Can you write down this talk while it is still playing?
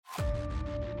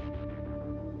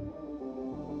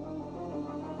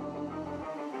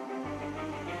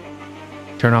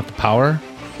turn off the power.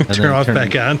 And Turn off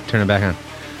back on. Turn it back on.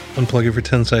 Unplug it for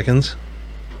 10 seconds.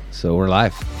 So we're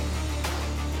live.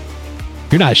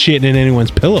 You're not shitting in anyone's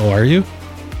pillow, are you?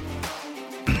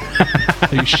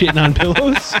 Are you shitting on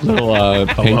pillows? Little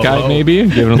pink eye, maybe?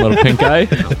 Giving a little pink eye?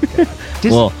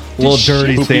 Little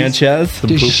dirty poopies? Sanchez. Some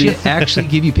Does poopies? shit actually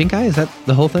give you pink eye? Is that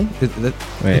the whole thing?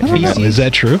 Wait, Is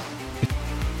that true?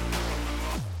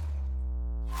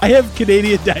 I have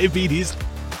Canadian diabetes.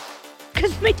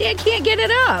 Because my dad can't get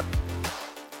it up.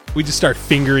 We just start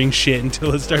fingering shit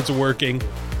until it starts working.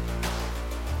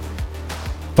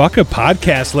 Fuck a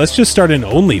podcast. Let's just start an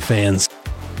OnlyFans.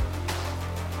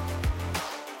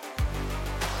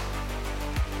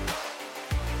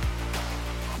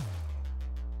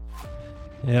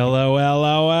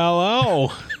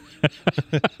 Hello.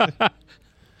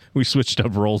 we switched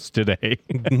up roles today.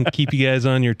 Keep you guys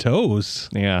on your toes.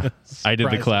 Yeah. I did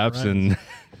the Surprise, claps surprise. and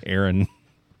Aaron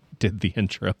did the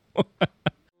intro.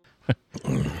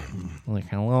 Like,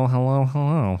 hello.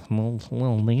 I'm a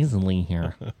little nasally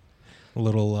here. A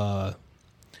little, I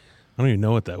don't even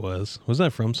know what that was. Was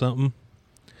that from something?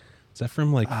 Is that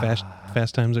from like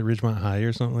Fast Times at Ridgemont High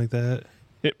or something like that?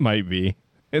 It might be.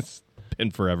 It's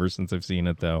been forever since I've seen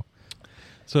it, though.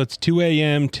 So it's 2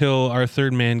 a.m. till our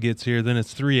third man gets here. Then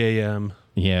it's 3 a.m.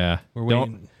 Yeah. We're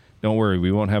waiting. Don't worry.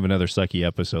 We won't have another sucky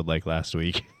episode like last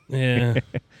week. Yeah,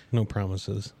 no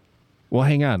promises. Well,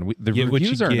 hang on. The Get what you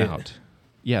reviews aren't get. out.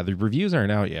 Yeah, the reviews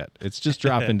aren't out yet. It's just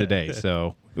dropping today,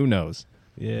 so who knows?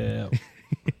 Yeah.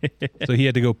 So he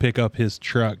had to go pick up his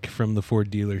truck from the Ford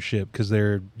dealership because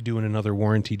they're doing another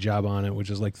warranty job on it, which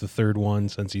is like the third one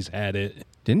since he's had it.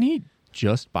 Didn't he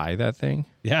just buy that thing?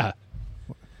 Yeah.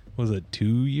 Was it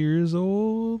 2 years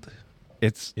old?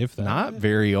 It's If that. not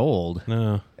very old,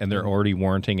 No. and they're already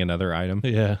warranting another item.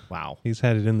 Yeah. Wow. He's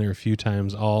had it in there a few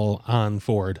times, all on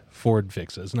Ford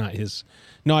fixes, not his.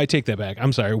 No, I take that back.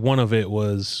 I'm sorry. One of it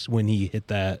was when he hit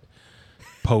that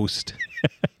post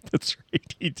That's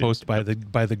right. He did. post by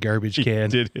the garbage He can.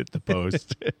 did hit the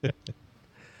post.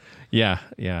 Yeah.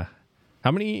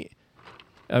 How many?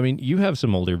 I mean, you have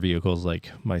some older vehicles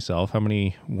like myself. How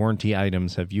many warranty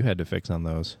items have you had to fix on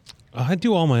those? I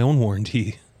do all my own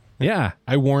warranty. Yeah.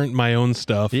 I warrant my own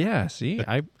stuff. Yeah. See,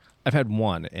 I've had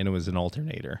one, and it was an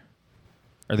alternator.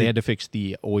 Or they had to fix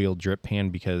the oil drip pan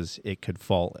because it could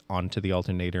fall onto the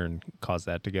alternator and cause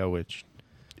that to go,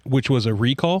 Which was a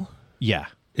recall, yeah.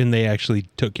 and they actually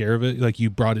took care of it. Like you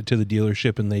brought it to the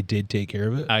dealership, and they did take care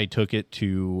of it. I took it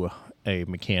to a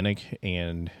mechanic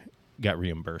and got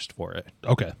reimbursed for it.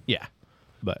 Okay, Yeah.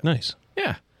 But nice.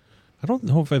 yeah. I don't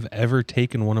know if I've ever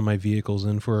taken one of my vehicles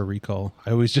in for a recall. I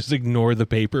always just ignore the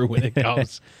paper when it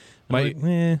comes.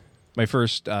 My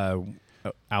first out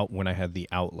when I had the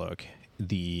Outlook,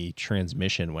 the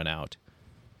transmission went out,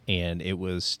 and it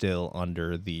was still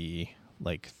under the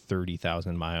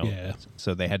 30,000 miles. Yeah.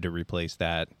 So they had to replace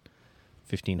that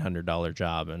 $1,500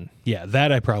 job, and Yeah,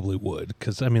 that I probably would,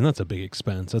 because, that's a big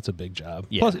expense. That's a big job.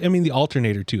 Yeah. Plus, the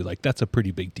alternator, too, that's a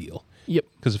pretty big deal. yep.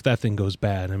 Because if that thing goes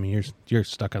bad, you're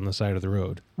stuck on the side of the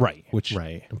road. Right. Which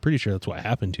right. I'm pretty sure that's what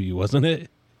happened to you, wasn't it?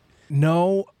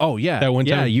 No. Oh yeah. That one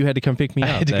Yeah, time? you had to come pick me up.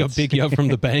 I had to go pick you up from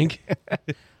the bank.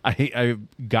 I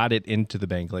got it into the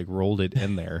bank, rolled it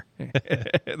in there.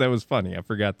 That was funny. I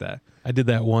forgot that. I did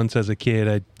that once as a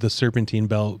kid. The serpentine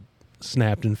belt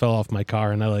snapped and fell off my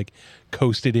car, and I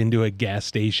coasted into a gas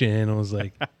station. I was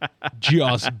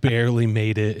just barely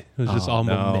made it. It was just all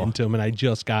no. momentum, and I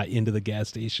just got into the gas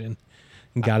station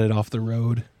and got it off the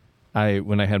road.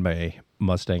 When I had my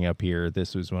Mustang up here,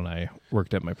 this was when I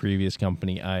worked at my previous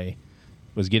company. I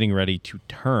was getting ready to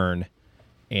turn,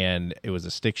 and it was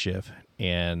a stick shift,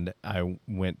 and I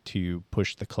went to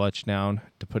push the clutch down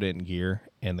to put it in gear,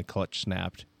 and the clutch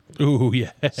snapped. Ooh,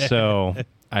 yeah. So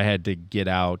I had to get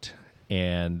out,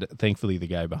 and thankfully the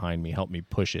guy behind me helped me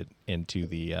push it into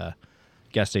the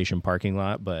gas station parking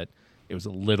lot, but it was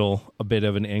a bit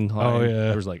of an incline. Oh,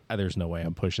 yeah. I was there's no way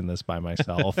I'm pushing this by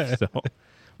myself. So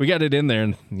we got it in there,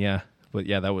 and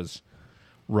that was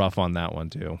rough on that one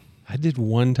too. I did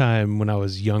one time when I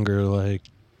was younger,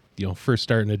 first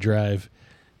starting to drive.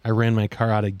 I ran my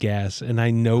car out of gas, and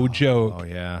no joke. Oh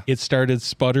yeah. It started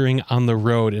sputtering on the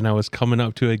road, and I was coming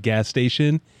up to a gas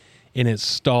station, and it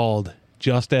stalled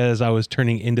just as I was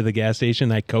turning into the gas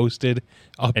station. I coasted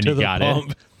up And to you the got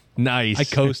pump. it. Nice. I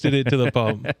coasted it to the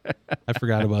pump. I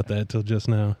forgot about that till just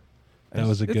now. That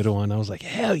was a good one. I was like,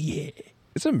 hell yeah.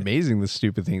 It's amazing the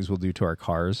stupid things we'll do to our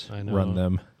cars. I know. Run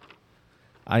them.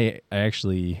 I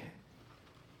actually,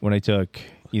 when I took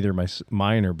either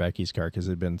mine or Becky's car, because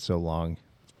it had been so long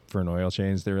for an oil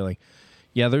change, they were like,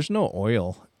 yeah, there's no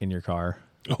oil in your car.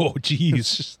 Oh, It's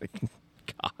geez. just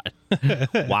God.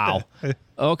 Wow.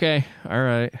 Okay. All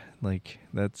right. Like,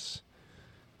 that's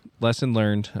lesson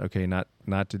learned. Okay, not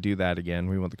to do that again.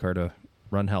 We want the car to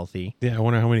run healthy. Yeah, I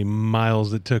wonder how many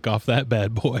miles it took off that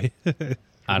bad boy.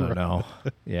 I don't know.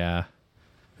 Yeah.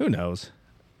 Who knows?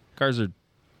 Cars are,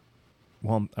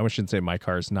 well, I shouldn't say my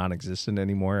car is non-existent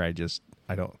anymore. I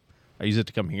use it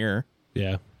to come here.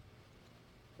 Yeah.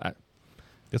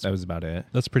 That was about it.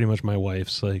 That's pretty much my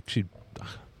wife's. Like,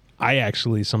 I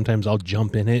actually, sometimes I'll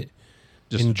jump in it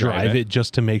Just and to drive drive it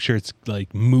just to make sure it's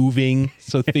like moving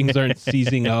so things aren't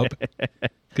seizing up.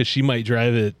 Because she might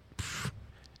drive it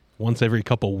once every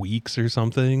couple weeks or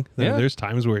something. Yeah. There's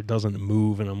times where it doesn't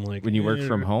move and I'm like, When you work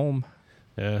from home.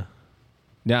 Yeah.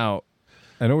 Now,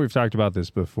 I know we've talked about this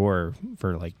before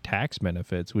for like tax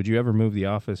benefits. Would you ever move the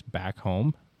office back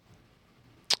home?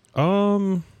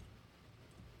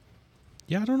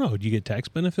 Yeah, I don't know. Do you get tax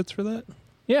benefits for that?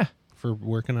 Yeah. For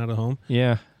working out of home?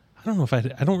 Yeah. I don't know if I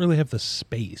don't really have the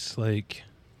space. Like,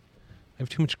 I have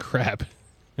too much crap.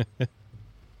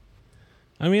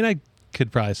 I mean, I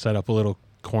could probably set up a little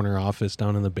corner office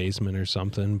down in the basement or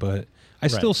something, but I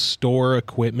still store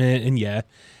equipment, and yeah,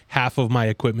 half of my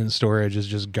equipment storage is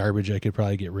just garbage I could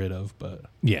probably get rid of, but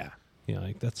Yeah. you know,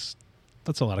 like that's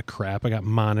a lot of crap. I got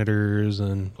monitors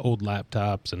and old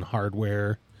laptops and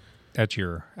hardware. At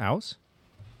your house?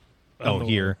 Oh,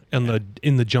 here. And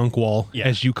in the junk wall, Yeah.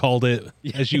 as you called it,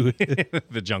 as you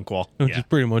The junk wall. which is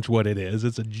pretty much what it is.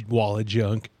 It's a wall of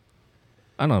junk.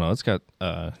 I don't know. It's got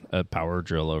a power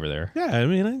drill over there. Yeah, I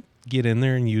mean, I get in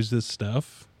there and use this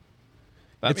stuff.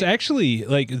 It's mean- actually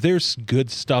like there's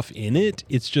good stuff in it.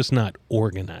 It's just not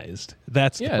organized.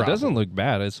 That's the Yeah, problem. it doesn't look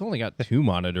bad. It's only got 2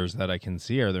 monitors that I can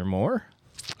see. Are there more?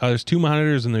 There's 2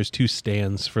 monitors and there's 2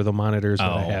 stands for the monitors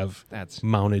that I have that's-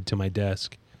 mounted to my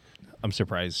desk. I'm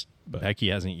surprised Becky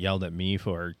hasn't yelled at me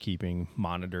for keeping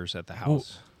monitors at the Well,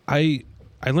 house. I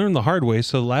learned the hard way.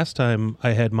 So last time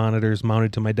I had monitors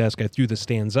mounted to my desk, I threw the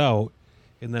stands out,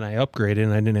 and then I upgraded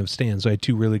and I didn't have stands. So I had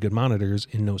 2 really good monitors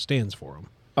and no stands for them.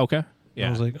 Okay. I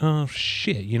was like, oh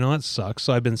shit, that sucks.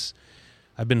 So I've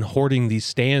been hoarding these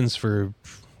stands for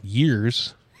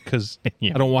years because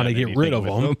You I don't want to haven't get done rid of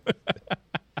anything them.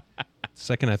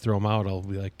 Second I throw them out, I'll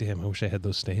be like, damn, I wish I had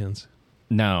those stands.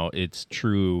 Now, it's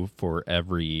true for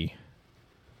every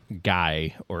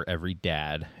guy or every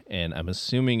dad, and I'm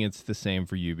assuming it's the same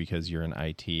for you because you're in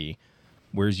IT.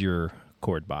 Where's your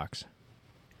cord box?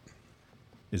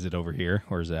 Is it over here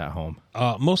or is it at home?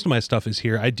 Most of my stuff is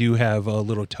here. I do have a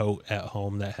little tote at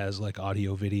home that has like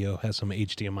audio, video, has some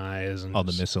HDMI's and All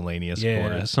the just- miscellaneous yeah,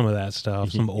 cords. some of that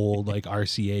stuff, some old like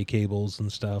RCA cables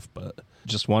and stuff, but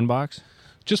Just one box?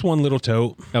 just one little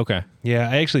tote. Okay. Yeah,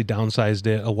 I actually downsized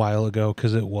it a while ago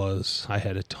because I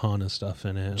had a ton of stuff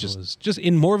in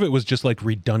it. More of it was just like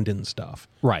redundant stuff.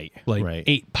 Right. Like right.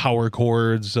 8 power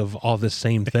cords of all the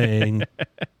same thing.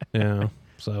 Yeah.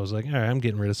 So I was like, all right, I'm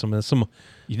getting rid of some of this. A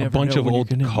never bunch know of when you're old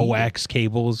gonna need coax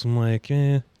cables. I'm like,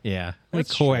 Yeah. how many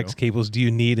That's coax true. cables do you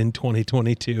need in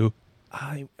 2022?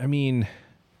 I mean,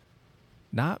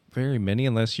 not very many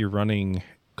unless you're running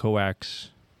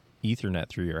coax Ethernet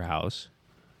through your house.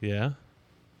 Yeah.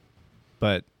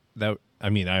 But I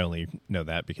only know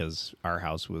that because our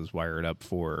house was wired up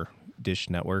for Dish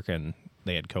Network and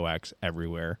they had coax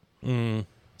everywhere.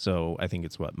 So I think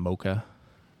it's Mocha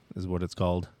is what it's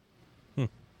called.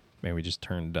 Man, we just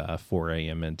turned 4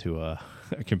 a.m. into a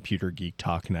computer geek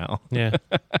talk now. Yeah.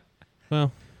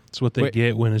 Well, it's what they Wait.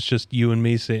 get when it's just you and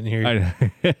me sitting here.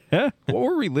 What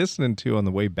were we listening to on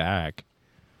the way back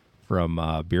from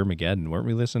Beermageddon? Weren't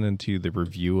we listening to the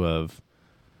review of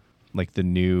like the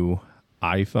new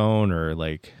iPhone or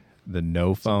like the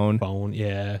no phone? Phone.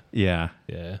 Yeah. Yeah.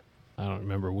 Yeah. I don't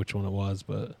remember which one it was,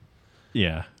 but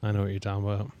Yeah. I know what you're talking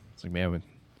about. It's like, man,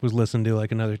 Was listening to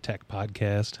like another tech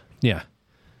podcast. yeah.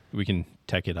 We can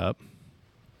tech it up.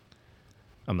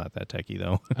 I'm not that techie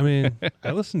though. I mean,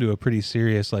 I listened to a pretty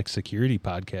serious like security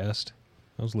podcast.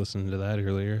 I was listening to that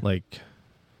earlier. like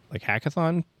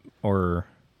hackathon or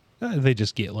They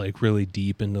just get like really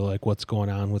deep into like what's going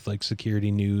on with like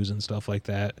security news and stuff like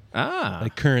that.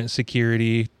 Like current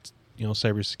security,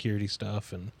 cybersecurity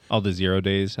stuff and all the 0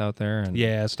 days out there and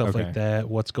yeah, stuff Okay. like that.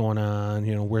 What's going on,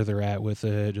 where they're at with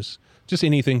it, just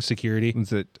anything security.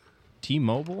 Was it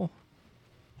T-Mobile?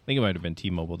 I think it might have been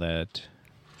T-Mobile that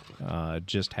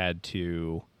just had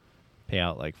to pay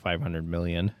out like $500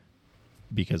 million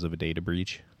because of a data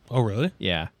breach. Oh, really?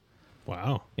 Yeah.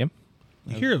 Wow. Yep.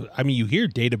 You hear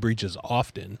data breaches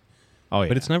often, Oh yeah.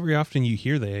 but it's not very often you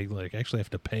hear they like actually have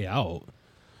to pay out.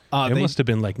 It they, must have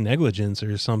been like negligence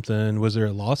or something. Was there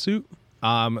a lawsuit?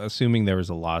 I'm assuming there was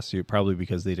a lawsuit, probably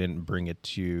because they didn't bring it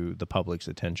to the public's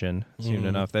attention soon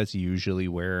enough. That's usually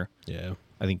where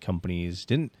I think companies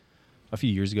didn't. A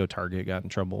few years ago, Target got in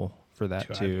trouble for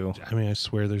that too. I mean, I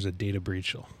swear there's a data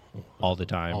breach all the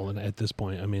time. At this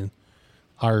point, I mean,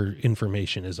 our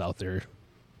information is out there.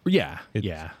 Yeah,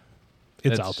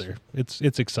 It's out there.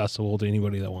 It's accessible to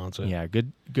anybody that wants it. Yeah,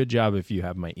 good job if you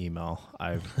have my email.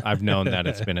 I've known that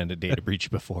it's been in a data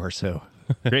breach before, so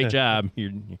great job.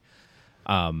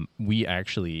 We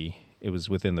actually, it was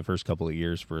within the first couple of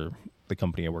years for the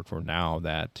company I work for now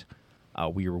that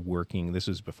we were working. This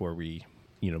was before we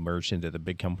merged into the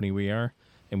big company we are,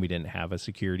 and we didn't have a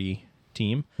security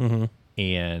team. Mm-hmm.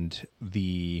 And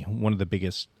one of the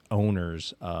biggest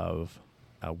owners of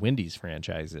Wendy's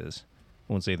franchises,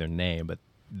 I won't say their name, but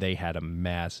they had a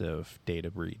massive data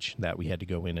breach that we had to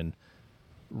go in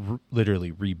and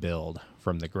literally rebuild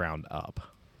from the ground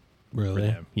up.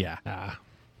 Really? Yeah.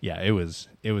 Yeah, it was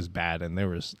bad, and there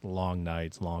was long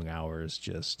nights, long hours,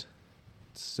 just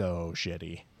so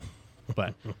shitty.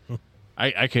 But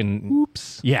I can.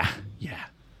 Oops. Yeah.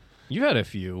 You've had a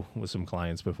few with some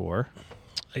clients before.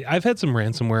 I've had some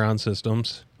ransomware on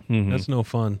systems. Mm-hmm. That's no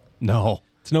fun. No,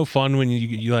 it's no fun when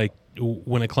you like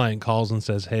when a client calls and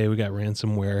says, "Hey, we got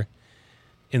ransomware,"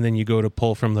 and then you go to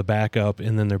pull from the backup,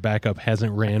 and then their backup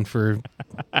hasn't ran for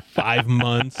 5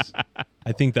 months.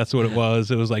 I think that's what it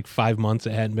was. It was like 5 months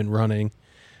it hadn't been running.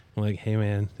 I'm like, "Hey,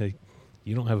 man,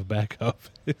 you don't have a backup."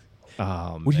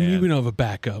 What do you mean we don't have a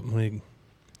backup? I'm like,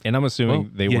 and I'm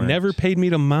assuming they weren't. You never paid me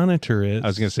to monitor it. I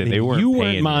was going to say they weren't. You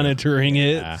weren't monitoring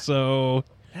it, so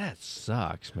that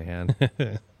sucks, man.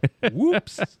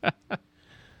 Whoops.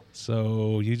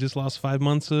 So you just lost 5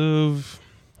 months of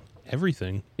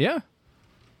everything. Yeah.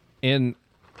 And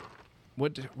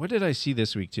what did I see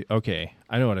this week too? Okay,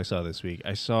 I know what I saw this week.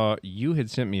 I saw you had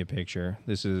sent me a picture.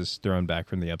 This is thrown back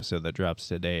from the episode that drops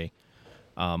today.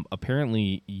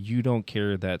 Apparently, you don't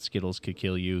care that Skittles could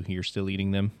kill you. You're still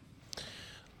eating them.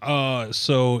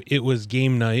 So it was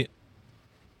game night,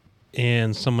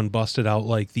 and someone busted out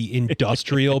like the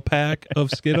industrial pack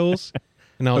of Skittles,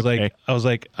 and I was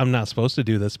like, I'm not supposed to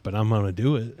do this, but I'm gonna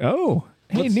do it. Oh,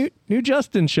 hey, new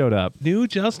Justin showed up. New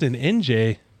Justin,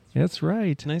 NJ. That's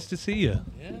right. Nice to see you.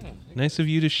 Yeah. Nice of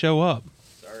you to show up.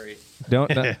 Sorry.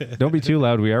 Don't be too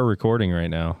loud. We are recording right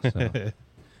now.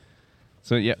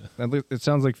 So yeah, it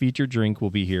sounds like featured drink will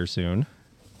be here soon,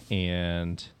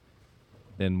 and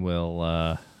then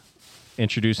we'll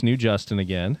introduce new Justin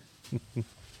again.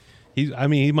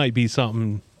 He might be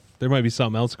something. There might be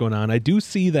something else going on. I do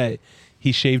see that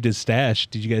he shaved his stash.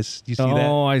 Do you see that?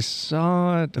 Oh, I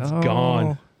saw it. It's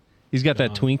gone. He's got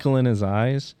that twinkle in his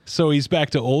eyes. So he's back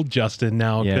to old Justin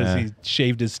now because he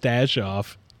shaved his stash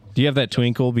off. Do you have that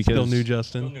twinkle because still new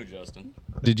Justin? Still new Justin.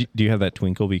 Do you have that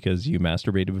twinkle because you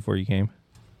masturbated before you came?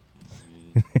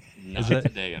 Not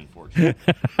today, unfortunately.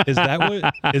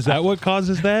 Is that what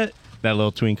causes that? That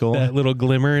little twinkle, that little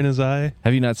glimmer in his eye.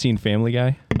 Have you not seen Family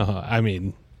Guy?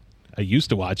 I used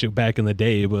to watch it back in the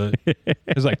day, but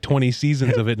there's like 20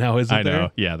 seasons of it now, isn't there? I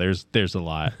know. Yeah, there's a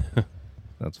lot.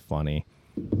 That's funny.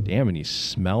 Damn, and you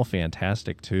smell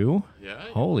fantastic too. Yeah.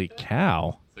 Holy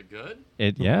cow. Is it good?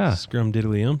 Yeah. Scrum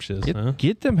diddly umptious, huh?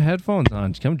 Get them headphones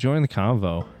on. Come join the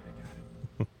convo.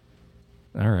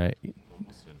 All right.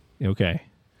 Okay.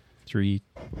 3,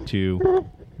 2,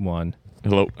 1.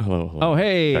 Hello. Oh,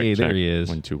 hey, check. There he is.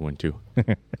 1 2 1 2.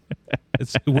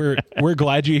 We're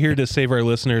glad you're here to save our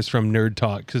listeners from nerd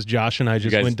talk, because Josh and I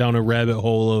just went down a rabbit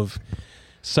hole of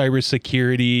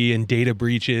cybersecurity and data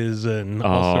breaches and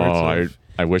all sorts of.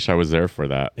 I wish I was there for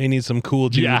that. They need some cool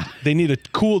dude. Yeah. They need a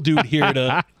cool dude here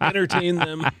to entertain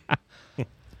them.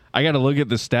 I got to look at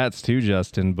the stats too,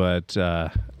 Justin, but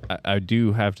I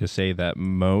do have to say that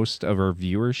most of our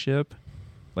viewership,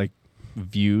 like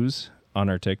views on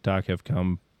our TikTok, have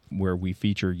come where we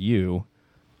feature you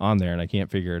on there, and I can't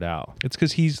figure it out. It's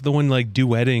because he's the one like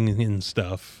duetting and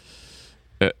stuff.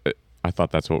 I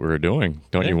thought that's what we were doing.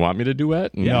 Don't you want me to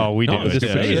duet? Yeah, no, we do. I'm just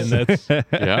saying that's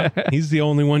Yeah. he's the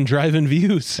only one driving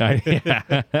views. Hey,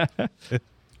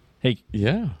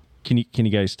 Yeah. can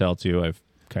you guys tell too? I've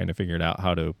kind of figured out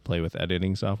how to play with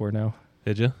editing software now.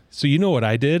 Did you? So you know what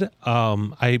I did?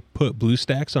 I put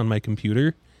BlueStacks on my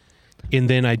computer, and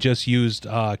then I just used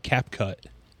CapCut.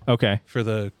 Okay.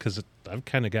 Because I've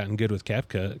kind of gotten good with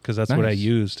CapCut because that's what I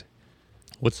used.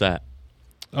 What's that?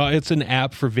 It's an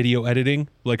app for video editing,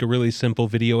 like a really simple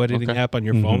video editing app on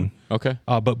your phone. Okay.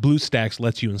 But BlueStacks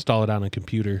lets you install it on a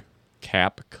computer.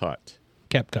 CapCut.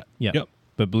 CapCut. Yeah. Yep.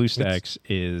 But BlueStacks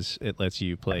it lets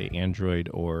you play Android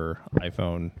or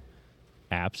iPhone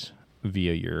apps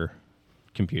via your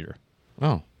computer.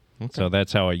 Oh, So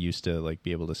that's how I used to like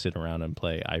be able to sit around and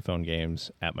play iPhone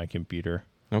games at my computer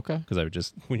Okay. because I would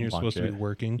just When you're launch supposed to be it.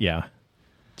 working. Yeah.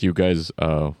 Do you guys,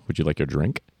 would you like a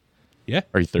drink? Yeah.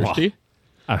 Are you thirsty?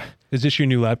 Is this your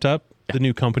new laptop? The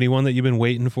new company one that you've been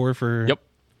waiting for? Yep.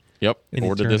 In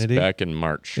Ordered eternity? this back in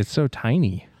March. It's so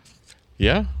tiny.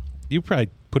 Yeah. You probably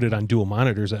put it on dual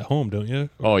monitors at home, don't you?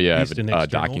 Oh, yeah. I At have least an a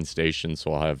external. docking station,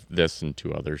 so I'll have this and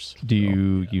 2 others. Do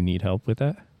you need help with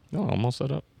that? No, I'm all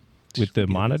set up. With the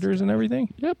monitors and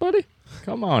everything? Yeah, buddy.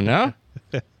 Come on now.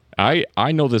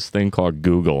 I know this thing called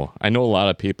Google. I know a lot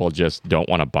of people just don't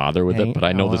want to bother with it, but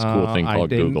I know this cool thing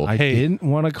called Google. I Hey, didn't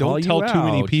want to call Don't you tell too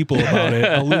many out. people about it.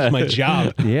 I'll lose my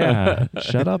job. Yeah,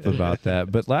 shut up about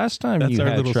that. But last time That's you our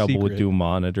had little trouble with secret. dual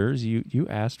monitors, you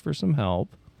asked for some help.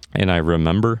 And I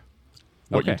remember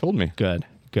what you Okay. told me. Good.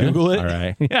 Google it? All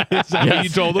right. Is that what you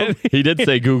told them? He did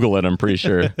say Google it, I'm pretty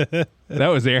sure. That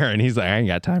was Aaron. He's like, I ain't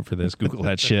got time for this. Google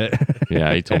that shit.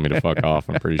 Yeah, he told me to fuck off,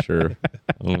 I'm pretty sure.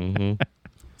 hmm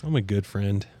I'm a good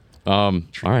friend. All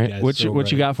right. guys. What So you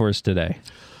right. got for us today?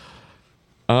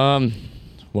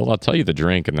 Well, I'll tell you the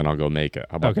drink and then I'll go make it.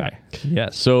 How about Okay. that?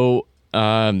 Yes. So,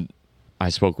 I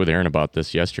spoke with Aaron about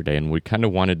this yesterday, and we kind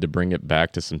of wanted to bring it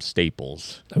back to some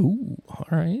staples. Ooh, all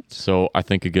right. So I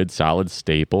think a good solid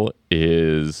staple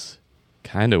is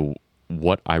kind of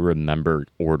what I remember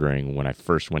ordering when I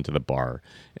first went to the bar.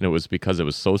 And it was because it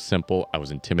was so simple. I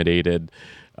was intimidated.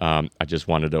 I just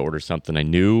wanted to order something I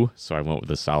knew, so I went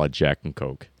with a solid Jack and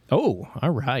Coke. Oh,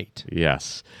 all right.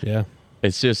 Yes. Yeah.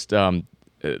 It's just,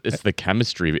 it's the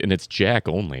chemistry, and it's Jack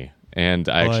only. And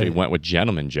I actually went with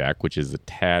Gentleman Jack, which is a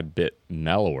tad bit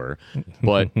mellower,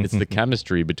 but it's the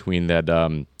chemistry between that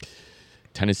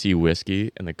Tennessee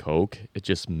whiskey and the Coke. It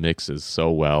just mixes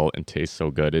so well and tastes so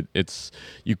good. It's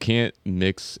you can't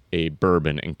mix a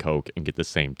bourbon and Coke and get the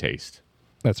same taste.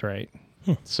 That's right.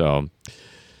 So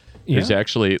there's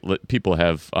actually people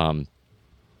have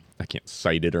I can't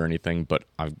cite it or anything, but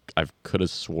I've could have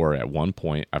swore at one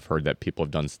point I've heard that people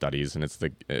have done studies, and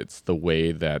it's the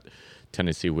way that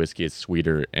Tennessee whiskey is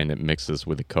sweeter and it mixes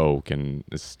with the Coke, and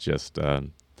it's just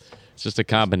a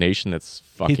combination that's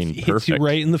fucking Hits perfect. you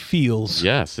right in the feels.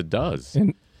 Yes, it does.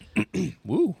 And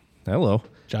woo. Hello.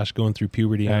 Josh going through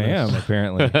puberty. I on us. am,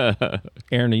 apparently.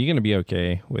 Aaron, are you going to be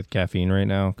okay with caffeine right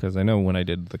now? Because I know when I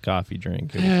did the coffee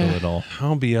drink, it was a little...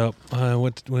 I'll be up. When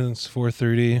it's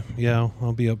 4:30? Yeah,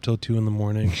 I'll be up till 2 in the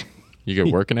morning. You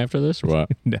get working after this or what?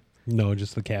 No,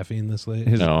 just the caffeine this late.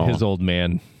 His old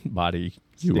man body.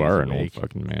 You stays are an old awake.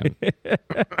 fucking man.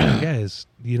 Guys,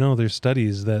 there's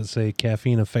studies that say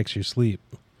caffeine affects your sleep.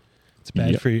 It's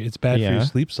bad for you. It's bad for Yeah. your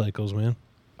sleep cycles, man.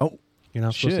 Oh, You're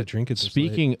not supposed to shit. drink it. This late.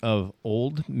 Speaking of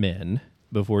old men,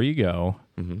 before you go,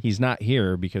 he's not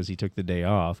here because he took the day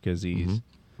off because he's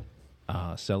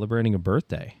celebrating a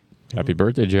birthday. Happy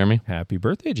birthday, Jeremy. Happy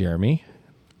birthday, Jeremy.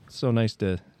 So nice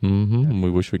to Mm-hmm.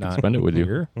 We wish we could not spend it with you.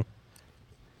 here.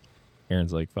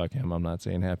 Aaron's like, fuck him. I'm not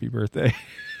saying happy birthday.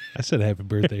 I said happy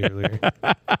birthday earlier.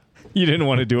 You didn't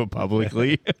want to do it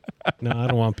publicly. No, I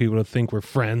don't want people to think we're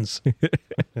friends.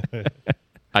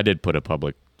 I did put a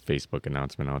public Facebook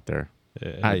announcement out there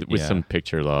with some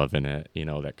picture love in it,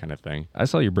 that kind of thing. I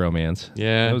saw your bromance.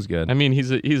 Yeah, That was good. I mean,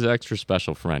 he's an extra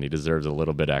special friend. He deserves a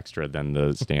little bit extra than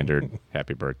the standard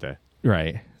happy birthday.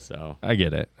 Right. So I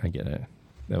get it.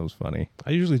 That was funny. I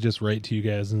usually just write to you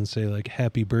guys and say like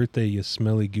 "Happy birthday, you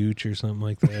smelly gooch" or something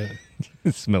like that.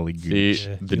 Smelly see, gooch.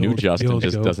 Yeah, the the new old- the Justin old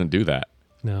just goat. doesn't do that.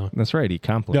 No, That's right. He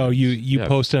complimented. no, you Yeah.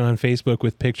 post it on Facebook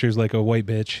with pictures like a white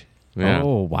bitch, Yeah.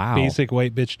 Oh, wow. basic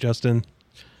white bitch, Justin.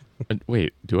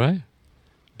 Wait, do I?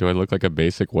 Do I look like a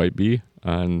basic white bee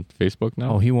on Facebook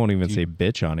now? Oh, he won't even say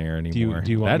bitch on air anymore.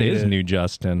 do you want That me is to- new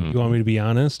Justin. You want me to be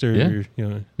honest, or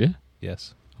Yeah. Yeah.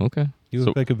 yes, Okay. you So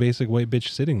look like a basic white bitch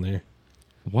sitting there.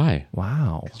 why?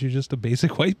 Wow. 'Cause you're just a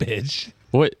basic white bitch.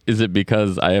 What is it?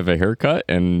 Because I have a haircut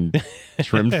and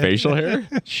trimmed facial hair?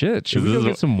 Shit. Should Is we go this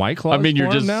get some White Claws I mean, you're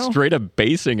for him just now? straight up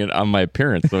basing it on my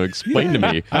appearance. So explain to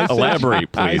me. Elaborate,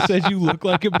 I please. said you look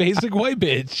like a basic white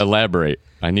bitch. Elaborate.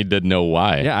 I need to know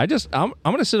why. Yeah, I'm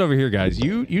gonna sit over here, guys.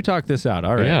 You talk this out.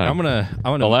 All right. Yeah. I'm gonna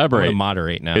Elaborate. I'm gonna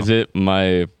moderate now. Is it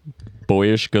my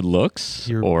boyish good looks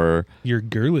or Your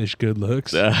girlish good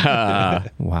looks.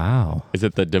 Wow. is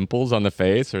it the dimples on the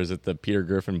face or is it the Peter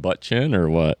Griffin butt chin or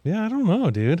what? Yeah, I don't know,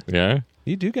 dude. Yeah.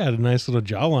 You do got a nice little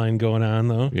jawline going on,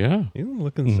 though. Yeah. You're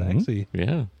looking sexy.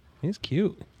 Yeah. He's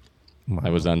cute. I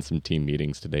was on some team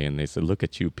meetings today and they said, look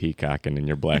at you peacocking in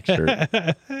your black shirt.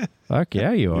 Fuck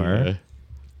yeah, you are.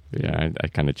 Yeah, I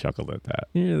kind of chuckled at that.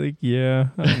 You're like, yeah,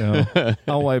 I know.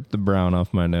 I'll wipe the brown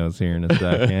off my nose here in a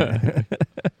second.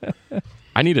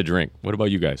 I need a drink. What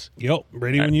about you guys? Yo,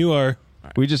 ready when you are.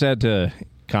 We just had to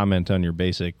comment on your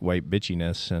basic white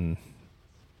bitchiness. And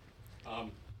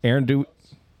Aaron,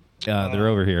 they're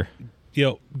over here.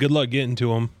 Yo, good luck getting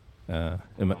to them.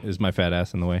 Is my fat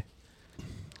ass in the way?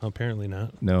 Apparently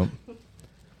not. No.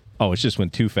 Oh, it's just when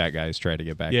two fat guys try to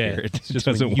get back Yeah, here. It it's just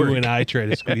doesn't when work. you and I try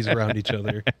to squeeze around each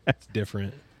other. It's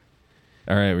different.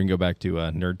 All right, we can go back to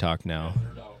nerd talk now.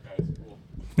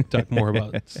 Talk more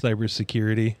about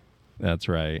cybersecurity That's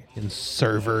right. and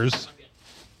servers.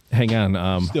 Hang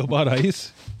on. Still bought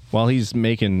ice. While he's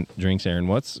making drinks, Aaron,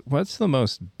 what's the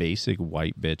most basic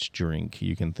white bitch drink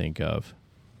you can think of?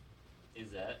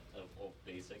 Is that a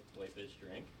basic white bitch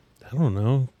drink? I don't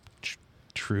know.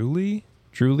 Truly?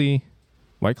 Truly,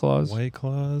 White Claws? White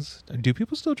Claws? Do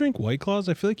people still drink White Claws?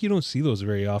 I feel like you don't see those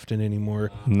very often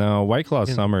anymore. No, White Claw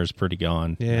summer is pretty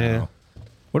gone. Yeah. now.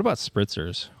 What about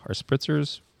spritzers? Are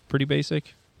spritzers pretty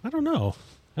basic? I don't know.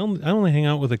 I only hang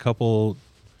out with a couple.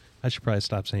 I should probably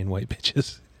stop saying white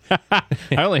bitches. I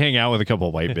only hang out with a couple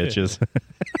of white bitches.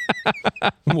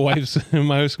 My wife's going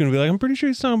to be like, I'm pretty sure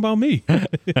he's talking about me. I'm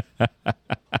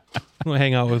going to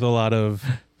hang out with a lot of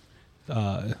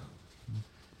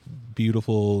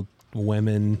beautiful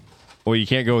women. Well, you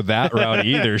can't go that route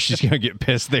either. She's going to get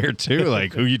pissed there too.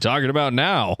 Like, who are you talking about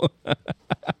now?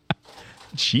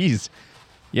 Jeez.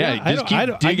 Yeah, Yeah, just I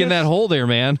keep digging that hole there,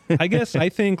 man. I guess I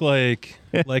think like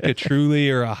a Truly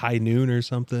or a High Noon or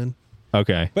something.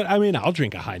 Okay. But I mean, I'll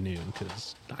drink a High Noon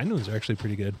because High Noons are actually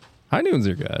pretty good. High Noons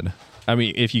are good. I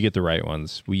mean, if you get the right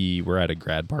ones. We were at a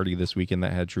grad party this weekend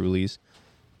that had Trulies,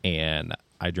 and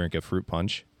I drank a fruit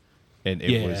punch, and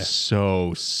it was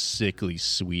so sickly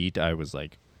sweet. I was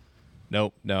like,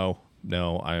 nope, no,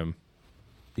 I'm...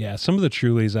 Yeah, some of the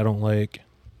Trulies I don't like.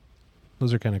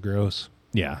 Those are kind of gross.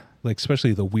 Yeah. Like,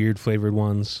 especially the weird flavored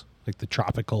ones, like the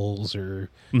tropicals or,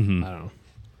 I don't know.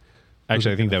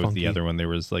 Actually, I think kinda that was the funky. other one. There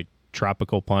was like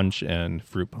tropical punch and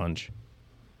fruit punch.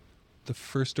 The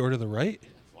first door to the right?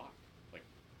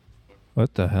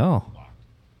 What the hell?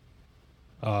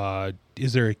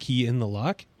 Is there a key in the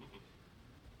lock?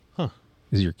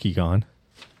 Is your key gone?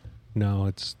 No,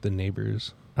 it's the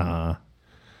neighbors. Maybe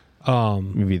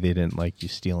they didn't like you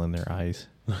stealing their eyes.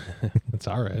 It's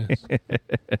all right.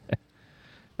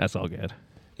 That's all good.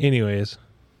 Anyways,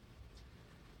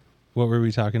 what were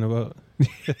we talking about?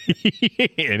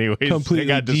 Anyways,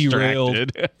 Completely I got derailed.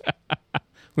 distracted.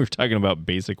 We were talking about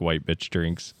basic white bitch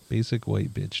drinks. Basic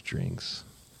white bitch drinks.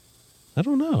 I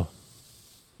don't know.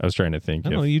 I was trying to think. I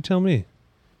don't know. You tell me.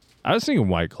 I was thinking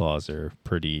White Claws are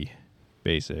pretty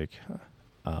basic.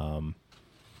 When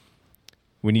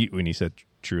you said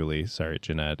Truly, sorry,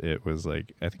 Jeanette, it was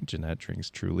like, I think Jeanette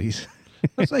drinks Trulies.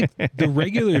 It's like the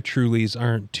regular Trulies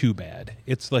aren't too bad.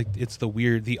 It's like it's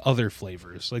the other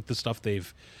flavors, like the stuff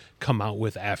they've come out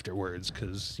with afterwards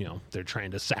because, you know, they're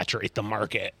trying to saturate the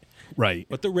market. Right.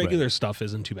 But the regular stuff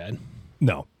isn't too bad.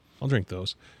 No. I'll drink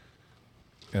those.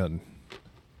 And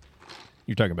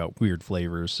you're talking about weird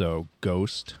flavors. So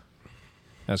Ghost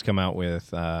has come out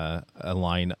with a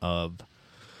line of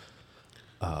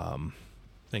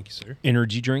Thank you, sir.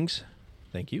 energy drinks.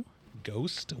 Thank you.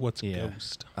 Ghost? What's Yeah.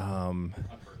 Ghost?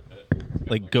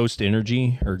 Like Ghost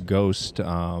Energy or Ghost.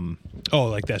 Oh,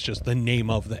 like that's just the name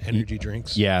of the energy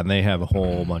drinks? Yeah, and they have a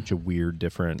whole bunch of weird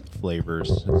different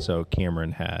flavors. So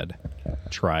Cameron had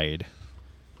tried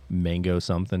mango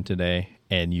something today,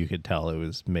 and you could tell it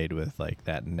was made with like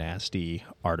that nasty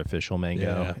artificial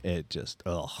mango. Yeah. It just,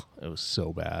 it was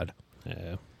so bad.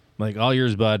 Yeah. I'm like, all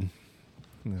yours, bud.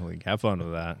 Like, have fun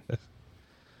with that.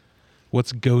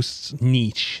 What's Ghost's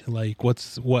niche? Like,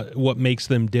 what makes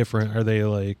them different? Are they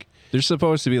like... They're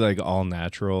supposed to be like all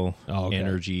natural okay.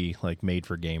 energy, like made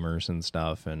for gamers and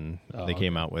stuff. And they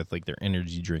came out with like their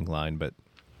energy drink line, but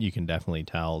you can definitely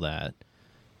tell that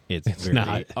it's very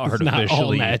not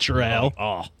artificially all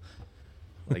natural.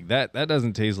 Like that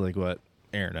doesn't taste like what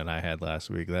Aaron and I had last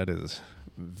week. That is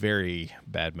very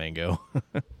bad mango.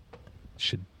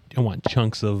 I want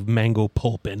chunks of mango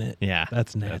pulp in it. Yeah,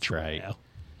 that's natural. That's right.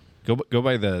 Go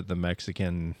buy the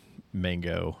Mexican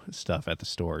mango stuff at the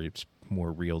store. It's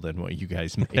more real than what you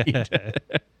guys made.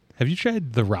 Have you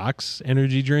tried the Rock's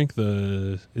energy drink?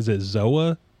 Is it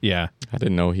Zoa? Yeah. I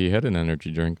didn't know he had an energy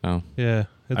drink now. Yeah,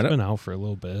 it's been out for a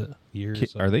little bit.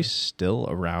 Years. Are they still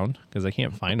around? Because I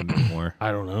can't find them anymore.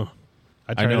 I don't know.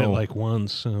 I tried it like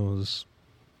once. And it was.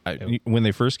 When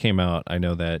they first came out, I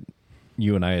know that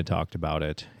you and I had talked about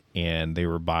it, and they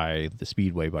were by the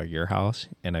Speedway by your house,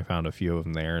 and I found a few of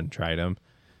them there and tried them.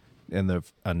 And the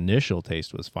initial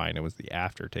taste was fine. It was the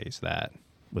aftertaste that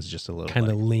was just a little kind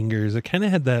of lingers. It kind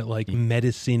of had that like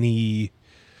medicine-y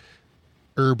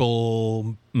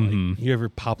herbal. Like, you ever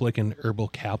pop like an herbal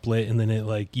caplet and then it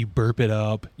like you burp it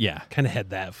up? Yeah. Kind of had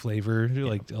that flavor,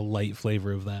 like a light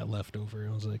flavor of that left over.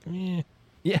 I was like,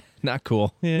 Yeah, not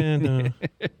cool. yeah, no.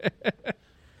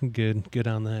 Good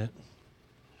on that.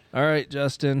 All right,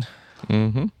 Justin.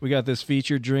 Mm-hmm. We got this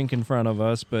featured drink in front of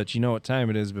us, but you know what time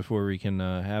it is before we can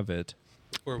have it.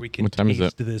 Or we can What time is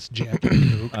taste this Jack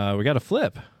and Coke. We got a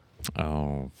flip.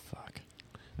 Oh, fuck.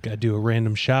 Got to do a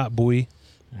random shot, boy.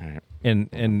 All right.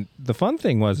 And the fun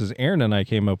thing was Aaron and I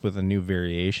came up with a new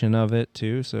variation of it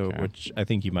too, so Okay. which I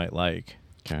think you might like.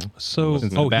 Okay. So,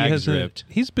 Since the he bag's hasn't. ripped.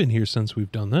 He's been here since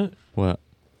we've done that. What?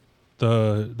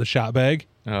 The shot bag.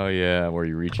 Oh, yeah, where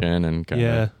you reach in and kind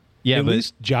Yeah. Yeah, At but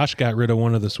least Josh got rid of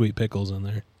one of the sweet pickles in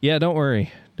there. yeah, don't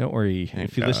worry. Don't worry. Thank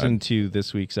If you God. listen to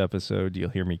this week's episode, you'll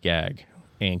hear me gag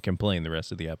and complain the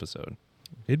rest of the episode.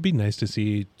 It'd be nice to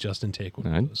see Justin take one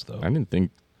I of those, though. I didn't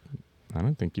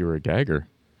think you were a gagger.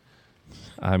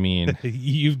 I mean,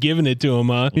 You've given it to him,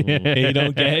 huh? Hey, you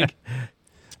don't gag.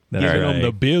 that's Giving right. him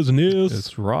the business.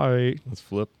 That's right. Let's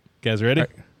flip. Guys ready?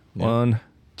 Yeah. 1,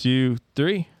 2,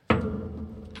 3.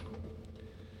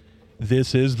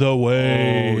 This is the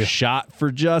way. Oh, shot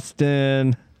for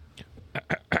Justin.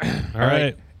 All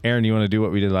right. Aaron, you want to do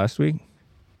what we did last week?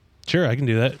 Sure, I can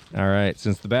do that. All right.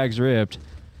 Since the bag's ripped,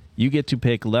 you get to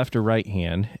pick left or right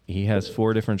hand. He has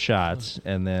 4 different shots,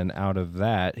 and then out of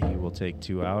that, he will take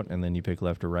 2 out, and then you pick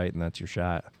left or right, and that's your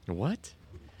shot. What?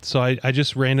 So I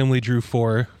just randomly drew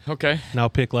 4. Okay. Now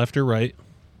pick left or right.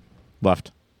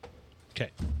 Left. Okay.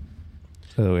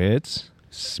 So it's...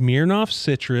 Smirnoff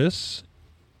Citrus.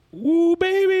 Ooh,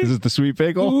 baby. Is it the sweet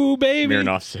pickle? Ooh, baby.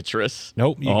 Smirnoff citrus.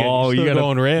 Nope. Oh, you're you still gotta-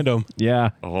 going random. Yeah.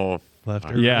 Oh, Left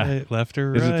or Yeah. right. Left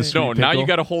or Is it the right. sweet no, now pickle? you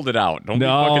got to hold it out. Don't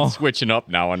No. be fucking switching up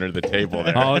now under the table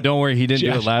there. Oh, don't worry. He didn't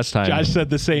do it last time. Josh said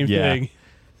the same Yeah. thing.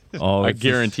 Oh, I it's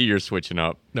guarantee you're switching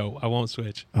up. No, I won't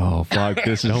switch. Oh, fuck.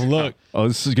 This is... Don't look. Oh,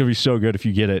 this is going to be so good if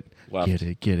you get it. Left. Get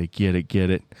it, get it, get it, get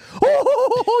it.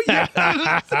 Oh,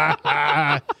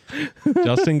 yeah.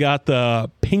 Justin got the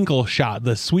pinkle shot,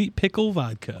 the sweet pickle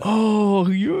vodka. Oh,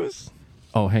 yes.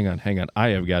 Oh, hang on. I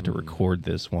have got to record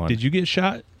this one. Did you get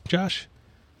shot, Josh?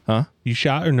 Huh? You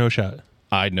shot or no shot?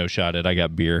 I no shot it. I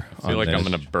got beer. I feel like I'm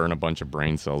going to burn a bunch of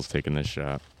brain cells taking this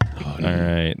shot. All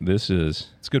right. This is...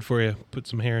 It's good for you. Put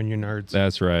some hair in your nards.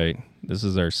 That's right. This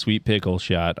is our sweet pickle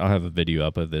shot. I'll have a video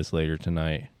up of this later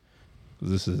tonight.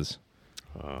 This is...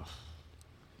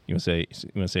 You want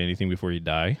to say anything before you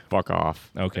die? Fuck off.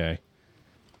 Okay.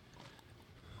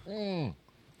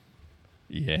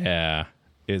 Yeah.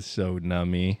 It's so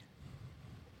nummy.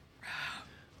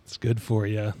 It's good for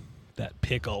you. That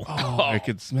pickle. Oh, I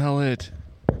could smell it.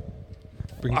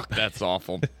 Brings, Fuck, that's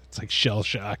awful. it's like shell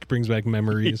shock. Brings back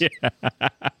memories.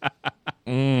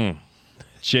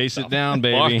 Chase it down, Fuck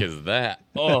baby. is that?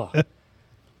 Oh,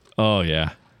 Oh,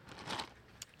 yeah.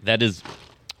 that is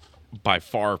by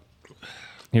far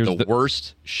Here's the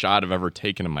worst shot I've ever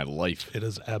taken in my life. It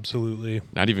is absolutely.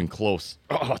 Not even close.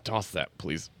 Oh, toss that,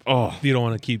 please. Oh, You don't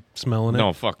want to keep smelling it.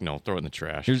 no, fuck no. Throw it in the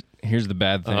trash. Here's the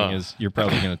bad thing is you're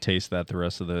probably going to taste that the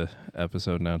rest of the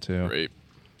episode now, too. Great.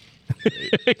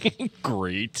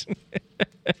 Great.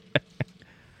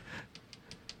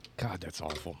 God, that's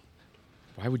awful.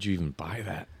 Why would you even buy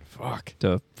that? Fuck.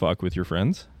 To fuck with your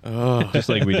friends? Just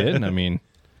like we did. I mean,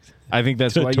 I think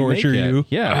that's To why torture you make it. you.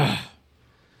 Yeah.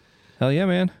 Hell yeah,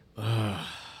 man. Welcome,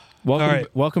 All right.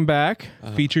 welcome back,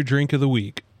 Feature drink of the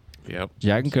week. Yep.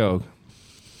 Jack and Coke.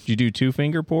 Did you do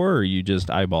 2-finger pour or you just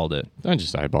eyeballed it? I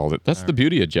just eyeballed it. That's the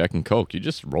beauty of Jack and Coke. You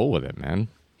just roll with it, man.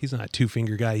 He's not a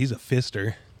 2-finger guy. He's a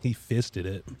fister. He fisted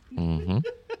it. Mm-hmm.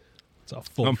 It's a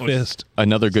full fist.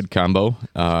 Another good combo. take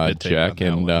on Jack that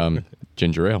and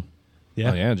ginger ale.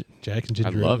 Yeah. Oh, yeah. Jack and ginger.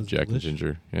 I ale love is Jack delicious. and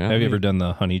ginger. Yeah. Have you ever done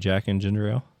the honey Jack and ginger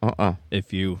ale? I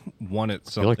If you wanted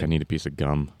feel something. like I need a piece of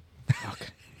gum.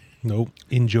 Nope.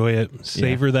 Enjoy it.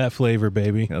 Savor that flavor,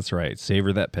 baby. That's right.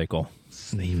 Savor that pickle.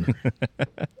 Savor.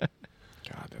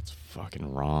 God, that's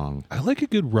fucking wrong. I like a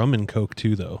good rum and Coke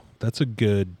too, though. That's a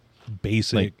good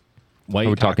basic. Like white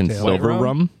Are we talking cocktail. silver White rum?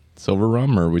 rum? Silver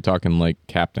rum, or are we talking like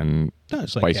Captain No,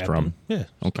 it's like spiced Captain. rum? Yeah.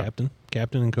 It's Okay.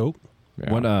 Captain and Coke.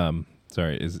 Yeah. What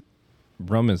sorry, is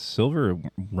rum is silver or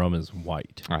rum is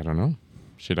white? I don't know.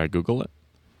 Should I Google it?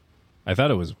 I thought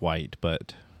it was white,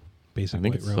 but Basic I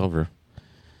think white it's rum. silver.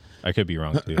 I could be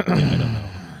wrong too. Yeah, I don't know.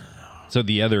 So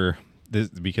the other this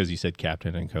because you said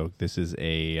Captain and Coke, this is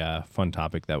a fun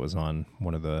topic that was on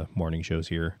one of the morning shows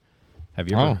here. Have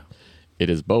you ever It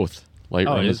is both. Light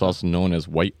Oh, rum it is is also known as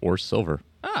white or silver.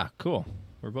 Ah, cool.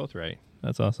 We're both right.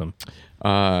 That's awesome.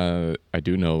 I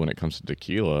do know when it comes to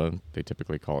tequila, they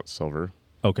typically call it silver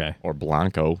Okay. or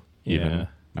blanco. Even Yeah.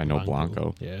 I know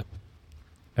blanco. Yeah.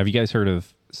 Have you guys heard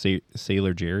of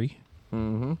Sailor Jerry?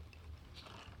 Mm-hmm.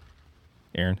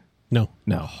 Aaron? No.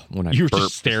 When I You were burp,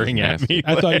 just staring this is at nasty. me.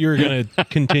 I thought you were going to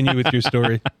continue with your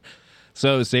story.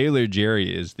 So Sailor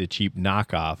Jerry is the cheap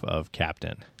knockoff of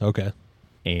Captain. Okay.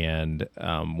 And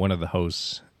one of the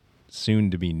hosts,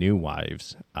 soon-to-be new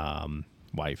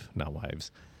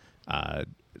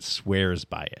swears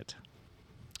by it.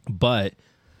 But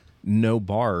no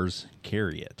bars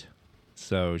carry it.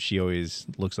 So she always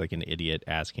looks like an idiot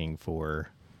asking for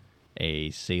a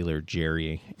Sailor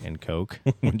Jerry and Coke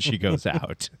when she goes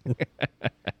out.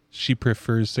 She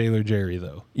prefers Sailor Jerry,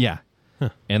 though. Yeah.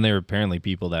 And there were apparently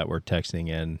people that were texting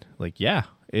in like, yeah,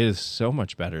 it is so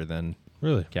much better than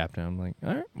Really? Captain. I'm like,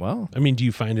 all right, well. I mean, do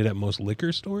you find it at most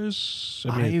liquor stores?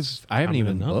 I haven't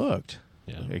even looked.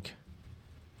 Yeah. Like,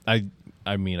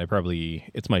 I mean,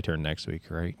 it's my turn next week,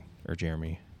 right? Or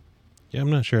Jeremy. Yeah, I'm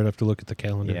not sure. I'd have to look at the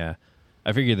calendar. Yeah.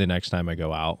 I figure the next time I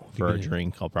go out for a Yeah.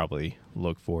 drink, I'll probably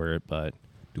look for it. But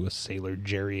Do a Sailor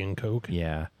Jerry and Coke.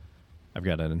 yeah, I've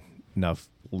got enough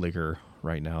liquor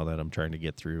right now that I'm trying to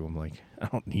get through. I'm like, I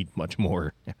don't need much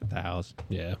more at the house.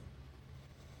 Yeah.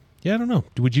 Yeah, I don't know.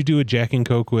 Would you do a Jack and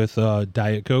Coke with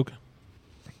Diet Coke?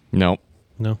 No.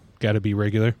 No? Got to be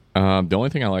regular? The only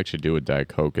thing I'll actually do with Diet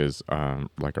Coke is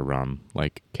like a rum,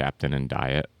 like Captain and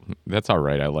Diet. That's all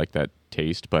right. I like that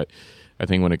taste, but I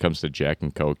think when it comes to Jack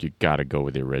and Coke, you got to go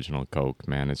with the original Coke,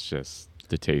 man. It's just,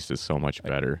 the taste is so much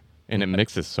better, and it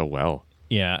mixes so well.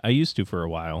 Yeah, I used to for a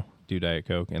while do Diet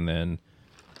Coke, and then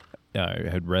I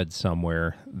had read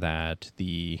somewhere that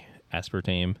the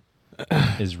aspartame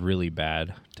is really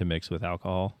bad to mix with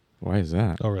alcohol. Why is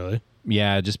that? Oh, really?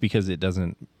 Yeah, just because it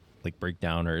doesn't like break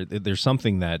down, or there's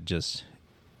something that just,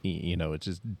 it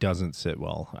just doesn't sit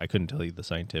well. I couldn't tell you the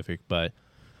scientific, but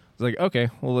I was like, okay,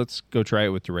 well, let's go try it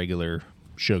with the regular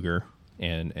sugar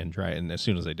and try it. And as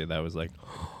soon as I did that, I was like,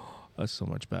 oh, that's so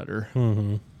much better.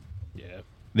 Mm-hmm. Yeah.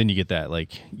 Then you get that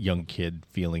like young kid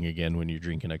feeling again when you're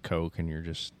drinking a Coke and you're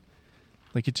just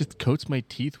like, it just coats my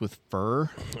teeth with fur.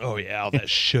 Oh, yeah, all that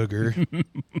sugar.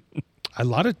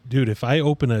 Dude, if I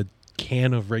open a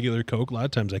can of regular Coke, a lot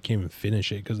of times I can't even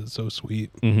finish it because it's so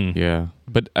sweet. Mm-hmm. Yeah,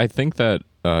 but I think that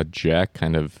Jack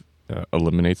kind of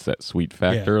eliminates that sweet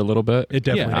factor a little bit. It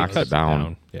definitely knocks does. it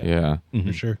down. Yeah. Yeah. Mm-hmm.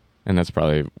 For sure. And that's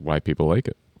probably why people like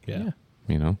it. Yeah.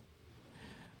 You know,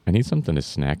 I need something to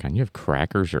snack on. You have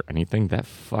crackers or anything? That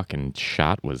fucking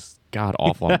shot was god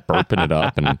awful. I'm burping it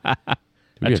up. And do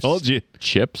we I have told you.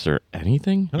 chips or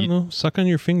anything? I don't know. Suck on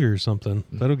your finger or something.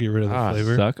 That'll get rid of the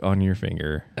flavor. Suck on your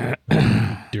finger.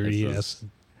 Dirty ass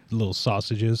little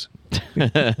sausages. It'll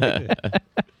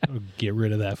get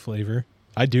rid of that flavor.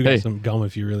 I do got Hey. some gum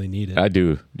if you really need it. I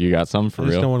do. Do you got some for I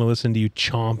just real? don't want to listen to you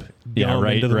chomp. Yeah, gum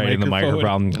right, into the right in the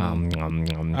microphone.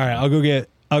 microphone. All right, I'll go get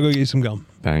you some gum.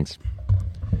 Thanks.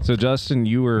 So, Justin,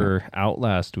 you were out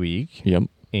last week, Yep.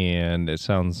 and it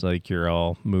sounds like you're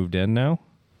all moved in now.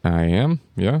 I am.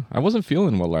 Yeah. I wasn't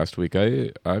feeling well last week.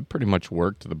 I pretty much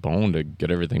worked to the bone to get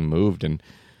everything moved, and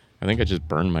I think I just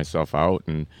burned myself out,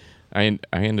 and I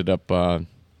ended up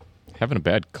having a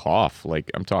bad cough.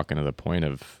 Like, I'm talking to the point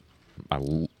of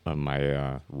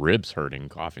my ribs hurting,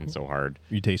 coughing so hard.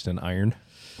 You tasting iron?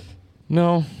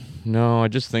 No, I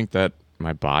just think that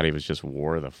my body was just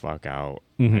wore the fuck out.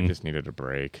 I just needed a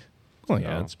break. Well,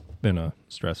 yeah, So, it's been a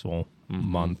stressful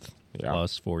month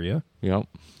plus for you. Yep.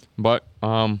 But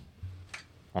I'm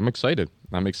excited.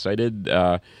 I'm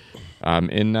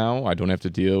in now. I don't have to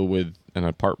deal with an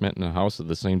apartment and a house at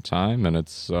the same time, and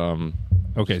it's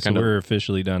Okay, so we're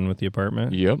officially done with the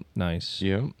apartment? Yep. Nice.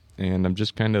 Yep. And I'm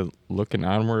just kind of looking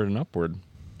onward and upward.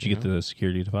 Did you get the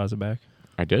security deposit back?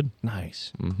 I did.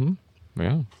 Nice. Mm-hmm.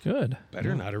 Yeah. Good.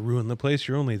 Better not to ruin the place.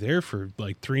 You're only there for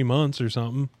like 3 months or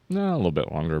something. No, a little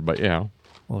bit longer, but yeah.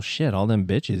 Well, shit, all them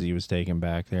bitches he was taking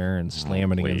back there and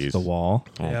slamming against please. the wall.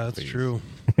 Oh, yeah, that's please. true.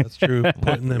 That's true.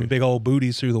 Putting them big old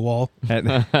booties through the wall.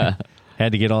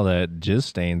 Had to get all that jizz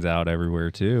stains out everywhere,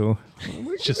 too.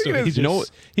 Just Look at this. he The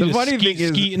just funny thing is-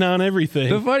 skeeting on everything.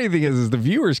 The funny thing is the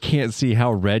viewers can't see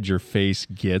how red your face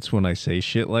gets when I say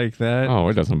shit like that. Oh,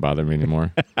 it doesn't bother me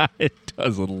anymore. It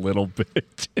does a little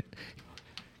bit.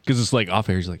 Because it's like off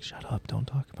air, he's like, shut up, don't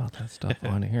talk about that stuff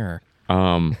on air.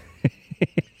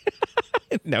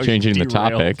 Now Changing the he's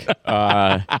derailed. topic.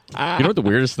 You know what the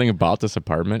weirdest thing about this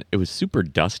apartment? It was super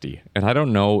dusty, and I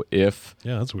don't know if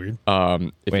Yeah, that's weird.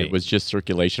 if Wait. it was just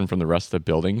circulation from the rest of the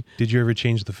building. Did you ever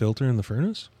change the filter in the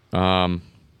furnace?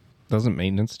 Doesn't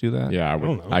maintenance do that? Yeah,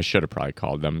 don't know. I should have probably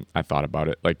called them. I thought about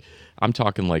it. Like, I'm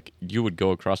talking like you would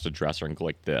go across the dresser and go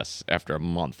like this after a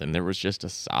month, and there was just a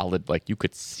solid, like you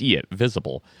could see it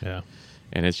visible. Yeah.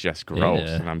 and it's just gross.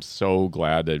 Yeah. And I'm so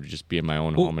glad to just be in my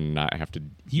own home and not have to.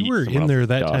 You eat were someone in there else's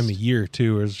that dust. time of year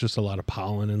too. There's just a lot of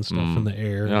pollen and stuff in the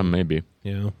air. Yeah, maybe.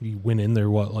 You know, you went in there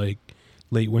like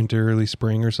late winter, early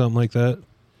spring, or something like that.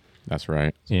 That's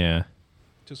right. Yeah.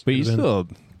 Just But you could've been- still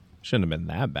shouldn't have been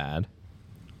that bad.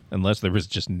 Unless there was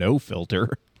just no filter.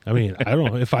 I mean, I don't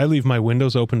know. If I leave my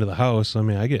windows open to the house, I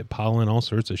mean, I get pollen, all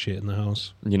sorts of shit in the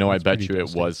house. You know, I It's bet pretty you it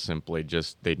disgusting. was simply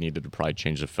just they needed to probably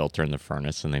change the filter in the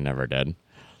furnace, and they never did.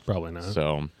 Probably not.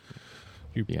 So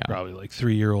You're yeah. probably like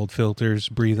 3-year-old filters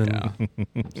breathing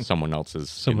yeah, someone else's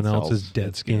skin someone else's cells.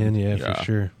 dead skin. Yeah, Yeah. for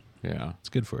sure. Yeah, It's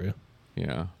good for you.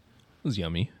 yeah. It was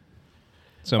yummy.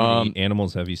 So many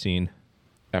animals have you seen?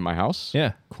 At my house,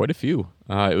 Yeah. quite a few.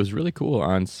 It was really cool.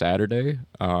 On Saturday,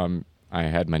 I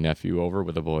had my nephew over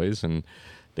with the boys, and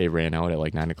they ran out at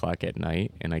like 9 o'clock at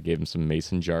night, and I gave them some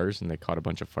mason jars, and they caught a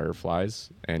bunch of fireflies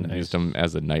and Nice. used them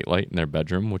as a nightlight in their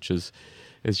bedroom, which is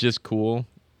just cool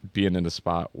being in a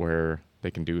spot where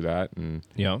they can do that. And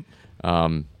Yeah.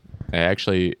 I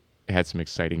actually had some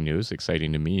exciting news,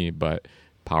 exciting to me, but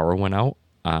power went out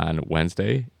on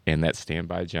Wednesday, and that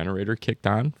standby generator kicked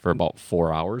on for about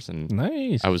 4 hours, and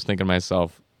Nice. I was thinking to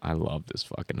myself, I love this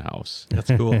fucking house. That's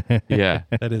cool. Yeah.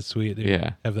 That is sweet, dude.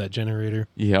 Yeah. Have that generator.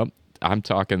 Yep. I'm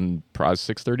talking probably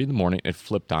 6:30 in the morning. It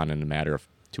flipped on in a matter of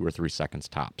 2 or 3 seconds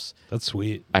tops. That's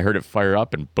sweet. I heard it fire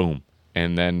up and boom.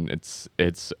 And then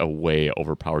it's a way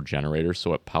overpowered generator,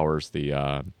 so it powers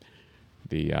the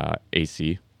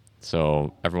AC.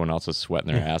 So everyone else was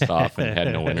sweating their ass off and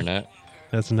had no internet.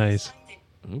 That's nice.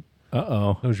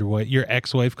 Uh-oh. That was your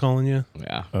ex-wife calling you?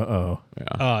 Yeah. Uh-oh.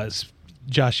 Yeah.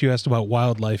 Josh, you asked about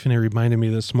wildlife, and it reminded me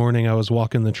this morning I was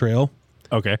walking the trail,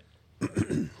 Okay.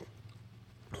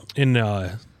 and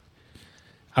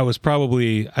I was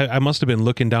probably, I must have been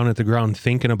looking down at the ground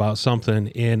thinking about something,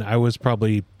 and I was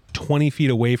probably 20 feet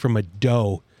away from a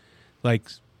doe, like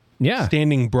Yeah.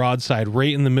 standing broadside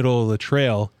right in the middle of the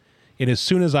trail. And as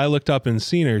soon as I looked up and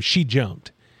seen her, she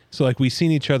jumped. So like we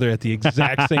seen each other at the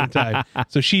exact same time.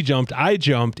 So she jumped, I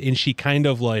jumped, and she kind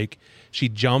of like, she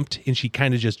jumped and she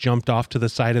kind of just jumped off to the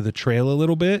side of the trail a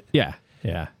little bit. Yeah.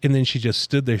 Yeah. And then she just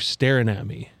stood there staring at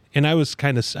me. And I was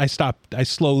kind of, I stopped, I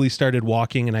slowly started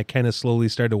walking, and I kind of slowly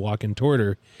started walking toward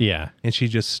her. Yeah. And she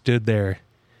just stood there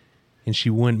and she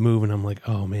wouldn't move. And I'm like,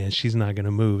 oh man, she's not going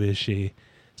to move, is she?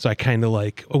 So I kind of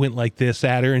like went like this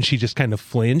at her, and she just kind of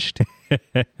flinched.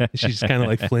 She just kind of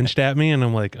like flinched at me, and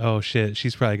I'm like, oh shit,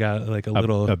 she's probably got like a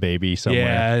little A baby somewhere.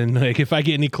 yeah. And like if I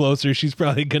get any closer, she's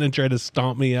probably going to try to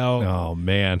stomp me out. Oh,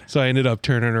 man. So I ended up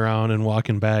turning around and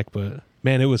walking back. But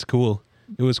man, it was cool.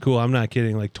 It was cool. I'm not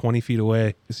kidding. Like 20 feet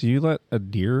away. So you let a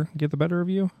deer get the better of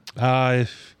you?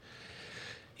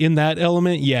 In that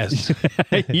element, yes.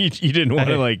 you didn't want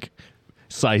to, like,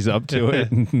 size up to it?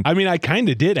 I mean, I kind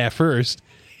of did at first,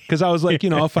 because I was like, you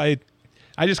know, if I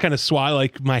just kind of swat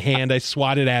like my hand, I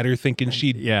swatted at her thinking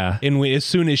she'd, Yeah. And as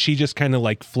soon as she just kind of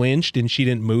like flinched and she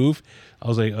didn't move, I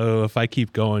was like, oh, if I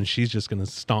keep going, she's just going to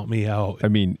stomp me out. I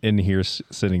mean, in here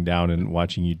sitting down and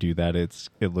watching you do that, it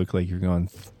looked like you're going,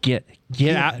 get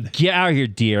out of here,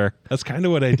 dear. That's kind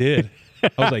of what I did. I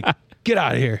was like, get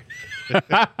out of here.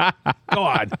 Go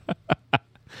on.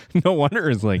 No wonder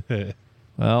it's like,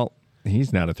 well,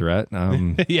 he's not a threat.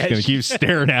 I'm Yeah, just going to keep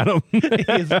staring at him.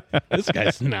 This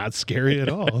guy's not scary at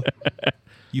all.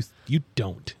 You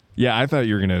don't. Yeah, I thought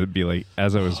you were going to be like,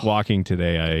 as I was walking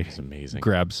today, I amazing.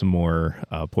 grabbed some more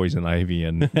poison ivy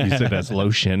and used it as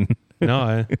lotion.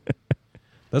 No,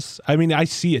 I mean, I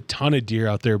see a ton of deer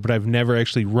out there, but I've never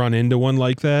actually run into one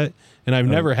like that. And I've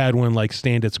never had one like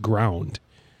stand its ground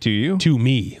To you? to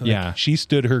me. Like, Yeah. she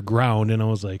stood her ground, and I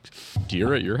was like,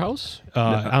 Deer at your house?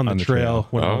 on the trail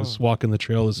when I Oh. was walking the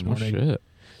trail this Oh, morning. shit.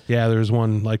 Yeah, there was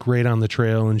one like right on the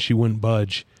trail, and she wouldn't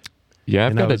budge. Yeah,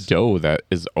 I've And I got was- a doe that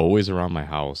is always around my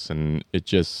house, and it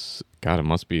just, God, it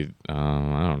must be, I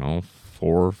don't know,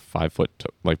 4 or 5 foot,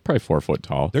 like probably 4 foot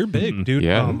tall. They're big, dude.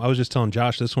 Yeah. I was just telling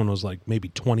Josh this one was like maybe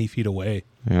 20 feet away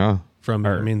Yeah. from.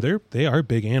 I mean, they are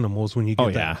big animals when you get Oh,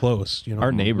 yeah. that close. You know,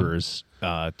 Our neighbors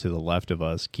to the left of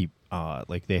us keep,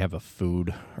 like, they have a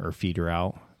food or feeder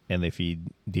out, and they feed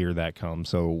deer that come.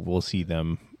 So we'll see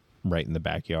them right in the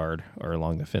backyard or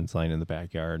along the fence line in the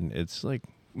backyard. And it's like,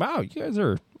 wow, you guys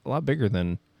are a lot bigger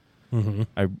than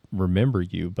I remember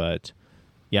you. But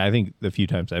yeah, I think the few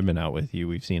times I've been out with you,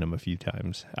 we've seen them a few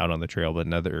times out on the trail, but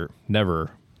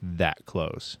never that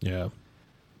close. Yeah.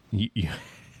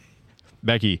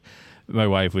 Becky, my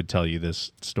wife, would tell you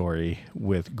this story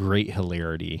with great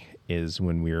hilarity. Is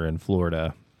when we were in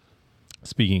Florida,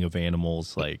 speaking of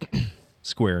animals like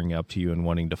squaring up to you and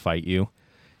wanting to fight you,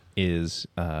 is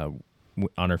on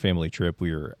our family trip,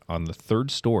 we were on the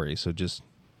 3rd story, so just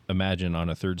imagine on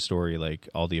a third story, like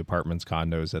all the apartments,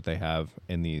 condos that they have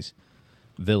in these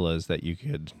villas that you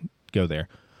could go there.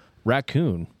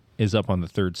 Raccoon is up on the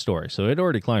third story. So it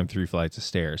already climbed 3 flights of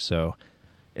stairs. So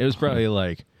it was probably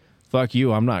like, fuck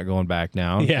you, I'm not going back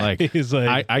down. Yeah, like, he's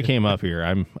like I came up here.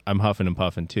 I'm huffing and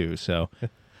puffing too. So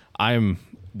I'm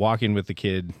walking with the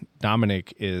kid.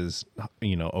 Dominic is,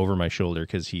 over my shoulder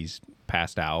because he's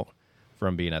passed out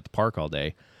from being at the park all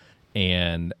day.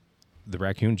 And the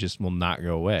raccoon just will not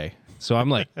go away. So I'm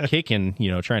like kicking,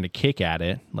 trying to kick at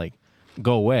it, like,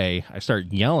 go away. I start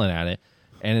yelling at it,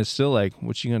 and it's still like,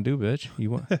 what you gonna do, bitch?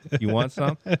 You want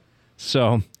some?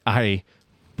 So I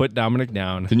put Dominic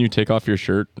down. Didn't you take off your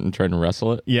shirt and try to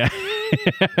wrestle it? Yeah.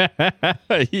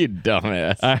 You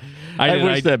dumbass. I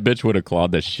wish that bitch would have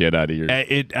clawed the shit out of your...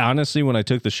 It honestly, when I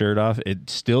took the shirt off, it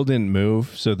still didn't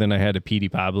move. So then I had to Petey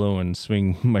Pablo and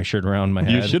swing my shirt around my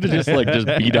head. You should have just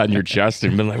beat on your chest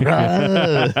and been like,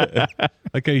 "Rah!"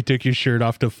 like how you took your shirt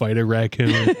off to fight a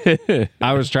raccoon.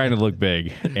 I was trying to look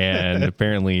big, and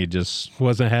apparently it just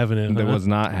Wasn't having it. it huh? was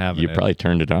not having You it. probably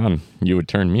turned it on. You would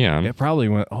turn me on. It probably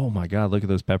went, oh my God, look at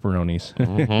those pepperonis.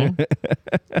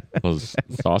 Those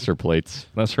saucer plates.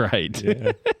 That's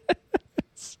right.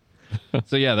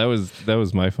 So yeah, that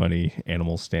was my funny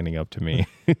animal standing up to me.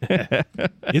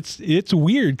 It's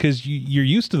weird because you're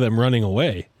used to them running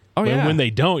away. Oh, But yeah. when they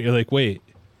don't, you're like, wait,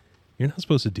 you're not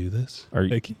supposed to do this. Are you-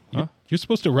 Like, Huh? you're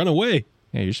supposed to run away.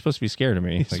 Yeah, you're supposed to be scared of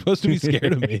me. You're supposed to be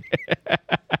scared of me.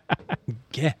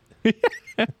 Get.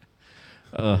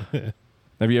 Have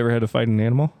you ever had to fight an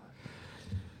animal?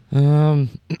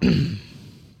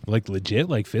 Like legit,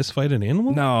 like fist fight an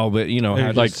animal? No, but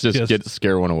had Like Just- just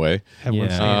scare one away. Have one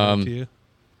Yeah. stand up to you.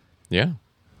 Yeah.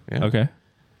 Yeah. okay.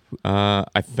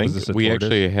 I think this a we tortoise?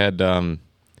 actually had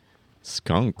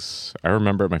skunks. I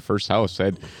remember at my first house, I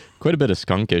had quite a bit of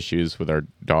skunk issues with our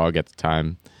dog at the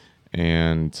time.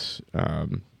 And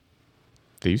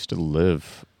they used to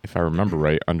live, if I remember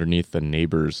right, underneath the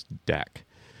neighbor's deck.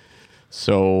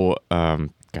 So,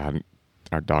 God,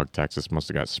 our dog Texas must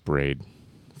have got sprayed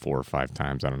 4 or 5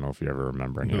 times. I don't know if you ever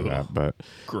remember any of that, but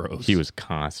Gross. he was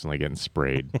constantly getting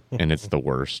sprayed, and it's the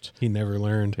worst. He never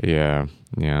learned. Yeah.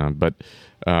 But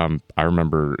I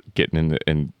remember getting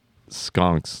in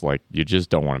skunks, like, you just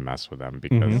don't want to mess with them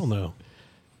because Hell no.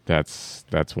 that's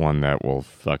one that will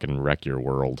fucking wreck your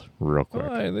world real quick.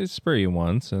 Well, they spray you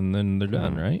once and then they're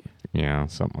done, right? Yeah,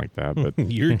 something like that. But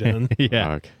You're done.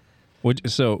 Yeah. fuck.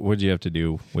 What'd you have to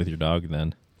do with your dog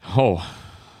then? Oh,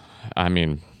 I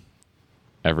mean,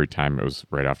 every time it was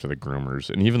right after the groomers,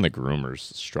 and even the groomers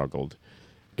struggled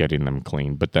getting them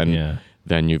clean. But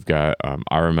then you've got,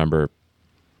 I remember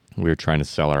we were trying to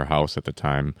sell our house at the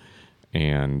time,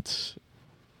 and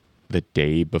the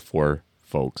day before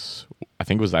folks, I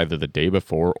think it was either the day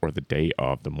before or the day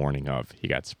of, the morning of, he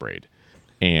got sprayed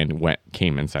and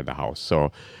came inside the house.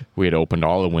 So we had opened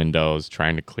all the windows,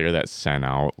 trying to clear that scent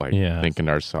out, like thinking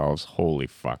to ourselves, holy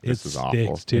fuck, this is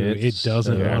awful. Too. It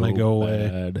doesn't want to go away.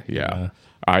 Bad. Yeah.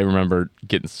 I remember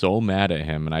getting so mad at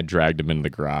him, and I dragged him into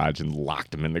the garage and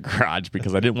locked him in the garage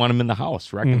because I didn't want him in the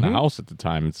house, wrecking the house at the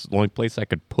time. It's the only place I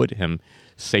could put him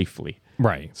safely.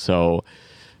 Right. So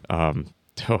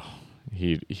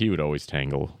he would always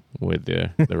tangle with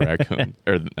the raccoon,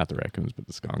 or not the raccoons, but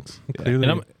the skunks. Yeah.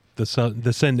 Clearly, the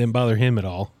scent didn't bother him at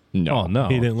all. No. Oh, no.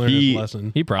 He didn't learn his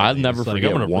lesson. He probably I'll never was like,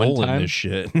 forget I'm gonna one roll in time- this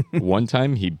shit. One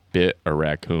time he bit a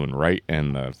raccoon right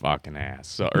in the fucking ass.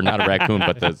 So, or not a raccoon,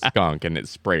 but the skunk, and it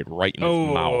sprayed right in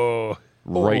his mouth.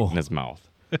 Right in his mouth.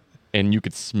 And you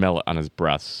could smell it on his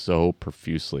breath so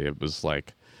profusely. It was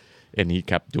like, and he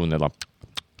kept doing that, like,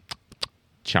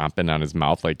 chomping on his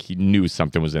mouth like he knew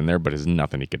something was in there, but there's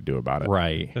nothing he could do about it.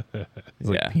 Right. It's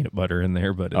like Yeah. peanut butter in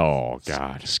there, but it's Oh,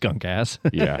 God. skunk ass.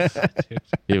 Yes.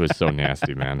 It was so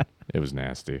nasty, man. It was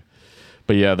nasty.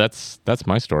 But yeah, that's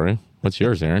my story. What's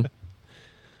yours, Aaron?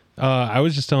 I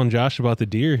was just telling Josh about the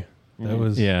deer. That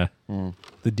was Yeah.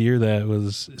 the deer that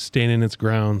was standing its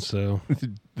ground. So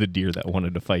The deer that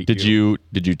wanted to fight Did you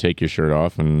take your shirt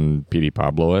off and Petey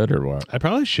Pablo it, or what? I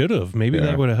probably should have. Maybe Yeah.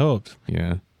 that would have helped.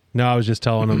 Yeah. No, I was just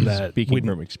telling him that Speaking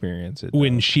from experience,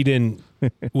 when she didn't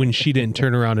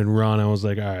turn around and run, I was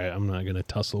like, all right, I'm not gonna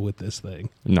tussle with this thing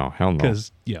No, hell no.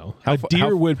 because a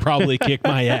deer would probably kick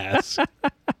my ass.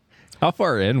 how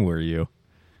far in were you?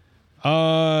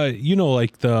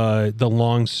 Like the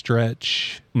long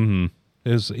stretch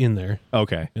is in there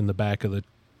Okay. in the back of the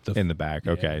In the back.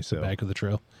 yeah, Okay. the So back of the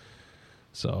trail.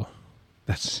 So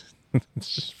that's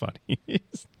it's just funny. yeah,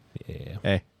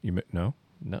 Hey, no.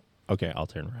 Okay, I'll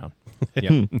turn around.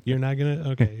 Yeah. you're not gonna.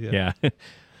 Okay, yeah. Yeah.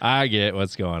 I get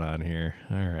what's going on here.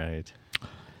 All right.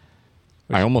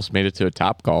 I almost made it to a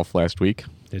Top Golf last week.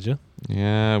 Did you?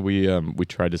 Yeah, we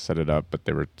tried to set it up, but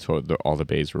they were told all the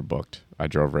bays were booked. I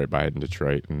drove right by it in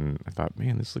Detroit, and I thought,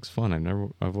 man, this looks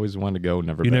fun. I've always wanted to go.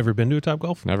 Never been to a Top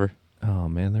Golf? Never. Oh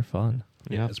man, they're fun.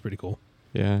 Yeah, it's pretty cool.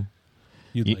 Yeah.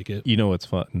 You'd like it. You know what's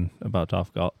fun about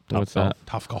Top Golf? What's that?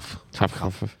 Top Golf. Top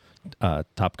Golf.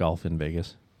 Top Golf in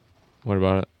Vegas. What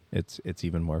about it? It's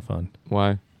even more fun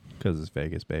Why? because it's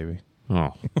Vegas, baby.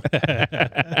 Oh.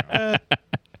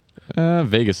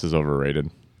 Vegas is overrated.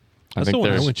 That's the one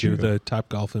I there's- went to, the Top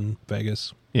Golf in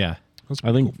Vegas. Yeah. That's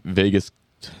I think Vegas.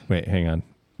 Wait, hang on.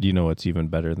 Do you know what's even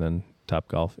better than Top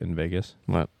Golf in Vegas?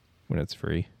 What? When it's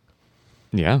free.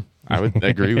 Yeah, I would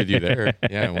agree with you there.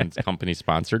 Yeah, when it's company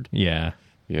sponsored. Yeah.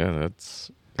 Yeah, that's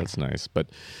nice. But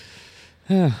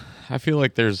I feel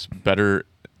like there's better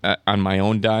on my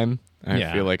own dime.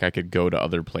 I feel like I could go to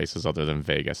other places other than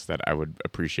Vegas that I would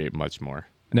appreciate much more.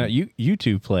 Now you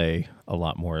two play a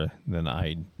lot more than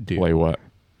I do. Play what?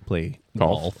 Play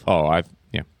Golf. Oh,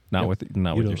 Not with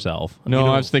You yourself. no,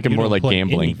 I was thinking You more don't like play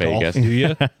gambling any golf, Vegas. do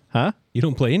you? Huh? You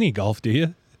don't play any golf, do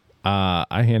you?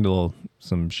 I handle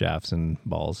some shafts and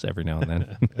balls every now and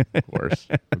then.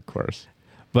 Of course.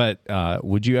 But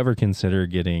would you ever consider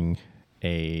getting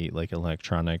a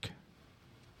electronic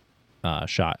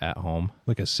shot at home?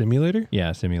 Like a simulator?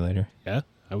 Yeah, simulator. Yeah,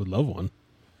 I would love one.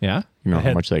 Yeah? You know I how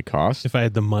had- much they cost? If I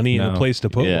had the money and No. a place to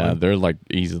put Yeah, one. they're like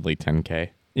easily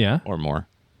 10K Yeah? or more.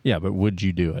 Yeah, but would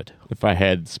you do it? If I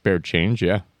had spare change,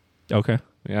 yeah. Okay.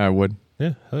 Yeah, I would.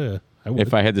 Yeah, oh yeah, I would.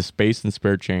 If I had the space and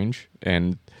spare change,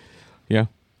 and yeah.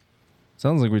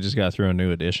 Sounds like we just got to throw a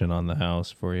new addition on the house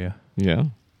for you. Yeah.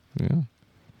 Yeah.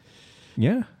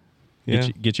 Yeah.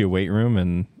 Get you a weight room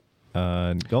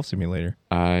and golf simulator.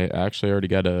 I actually already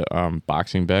got a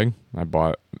boxing bag. I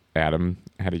bought Adam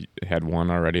had one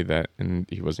already and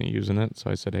he wasn't using it, so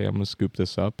I said, "Hey, I'm gonna scoop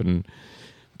this up," and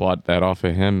bought that off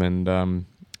of him. And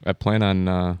I plan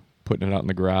on putting it out in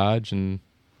the garage and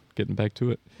getting back to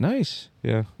it. Nice.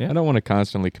 Yeah. Yeah. I don't want to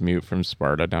constantly commute from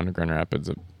Sparta down to Grand Rapids.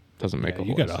 It doesn't make a you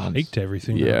whole got lot to of hike sense. to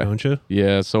everything, Yeah. now, don't you?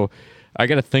 Yeah, so I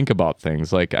got to think about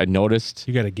things. Like I noticed.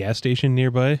 You got a gas station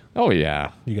nearby. Oh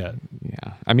yeah, You got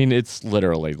yeah. I mean, it's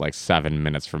literally like 7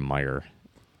 minutes from Meyer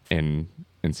in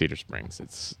Cedar Springs.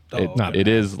 It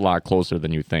is a lot closer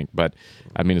than you think. But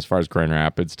I mean, as far as Grand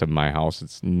Rapids to my house,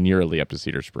 it's nearly up to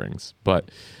Cedar Springs. But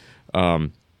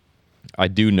I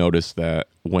do notice that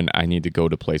when I need to go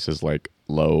to places like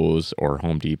Lowe's or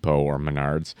Home Depot or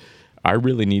Menards, I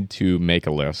really need to make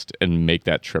a list and make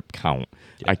that trip count.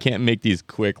 I can't make these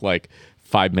quick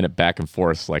 5-minute back and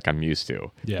forths like I'm used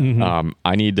to. yeah. Mm-hmm.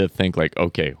 I need to think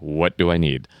okay, what do I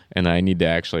need? And I need to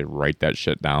actually write that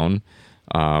shit down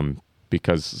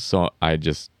because I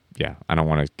don't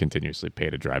want to continuously pay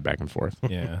to drive back and forth.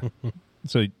 Yeah.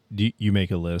 So do you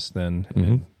make a list then? Mm-hmm.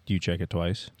 And do you check it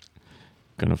twice?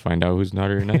 Gonna find out who's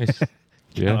naughty or nice.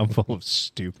 Yeah. I'm full of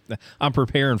stupid. I'm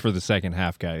preparing for the second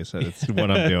half, guys. That's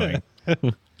what I'm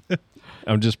doing.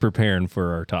 I'm just preparing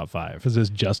for our top 5. Is this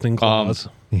Justin Claus?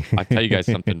 I'll tell you guys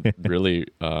something really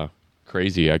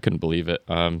crazy. I couldn't believe it.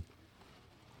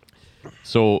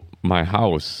 So my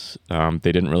house,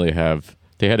 they didn't really have.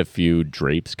 They had a few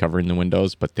drapes covering the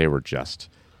windows, but they were just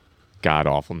god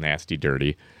awful, nasty,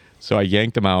 dirty. So I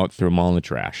yanked them out, threw them all in the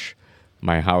trash.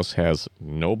 My house has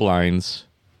no blinds,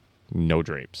 no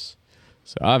drapes.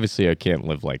 So obviously I can't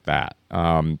live like that.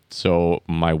 So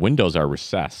my windows are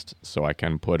recessed, so I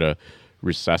can put a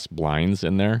recessed blinds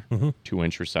in there,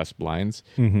 2-inch recessed blinds.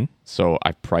 Mm-hmm. So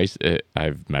I priced it.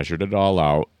 I've measured it all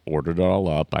out, ordered it all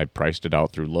up. I priced it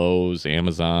out through Lowe's,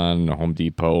 Amazon, Home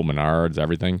Depot, Menards,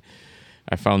 everything.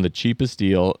 I found the cheapest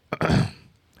deal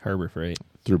Harbor Freight.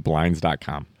 through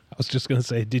blinds.com. I was just gonna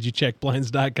say, did you check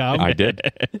blinds.com? I did.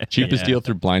 Cheapest Yeah. deal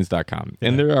through blinds.com.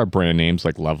 And there are brand names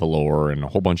like Levelor and a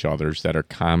whole bunch of others that are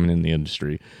common in the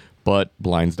industry, but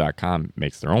blinds.com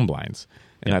makes their own blinds.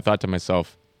 And I thought to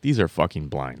myself, these are fucking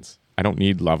blinds. I don't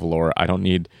need Levelor.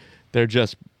 They're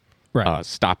just Right.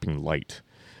 stopping light.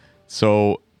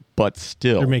 So, but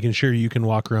still, They're making sure you can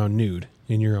walk around nude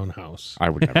in your own house. I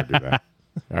would never do that.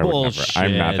 I would never.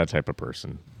 I'm not Bullshit. that type of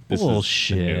person. This is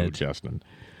Bullshit. the new Justin.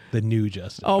 The new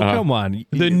Justin. Oh, come on.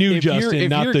 The new If you're- Justin, if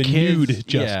not your the kids- nude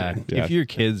Justin. Yeah. If your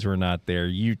kids were not there,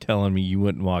 you telling me you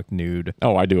wouldn't walk nude.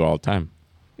 Oh, I do all the time.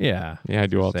 Yeah. Yeah, I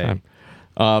do all the Say.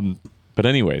 time. But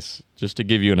anyways, just to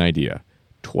give you an idea,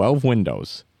 12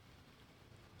 windows,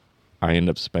 I end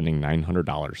up spending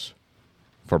 $900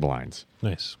 for blinds.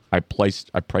 Nice. I priced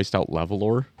out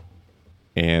Levelor,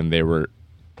 and they were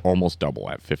almost double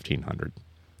at $1,500.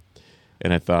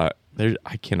 And I thought,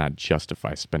 I cannot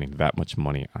justify spending that much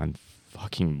money on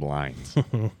fucking blinds.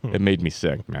 It made me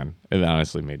sick, man. It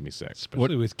honestly made me sick.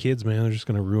 Especially with kids, man. They're just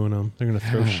going to ruin them. They're going to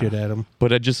throw shit at them.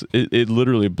 But it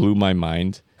literally blew my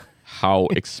mind how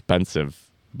expensive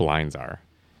blinds are.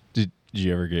 Did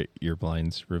you ever get your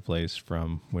blinds replaced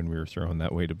from when we were throwing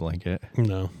that weighted blanket?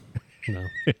 No.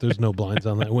 There's no blinds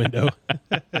on that window.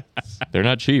 They're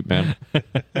not cheap, man.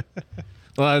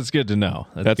 Well, that's good to know.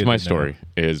 That's my story,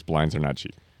 is blinds are not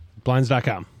cheap.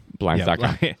 Blinds.com.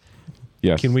 Blinds.com.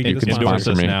 Yes. Can we you get a can sponsor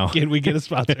sponsor me now? Can we get a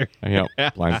sponsor? Yep.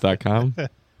 Blinds.com.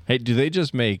 Hey, do they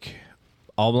just make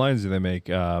all blinds, or do they make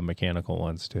mechanical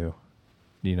ones too?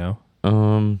 Do you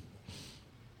know?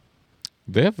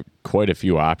 They have quite a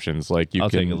few options. Like I'll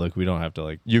take a look. We don't have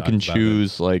to You talk can about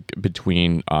choose like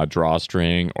between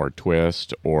drawstring or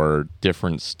twist or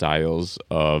different styles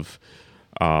of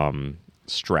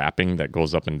strapping that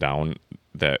goes up and down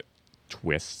that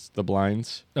twists the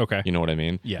blinds. Okay. You know what I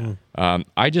mean? Yeah.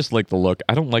 I just like the look.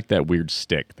 I don't like that weird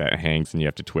stick that hangs and you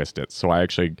have to twist it. So I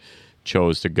actually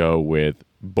chose to go with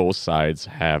both sides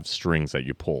have strings that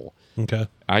you pull. Okay.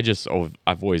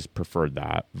 I've always preferred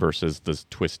that versus the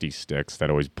twisty sticks that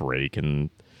always break and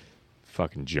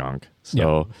fucking junk.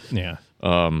 So yeah. I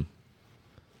don't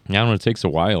know. It takes a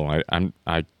while.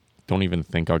 I don't even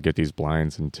think I'll get these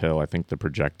blinds until I think the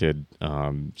projected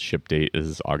ship date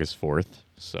is August 4th.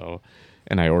 So,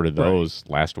 and I ordered those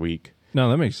last week. No,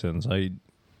 that makes sense. I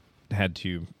had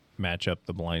to match up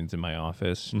the blinds in my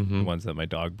office, the ones that my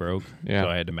dog broke. Yeah. So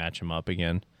I had to match them up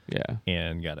again. Yeah.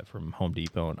 And got it from Home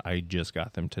Depot, and I just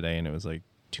got them today, and it was like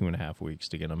 2.5 weeks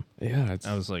to get them. Yeah.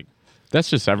 I was like, that's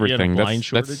just everything. You got a blind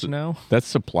shortage now? That's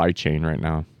supply chain right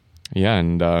now. Yeah.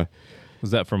 And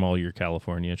was that from all your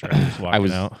California travelers walking I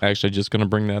was out? actually just going to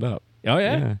bring that up. Oh,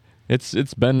 yeah?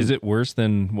 It's been. Is it worse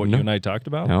than what you and I talked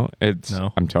about? No,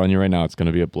 No. I'm telling you right now, it's going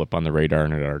to be a blip on the radar,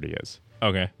 and it already is.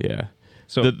 Okay. Yeah.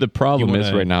 So the problem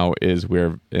is right now is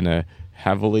we're in a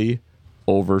heavily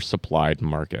oversupplied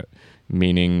market,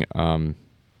 meaning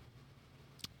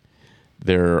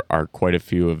there are quite a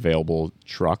few available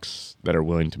trucks that are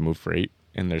willing to move freight,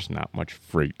 and there's not much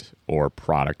freight or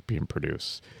product being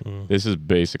produced. This is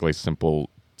basically simple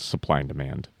supply and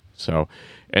demand. So,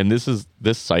 and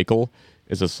this cycle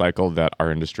is a cycle that our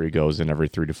industry goes in every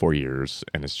 3 to 4 years,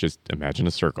 and it's just, imagine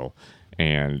a circle,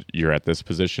 and you're at this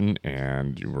position,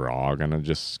 and we're all gonna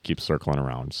just keep circling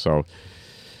around. So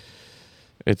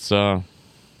it's I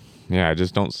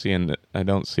just don't see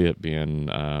it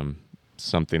being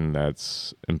something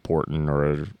that's important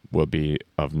or will be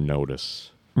of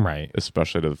notice, right?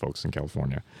 Especially to the folks in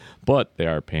California. But they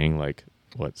are paying like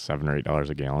what, $7 or $8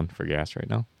 a gallon for gas right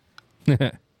now.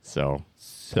 So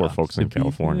poor folks in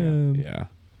California.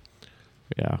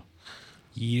 Yeah.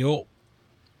 Yo.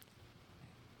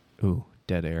 Ooh,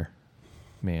 dead air.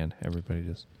 Man, everybody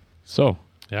just. So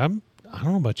yeah, I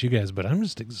don't know about you guys, but I'm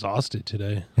just exhausted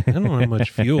today. I don't have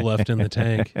much fuel left in the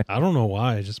tank. I don't know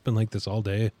why. It's just been like this all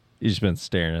day. You just been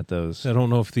staring at those. I don't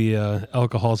know if the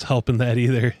alcohol's helping that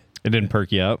either. It didn't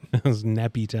perk you up? It was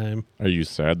nappy time. Are you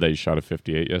sad that you shot a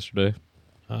 58 yesterday?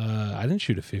 I didn't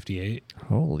shoot a 58.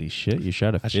 Holy shit, you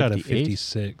shot a 58? I shot a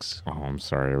 56. Oh, I'm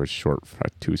sorry. I was short for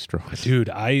 2 strokes. Dude,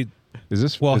 Is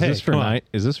this for 9?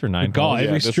 Is this for 9? Golf, holes?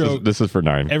 every stroke. This is for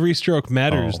 9. Every stroke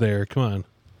matters there. Come on.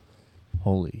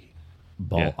 Holy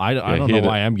ball. Yeah. I don't know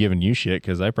why I'm giving you shit,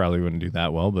 because I probably wouldn't do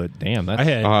that well, but damn,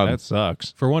 that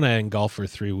sucks. For one, I hadn't golfed for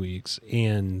 3 weeks,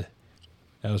 and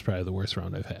that was probably the worst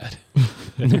round I've had.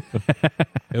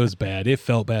 It was bad. It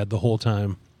felt bad the whole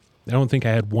time. I don't think I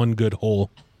had one good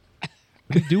hole.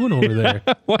 What are you doing over there?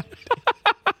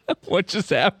 What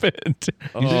just happened? Did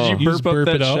you just burp up burp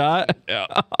that it shot?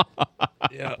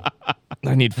 Yeah.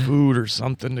 I need food or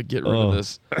something to get rid of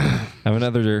this. Have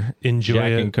another Enjoy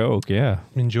Jack it. and Coke, yeah.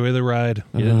 Enjoy the ride.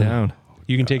 Get it down.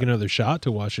 You can take another shot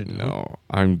to wash it down. No,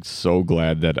 I'm so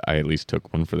glad that I at least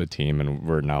took one for the team, and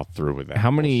we're now through with that.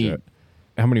 How many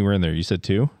were in there? You said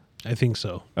 2? I think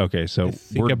so. Okay, so I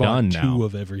think we're I bought done 2 now.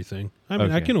 of everything. I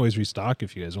mean, I Okay. can always restock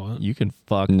if you guys want. You can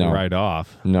fuck No. right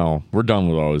off. No, we're done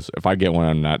with those. If I get one,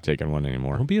 I'm not taking one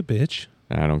anymore. Don't be a bitch.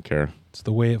 I don't care. It's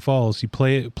the way it falls. You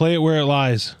play it where it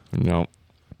lies. No.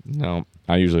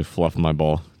 I usually fluff my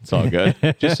ball. It's all good.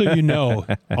 Just so you know,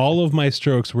 all of my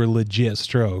strokes were legit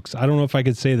strokes. I don't know if I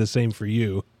could say the same for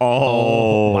you.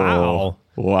 Oh,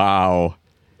 wow.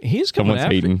 He's coming Someone's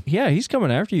after hating. Yeah, he's coming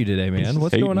after you today, man.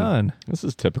 What's going on? This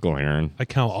is typical Aaron. I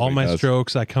count all he my does.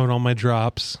 strokes. I count all my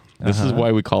drops. This is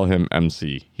why we call him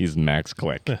MC. He's max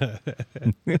click.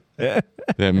 That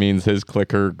means his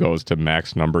clicker goes to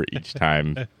max number each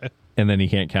time. And then he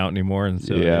can't count anymore, and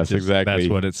so Yes, exactly. That's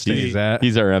what it stays at.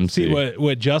 He's our MC. See,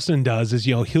 what Justin does is,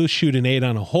 he'll shoot an 8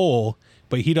 on a hole,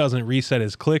 but he doesn't reset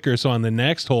his clicker. So on the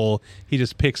next hole, he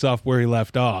just picks off where he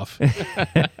left off.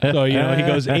 So, he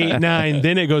goes 8, 9,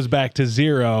 then it goes back to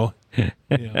 0.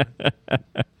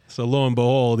 So lo and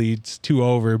behold, he's 2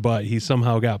 over, but he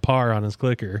somehow got par on his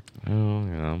clicker.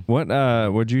 Oh, yeah.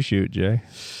 What'd you shoot, Jay?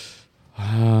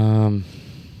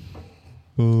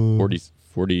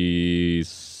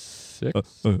 46.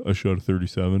 I shot a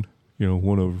 37.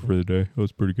 1 over for the day. That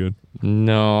was pretty good.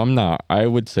 No, I'm not. I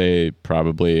would say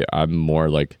probably I'm more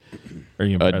like. Are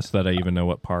you impressed that I even know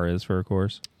what par is for a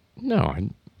course? No,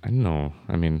 I know.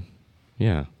 I mean,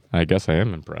 yeah. I guess I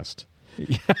am impressed.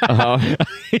 I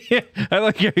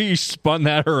like how you spun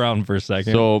that around for a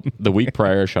second. So the week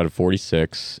prior, I shot a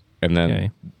 46, and then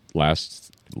Okay.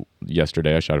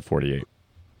 yesterday, I shot a 48.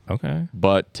 Okay.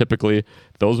 But typically,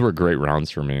 those were great rounds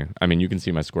for me. I mean, you can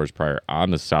see my scores prior.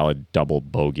 I'm a solid double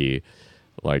bogey,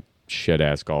 like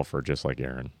shit-ass golfer, just like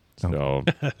Aaron. So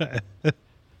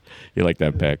you like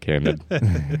that backhanded.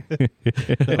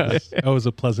 That was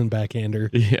a pleasant backhander.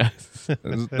 Yes.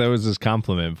 That was his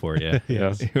compliment for you.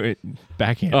 Yes.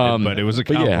 Backhanded, but it was a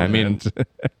But compliment. yeah, I mean,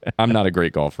 I'm not a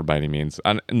great golfer by any means.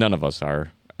 None of us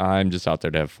are. I'm just out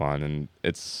there to have fun, and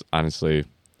it's honestly,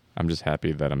 I'm just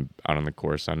happy that I'm out on the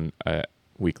course on a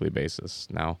weekly basis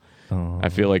now. I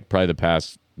feel like probably the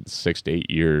past 6 to 8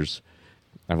 years,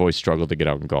 I've always struggled to get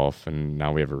out and golf, and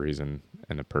now we have a reason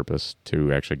and a purpose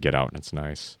to actually get out, and it's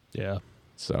nice. Yeah.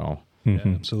 So Yeah,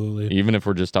 absolutely. even if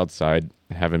we're just outside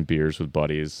having beers with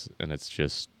buddies, and it's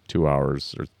just 2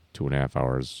 hours or 2.5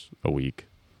 hours a week,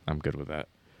 I'm good with that.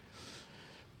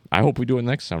 I hope we do it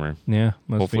next summer. Yeah.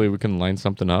 Hopefully we can line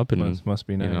something up, and must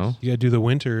be nice. You got to do the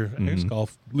winter X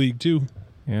golf league too.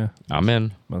 Yeah. I'm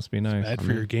in. Must be nice. Bad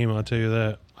for your game, I'll tell you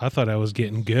that. I thought I was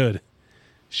getting good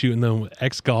shooting them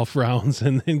X golf rounds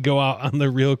and then go out on the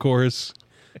real course.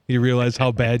 You realize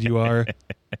how bad you are.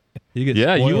 You get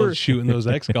spoiled you were shooting those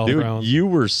X golf Dude, rounds. you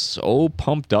were so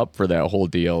pumped up for that whole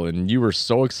deal, and you were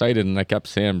so excited, and I kept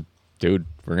saying, dude,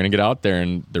 we're going to get out there,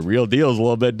 and the real deal is a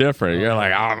little bit different. You're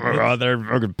like, oh, they're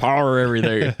fucking power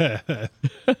everything.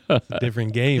 It's a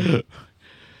different game.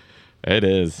 It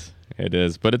is.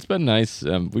 But it's been nice.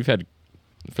 We've had,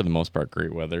 for the most part,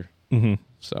 great weather. Mm-hmm.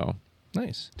 So,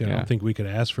 Nice. Dude, I Yeah. don't think we could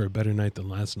ask for a better night than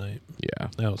last night. yeah.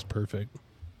 That was perfect.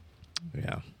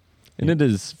 Yeah. And it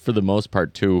is, for the most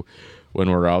part, too, when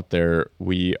we're out there,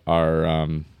 we are,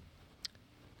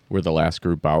 we're the last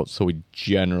group out, so we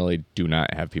generally do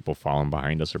not have people falling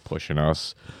behind us or pushing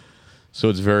us. So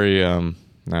it's very, I don't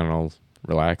know,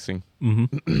 relaxing.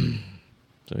 Mm-hmm.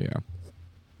 So, yeah.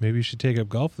 Maybe you should take up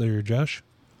golf there, Josh.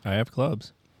 I have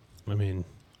clubs. I mean,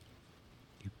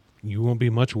 you won't be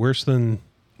much worse than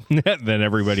Than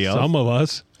everybody else. some of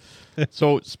us.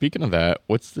 So, speaking of that,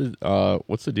 what's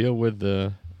the deal with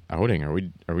the outing? Are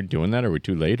we doing that? Are we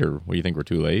too late, or what do you think, we're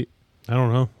too late? I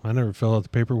don't know. I never fill out the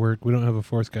paperwork. We don't have a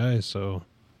fourth guy, so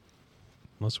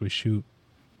unless we shoot.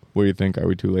 What do you think? Are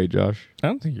we too late, Josh? I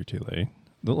don't think you're too late.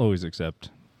 They'll always accept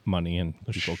money and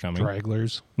people coming.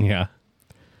 Stragglers. Yeah.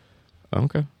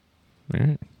 Okay. All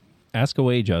right. Ask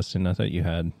away, Justin. I thought you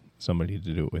had somebody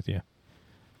to do it with you.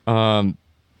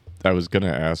 I was gonna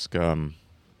ask.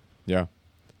 Yeah,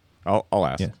 I'll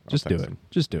ask. Yeah. I'll Just do text it. him.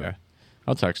 Just do Yeah. it.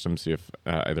 I'll text him, see if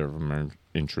either of them are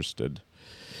interested.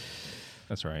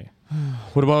 That's right.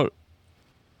 What about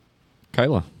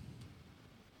Kyla?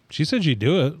 She said she'd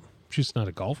do it. She's not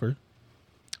a golfer.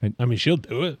 I mean, she'll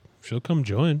do it. She'll come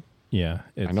join. Yeah.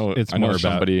 It's, I know. It's I know more about.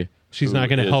 somebody. She's who not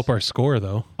going to is- help our score,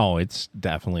 though. Oh, it's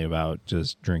definitely about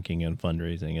just drinking and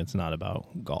fundraising. It's not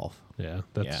about golf. Yeah,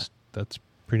 that's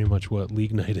pretty much what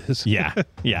league night is. Yeah.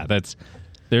 Yeah. That's.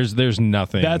 There's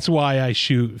nothing. That's why I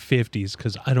shoot 50s,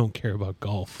 because I don't care about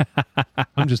golf.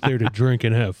 I'm just there to drink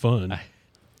and have fun.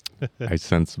 I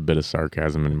sense a bit of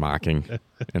sarcasm and mocking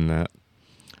in that,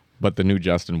 but the new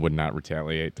Justin would not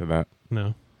retaliate to that.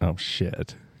 No. Oh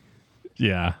shit.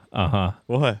 Yeah. Uh-huh.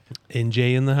 What?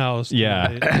 NJ in the house.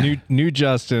 Yeah. new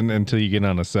Justin until you get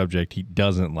on a subject he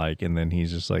doesn't like, and then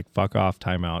he's just like, fuck off,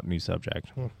 time out, new subject.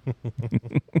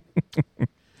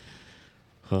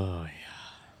 Oh, yeah.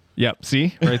 Yep.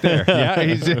 See? Right there. Yeah.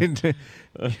 He's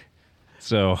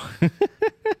So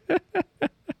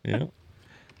Yeah.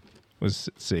 let's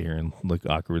sit here and look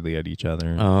awkwardly at each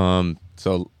other.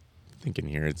 So thinking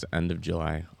here, it's end of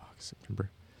July, August, September.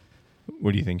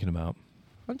 What are you thinking about?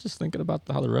 I'm just thinking about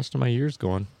how the rest of my year's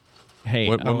going. Hey,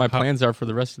 What my plans are for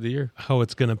the rest of the year. How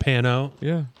it's going to pan out.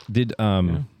 Yeah. did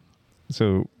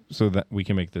so that we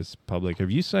can make this public.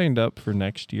 Have you signed up for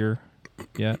next year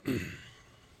yet?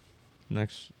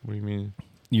 Next, what do you mean?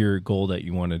 Your goal that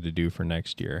you wanted to do for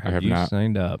next year. I have you not.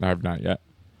 signed up? I have not yet.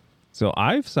 So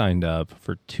I've signed up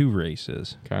for 2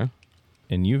 races, Okay.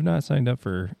 And you've not signed up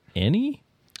for any?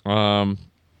 No,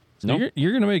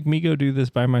 You're going to make me go do this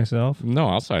by myself? no,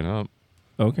 I'll sign up.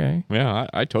 Okay. Yeah,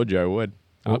 I told you I would.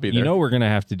 I'll be there. You know we're going to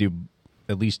have to do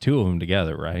at least 2 of them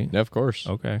together, right? Yeah, of course.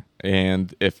 Okay.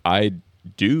 And if I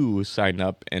do sign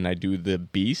up and I do the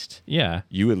beast, Yeah.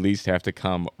 you at least have to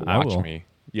come I watch will. me.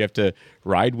 You have to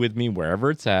ride with me wherever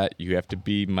it's at. You have to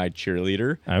be my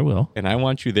cheerleader. I will. And I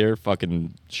want you there,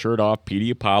 fucking shirt off,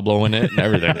 Petey Pablo in it and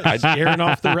everything. Scaring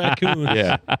off the raccoon.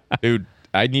 Yeah. Dude,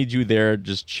 I need you there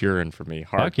just cheering for me.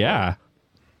 Fuck Hardcore. yeah.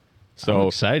 So I'm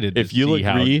excited to if you'll see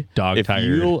how agree, dog-tired- if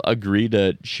you'll agree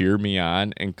to cheer me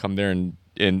on and come there and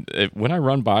when I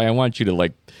run by, I want you to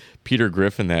like Peter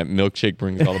Griffin, that milkshake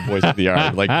brings all the boys to the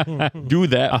yard. Like, do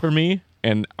that for me,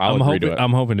 and I'll agree to it.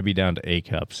 I'm hoping to be down to A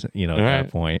cups, at right.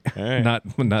 that point. All right. Not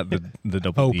the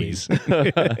double Hoping. D's.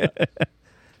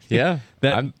 Yeah,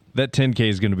 That 10K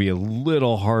is going to be a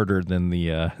little harder than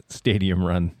the stadium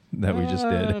run that we just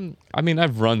did. I mean,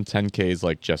 I've run 10Ks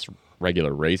like just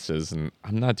regular races, and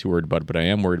I'm not too worried about it, but I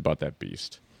am worried about that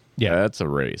beast. Yeah. That's a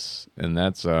race, and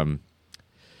that's going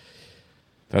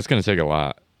to take a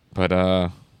lot. But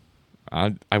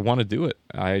I want to do it.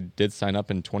 I did sign up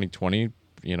in 2020,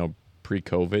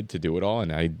 pre-COVID to do it all,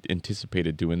 and I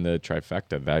anticipated doing the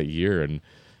trifecta that year, and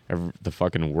the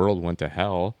fucking world went to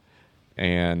hell,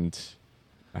 and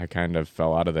I kind of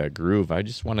fell out of that groove. I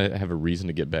just want to have a reason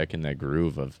to get back in that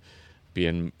groove of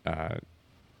being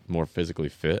more physically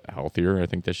fit, healthier. I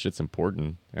think that shit's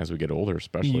important as we get older,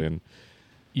 especially. And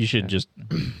You should just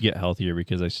get healthier,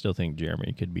 because I still think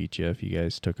Jeremy could beat you if you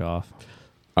guys took off.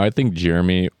 I think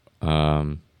Jeremy,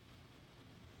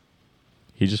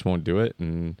 he just won't do it,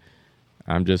 and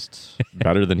I'm just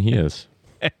better than he is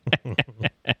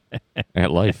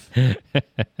at life.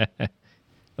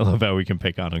 I love how we can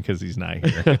pick on him because he's not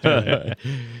here.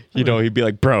 He'd be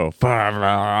like, bro.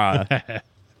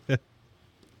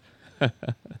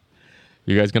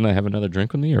 You guys gonna have another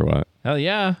drink with me or what? Hell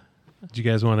yeah. Do you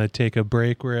guys want to take a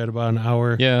break? We're at about an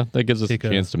hour. Yeah, that gives us a Take a-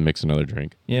 chance to mix another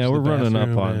drink. Yeah, Use we're the running up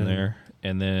bathroom on and- there.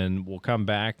 And then we'll come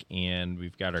back and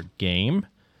we've got our game.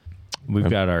 We've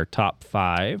got our top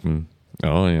 5. Mm.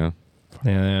 Oh, yeah.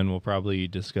 And then we'll probably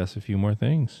discuss a few more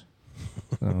things.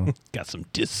 So, Got some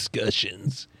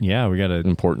discussions. yeah, we got to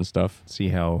Important stuff. see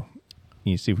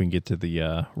if we can get to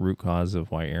the root cause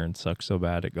of why Aaron sucks so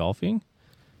bad at golfing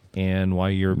and why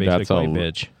you're basically a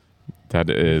bitch. That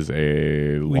is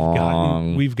a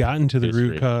We've gotten to the history.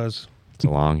 root cause It's a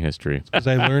long history. because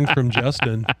I learned from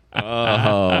Justin.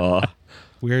 Oh.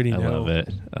 We already I know. love it.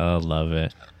 I love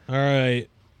it. All right,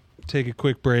 take a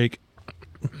quick break.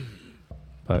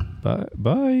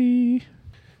 Bye.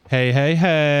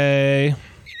 Hey.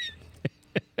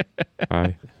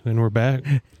 Hi. And we're back.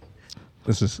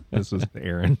 This is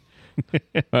Aaron.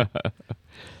 I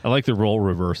like the role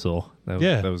reversal.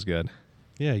 That was good.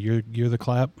 Yeah, you're the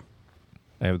clap.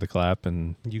 I have the clap,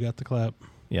 and You got the clap.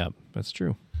 yeah, that's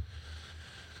true.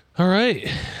 All right.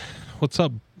 What's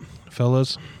up,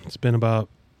 fellas? It's been about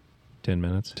 10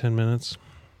 minutes. 10 minutes.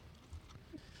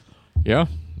 Yeah.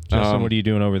 Justin, what are you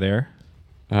doing over there?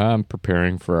 I'm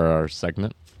preparing for our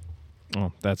segment.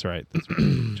 Oh, that's right.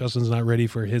 Justin's not ready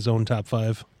for his own top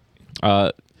 5.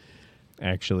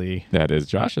 Actually, That is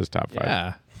Josh's top 5.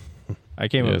 yeah. I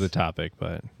came up with Yes. a topic,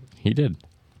 but He did.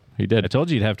 I told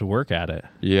you you'd have to work at it.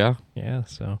 Yeah. Yeah,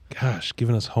 so Gosh,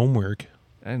 giving us homework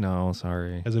I know.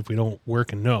 Sorry. as if we don't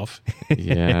work enough.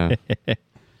 Yeah.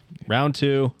 Round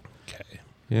 2. Okay.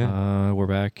 Yeah. We're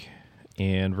back,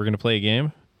 and we're gonna play a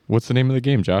game. What's the name of the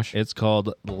game, Josh? It's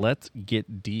called Let's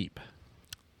Get Deep.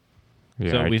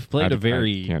 Yeah, so we've played a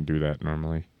very- I can't do that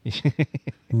normally.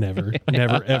 Never,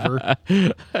 ever.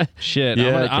 Shit,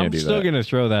 Yeah, I I'm can't do still that. gonna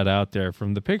throw that out there.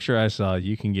 From the picture I saw,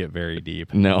 you can get very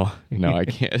deep. No, I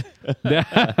can't.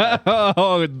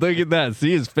 Oh, look at that!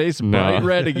 See his face bright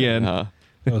red again. No.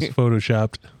 That was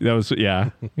photoshopped. That was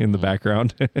in the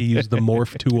background. He used the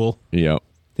morph tool. Yep.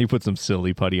 He put some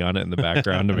silly putty on it in the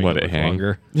background to make Let it it look hang.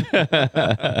 longer.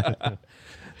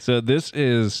 So this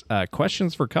is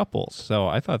questions for couples. So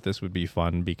I thought this would be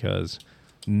fun because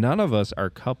none of us are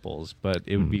couples, but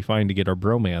it would be fun to get our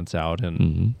bromance out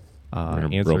and We're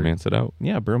gonna answer. romance it out.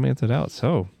 Yeah, bromance it out.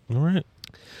 So All right.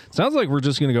 sounds like we're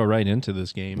just going to go right into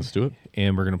this game. Let's do it.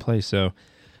 And we're going to play. So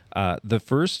the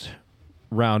first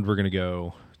round, we're going to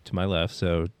go to my left.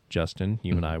 So Justin,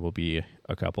 you and I will be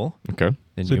a couple. Okay.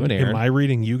 Then So you and Aaron. am I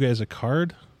reading you guys a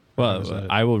card? Or is Well,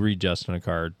 that- I will read Justin a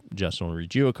card. Justin will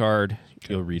read you a card.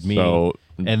 You'll read me. So-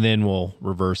 and then we'll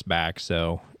reverse back.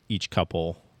 So each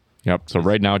couple. Yep. So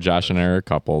right now, Josh and I are a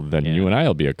couple. Then Yeah. you and I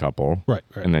will be a couple. Right.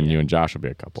 And then you and Josh will be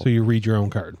a couple. So you read your own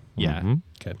card. Yeah. Mhm.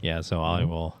 Okay. Yeah. So I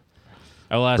will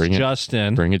I will ask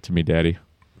Justin. Bring it to me, Daddy.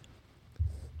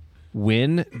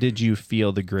 When did you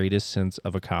feel the greatest sense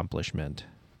of accomplishment?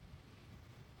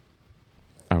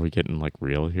 Are we getting like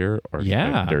real here or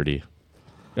Yeah. dirty?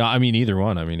 I mean, either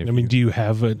one. I mean, do you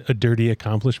have a dirty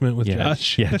accomplishment with yeah,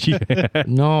 Josh? Yeah.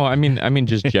 No, I mean,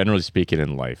 just generally speaking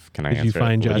in life. Can I Did answer you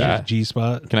find it with Josh's that? G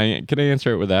spot? Can I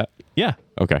answer it with that? Yeah.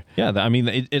 Okay. Yeah. I mean,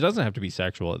 it doesn't have to be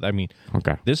sexual. I mean,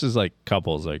 Okay. this is like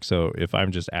couples. Like, so if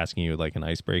I'm just asking you like an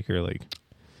icebreaker, like,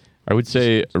 I would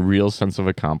say a real sense of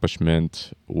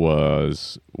accomplishment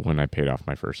was when I paid off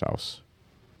my first house.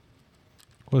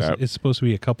 Well, it's supposed to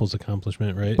be a couple's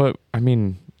accomplishment, right? But I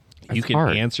mean, you it's can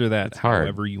hard. answer that It's hard.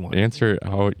 however you want.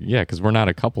 Because we're not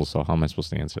a couple. So how am I supposed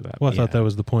to answer that? Well, I thought that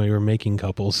was the point. We were making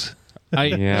couples.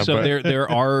 Yeah, so but- there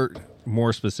are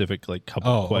more specific like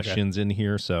couple okay. questions in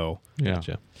here. So Yeah.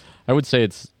 Gotcha. I would say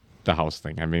it's the house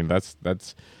thing. I mean, that's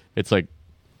it's like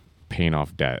paying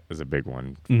off debt is a big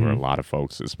one for a lot of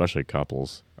folks, especially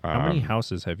couples. how many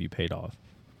houses have you paid off?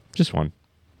 Just one.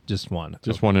 Just one.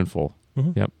 Just one in full.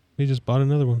 Mhm. Yep. We just bought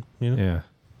another one. You know, Yeah.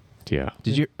 Yeah.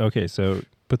 Did you? Okay. So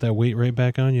put that weight right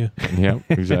back on you. Yep.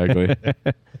 Exactly.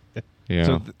 Yeah.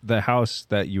 So the house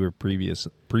that you were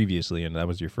previously in, that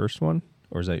was your first one,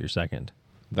 or is that your second?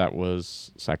 that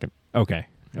was second. Okay.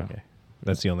 Yeah. Okay.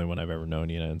 That's the only one I've ever known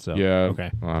you in. So Yeah.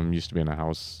 Okay. Used to be in a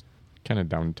house kind of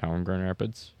downtown Grand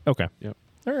Rapids. Okay. Yep.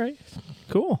 All right.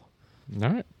 Cool. All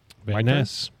right. Very turn?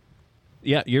 nice.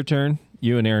 Yeah, your turn.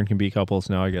 You and Aaron can be couples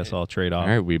now. I guess I'll trade off.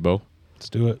 All right, Weebo. Let's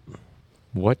do it.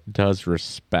 What does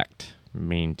respect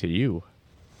mean to you?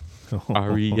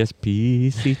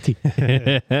 RESPCT.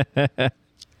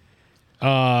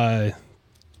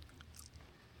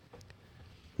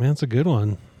 Man, it's a good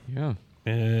one. Yeah.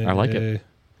 I like it. Uh,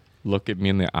 Look at me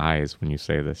in the eyes when you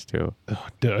say this too.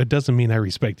 It doesn't mean I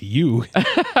respect you.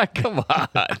 Come on.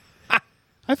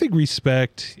 I think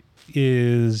respect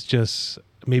is just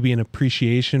maybe an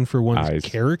appreciation for one's Eyes.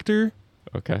 character.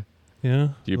 Okay. Yeah.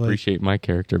 Do you appreciate my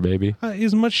character, baby?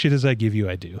 As much shit as I give you,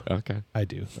 I do. Okay. I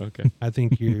do. Okay. I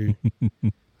think you're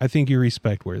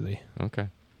respect worthy. Okay.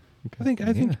 I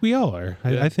think we all are.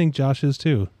 I think Josh is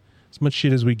too. As much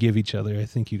shit as we give each other, I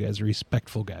think you guys are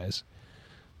respectful guys.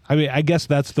 I mean, I guess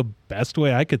that's the best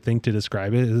way I could think to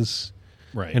describe it is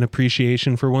Right. an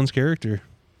appreciation for one's character.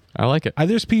 I like it.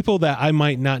 There's people that I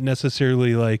might not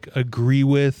necessarily like agree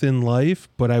with in life,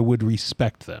 but I would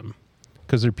respect them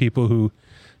because they're people who,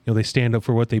 they stand up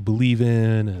for what they believe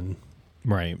in, and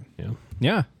Right. Yeah.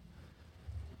 Yeah.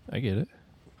 I get it.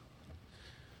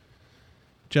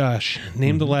 Josh,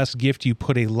 name the last gift you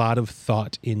put a lot of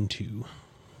thought into.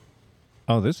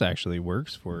 Oh, this actually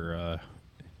works for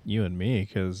you and me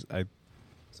because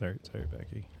sorry,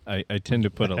 Becky. I tend to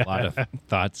put a lot of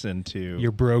thoughts into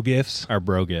Your bro gifts. our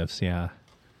bro gifts. Yeah.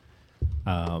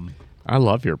 I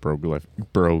love your bro gift.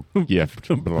 Blah,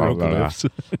 blah, blah. gifts.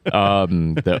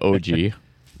 The OG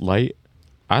light.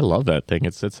 I love that thing.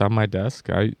 It sits on my desk.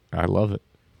 I love it.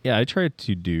 Yeah, I try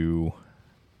to do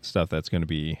stuff that's going to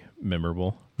be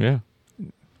memorable Yeah.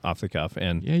 off the cuff,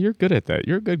 and Yeah, you're good at that.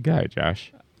 You're a good guy,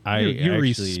 Josh. You're a actually,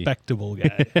 respectable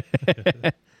guy.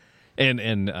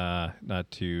 and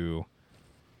not to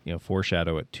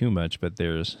foreshadow it too much, but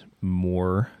there's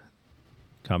more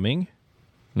coming.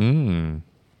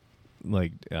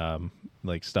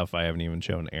 Like stuff I haven't even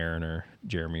shown Aaron or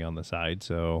Jeremy on the side,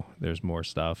 so there's more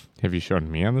stuff. Have you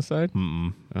shown me on the side?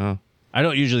 Oh. I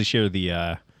don't usually share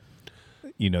the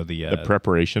The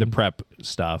preparation. the prep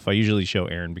stuff. I usually show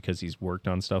Aaron because he's worked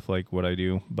on stuff like what I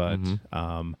do, but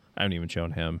I haven't even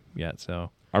shown him yet.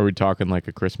 So Are we talking like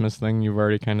a Christmas thing? You've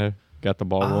already kind of got the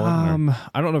ball rolling?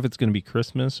 I don't know if it's going to be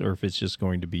Christmas or if it's just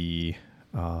going to be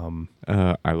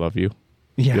I love you.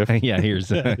 yeah gift? yeah here's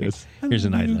Yes. here's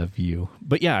an I love you.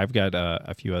 But yeah, I've got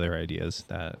a few other ideas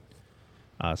that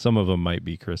some of them might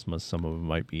be Christmas, some of them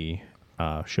might be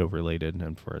show related,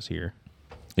 and for us here.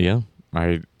 Yeah.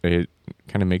 It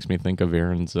kind of makes me think of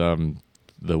Aaron's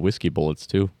the whiskey bullets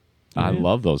too. I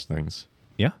love those things.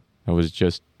 Yeah. I was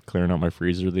just clearing out my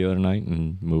freezer the other night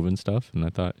and moving stuff, and I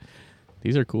thought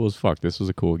these are cool as fuck. This was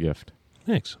a cool gift.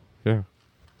 Thanks. Yeah.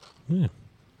 Yeah.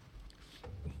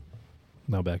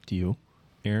 Now back to you,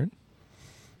 Aaron.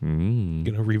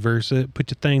 Gonna reverse it. Put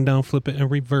your thing down, flip it, and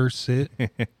reverse it.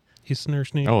 It's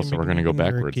snake. Oh, so we're gonna go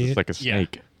backwards. It's like a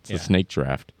snake. It's a snake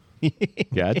draft.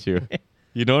 Got you.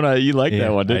 You know you like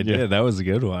that one, didn't you? Did. That was a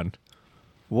good one.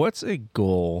 What's a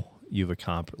goal you've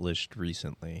accomplished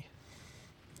recently?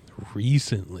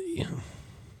 Recently.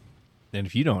 And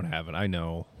if you don't have it, I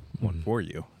know one for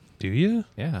you. Do you?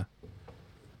 Yeah.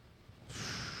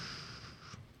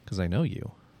 Because I know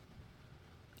you.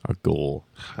 A goal.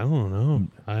 I don't know.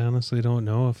 I honestly don't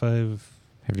know if I've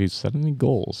Have you set any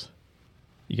goals?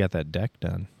 You got that deck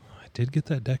done. I did get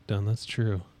that deck done. That's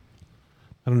true.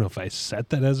 I don't know if I set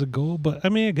that as a goal, but I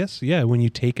mean, I guess, yeah, when you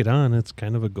take it on, it's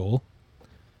kind of a goal.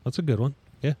 That's a good one.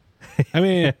 Yeah. I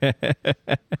mean,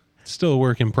 it's still a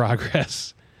work in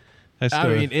progress. I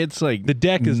mean, it's like the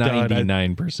deck is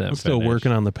 99%. done. I'm still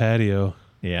working on the patio.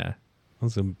 Yeah.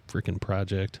 That's a freaking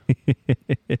project.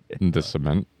 The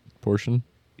cement portion?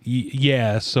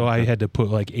 Yeah, so I had to put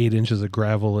like 8 inches of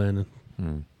gravel in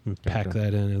and pack Gotcha.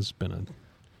 that in. It's been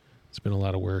a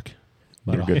lot of work.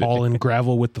 A You're lot good of at- hauling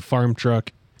gravel with the farm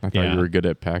truck. I thought Yeah. you were good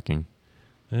at packing.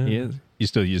 Yeah. He is. You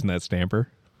still using that stamper?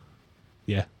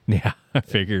 Yeah. Yeah. I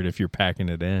figured if you're packing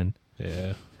it in.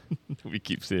 Yeah. We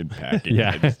keep saying packing.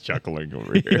 Yeah. I'm just chuckling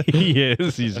over here. He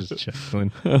is. He's just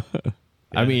chuckling.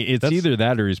 I mean, it's either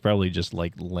that or he's probably just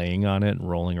like laying on it and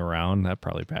rolling around. That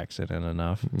probably packs it in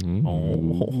enough.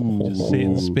 Oh. Just say it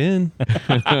and spin.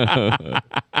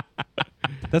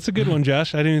 That's a good one,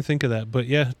 Josh. I didn't even think of that. But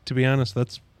yeah, to be honest,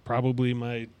 that's probably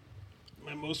my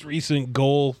most recent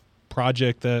goal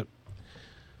project that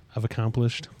I've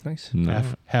accomplished. Nice.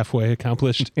 Halfway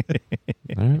accomplished.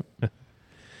 All right.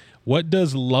 What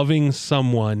does loving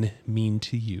someone mean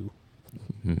to you?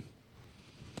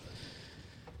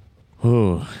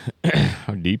 Oh,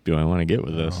 how deep do I want to get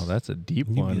with this? Oh, that's a deep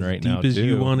You one be right as now, deep as too.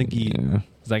 you want to get. Yeah.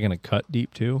 Is that going to cut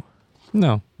deep, too?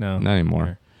 No, No. not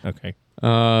anymore. Okay.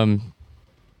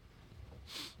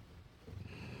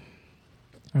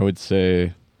 I would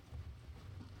say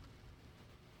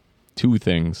 2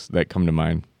 things that come to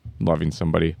mind loving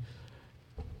somebody.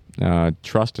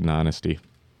 Trust and honesty.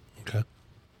 Okay.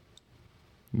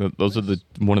 Those are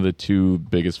one of the 2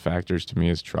 biggest factors to me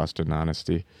is trust and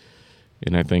honesty.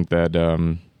 And I think that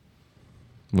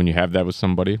when you have that with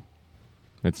somebody,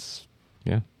 it's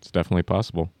definitely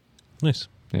possible. Nice.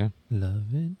 Yeah.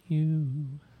 Loving you.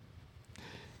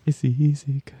 It's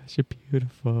easy because you're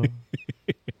beautiful.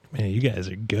 Man, you guys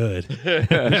are good. We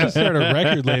should start a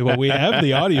record label. We have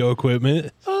the audio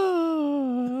equipment.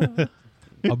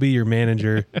 I'll be your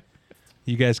manager.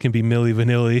 You guys can be Milli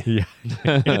Vanilli.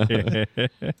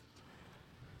 Yeah.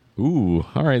 Ooh,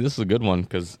 all right. This is a good one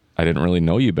because I didn't really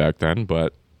know you back then,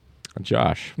 but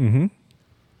Josh, Mm-hmm.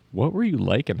 what were you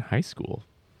like in high school?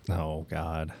 Oh,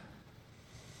 God.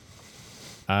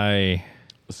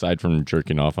 Aside from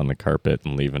jerking off on the carpet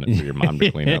and leaving it for your mom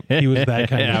to clean up. He was that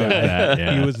kind of guy.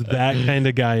 Yeah. He was that kind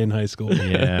of guy in high school.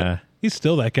 Yeah. He's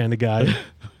still that kind of guy.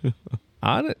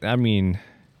 I mean,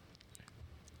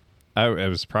 I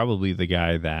was probably the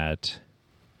guy that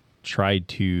tried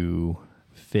to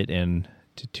fit in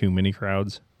to too many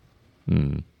crowds.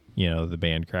 Hmm. You know, the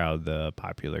band crowd, the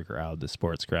popular crowd, the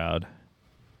sports crowd.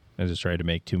 I just tried to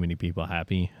make too many people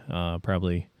happy.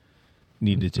 Probably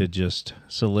needed to just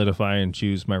solidify and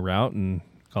choose my route and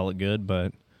call it good.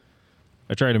 But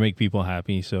I try to make people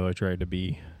happy, so I tried to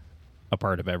be a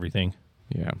part of everything.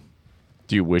 Yeah.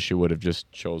 Do you wish you would have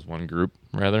just chose one group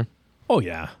rather? Oh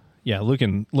yeah, yeah.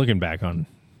 Looking back on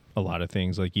a lot of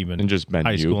things, like even And just been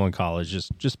high you. school and college,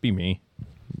 just be me.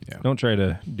 Yeah. Don't try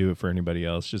to do it for anybody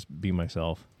else. Just be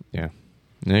myself. Yeah.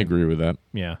 I agree with that.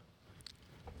 Yeah,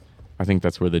 I think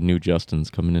that's where the new Justin's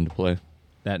coming into play.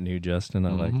 that new Justin,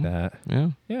 I like that. Yeah.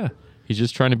 Yeah, He's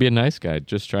just trying to be a nice guy.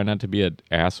 Just try not to be an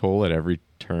asshole at every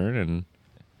turn. And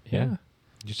yeah.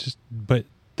 But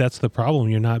that's the problem.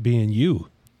 You're not being you.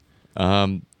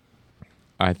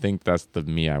 I think that's the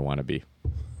me I want to be.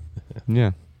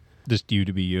 Yeah. Just you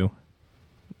to be you.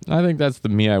 I think that's the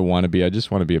me I want to be. I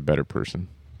just want to be a better person.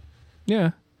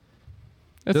 Yeah.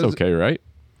 That's Does- okay, right?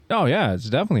 Oh yeah, it's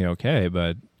definitely okay.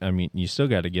 But I mean, you still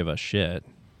got to give us shit.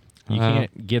 You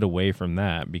can't get away from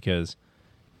that because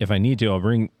if I need to, I'll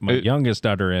bring my youngest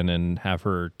daughter in and have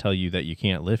her tell you that you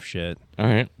can't lift shit. All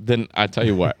right. Then I tell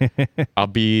you what. I'll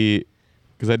be,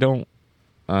 because I don't,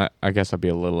 I guess I'll be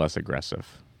a little less aggressive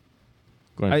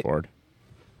going forward.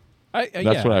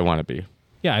 That's what I want to be.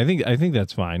 Yeah, I think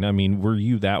that's fine. I mean, were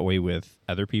you that way with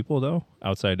other people though,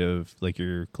 outside of like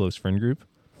your close friend group?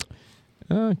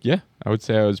 Yeah, I would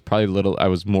say I was probably I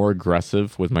was more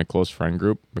aggressive with my close friend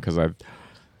group because I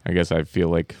guess I feel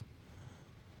like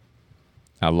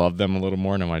I love them a little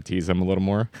more and I want to tease them a little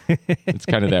more. It's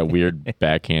kind of that weird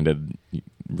backhanded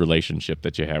relationship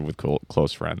that you have with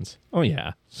close friends. Oh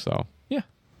yeah, So, yeah.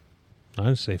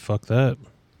 I'd say fuck that.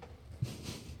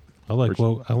 I like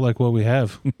what we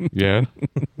have. yeah.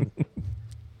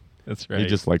 That's right. He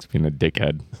just likes being a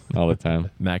dickhead all the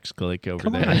time. Max Glick over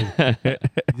Come there.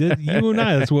 on. You and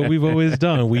I, that's what we've always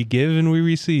done. We give and we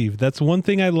receive. That's one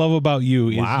thing I love about you.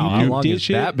 Is Wow, you how do long has dish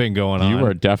it. that been going on? You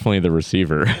are definitely the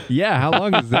receiver. Yeah, how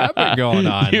long has that been going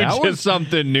on? You That was just-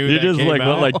 something new. You that just came like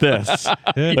out. went like this.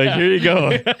 Like, here you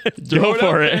go. Go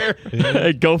for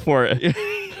it. Go for it.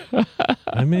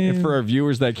 I mean, For our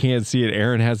viewers that can't see it,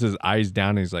 Aaron has his eyes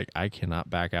down. And he's like, I cannot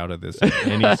back out of this in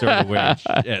any sort of way.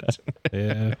 Shit.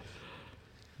 yeah,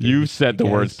 You said the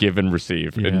Guys. words give and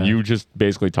receive, Yeah. and you just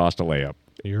basically tossed a layup.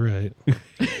 you're right.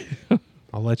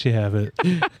 I'll let you have it.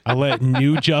 I'll let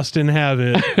new Justin have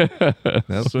it.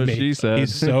 That's what she said.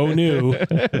 He's so new.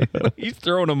 He's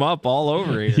throwing them up all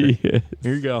over here.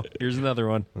 Here you go. Here's another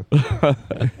one.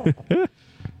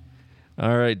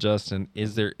 All right, Justin.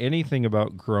 Is there anything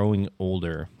about growing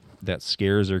older that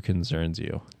scares or concerns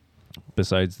you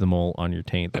besides the mole on your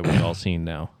taint that we've all seen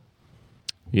now?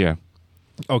 Yeah.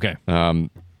 Okay.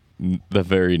 The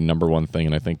very number one thing,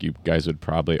 and I think you guys would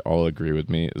probably all agree with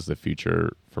me, is the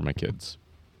future for my kids.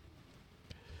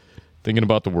 Thinking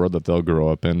about the world that they'll grow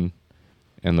up in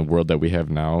and the world that we have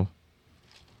now,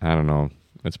 I don't know.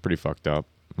 It's pretty fucked up.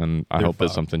 And I They're hope that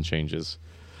fucked. something changes.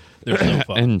 They're so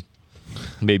fucked. And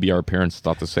maybe our parents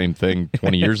thought the same thing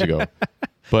 20 years ago.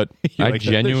 But You I like that?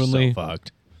 They're genuinely so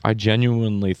fucked. I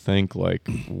genuinely think, like,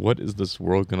 what is this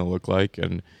world going to look like?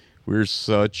 And we're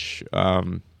such,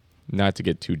 not to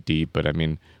get too deep, but I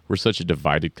mean, we're such a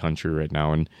divided country right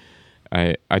now. And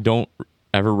I don't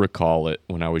ever recall it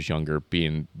when I was younger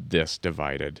being this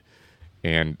divided.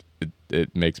 And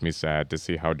it makes me sad to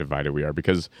see how divided we are,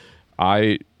 because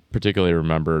I particularly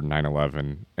remember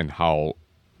 9/11 and how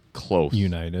close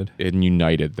United. and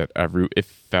united that it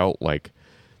felt like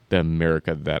the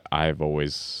America that I've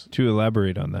always. To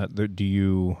elaborate on that, do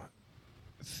you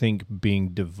think being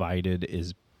divided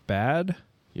is bad?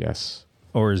 Yes.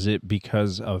 Or is it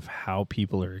because of how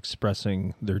people are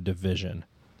expressing their division?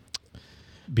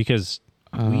 Because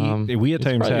we at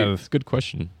times It's have, a good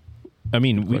question. I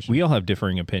mean, question. we all have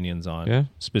differing opinions on Yeah.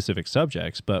 specific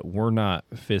subjects, but we're not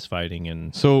fist fighting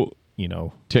and, So you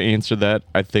know, to answer that,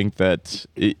 I think that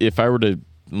if I were to,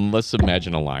 let's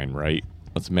imagine a line, right?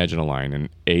 Let's imagine a line, and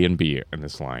A and B in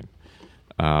this line.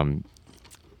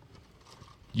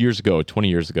 Years ago, 20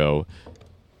 years ago,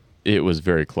 it was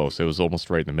very close. It was almost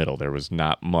right in the middle. There was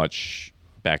not much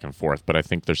back and forth, but I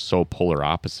think there's so polar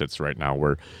opposites right now,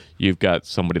 where you've got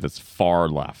somebody that's far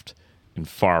left and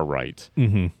far right,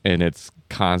 and it's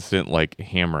constant like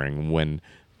hammering, when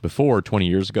before 20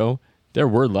 years ago, there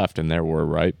were left and there were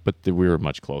right, but we were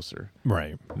much closer.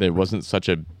 right. There wasn't such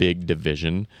a big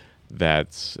division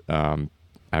that,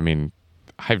 I mean,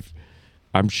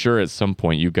 I'm sure at some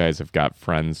point you guys have got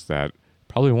friends that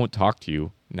probably won't talk to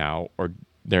you now, or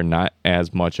they're not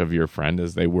as much of your friend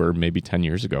as they were maybe 10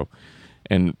 years ago.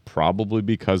 And probably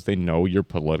because they know your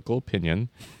political opinion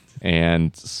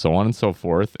and so on and so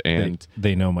forth. And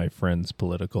They know my friend's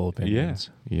political opinions.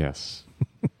 yes.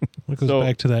 It goes So-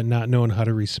 back to that not knowing how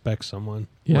to respect someone.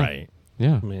 Yeah. Right.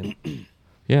 Yeah. I mean,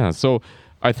 Yeah. So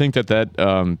I think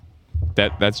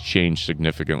that's changed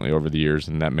significantly over the years,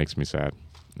 and that makes me sad.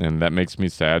 And that makes me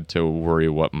sad to worry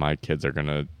what my kids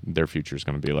their future is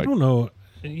gonna be I like. don't know.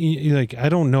 Like, I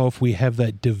don't know if we have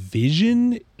that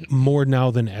division more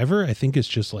now than ever. I think it's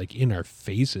just like in our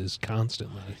faces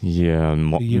constantly. Yeah,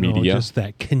 You know, media. just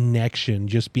that connection,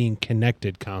 just being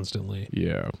connected constantly.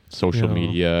 Yeah, social You know,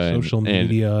 media, social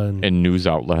media, and news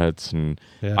outlets, and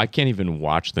Yeah. I can't even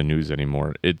watch the news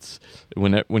anymore. It's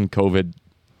when COVID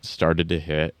started to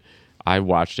hit, I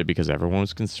watched it because everyone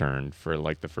was concerned for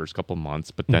like the first couple months,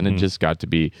 but then it just got to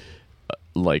be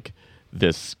like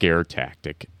this scare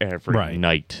tactic every Right.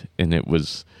 night, and it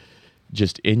was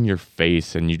just in your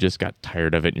face, and you just got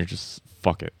tired of it, and you're just,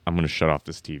 fuck it, I'm going to shut off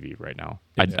this TV right now.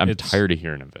 I'm It's- tired of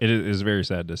hearing of it. It is very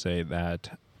sad to say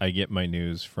that I get my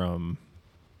news from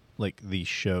like these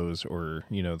shows, or,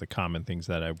 you know, the common things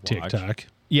that I watch. TikTok.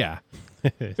 Yeah.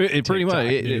 It pretty much.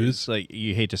 TikTok news. It's like,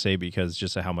 you hate to say, because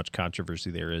just how much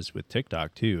controversy there is with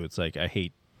TikTok too. It's like, I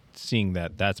hate seeing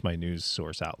that that's my news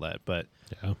source outlet, but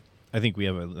Yeah. I think we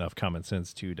have enough common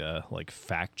sense to like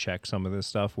fact check some of this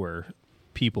stuff, where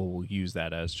people will use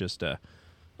that as just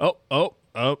oh,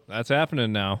 that's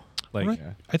happening now. Like, Right.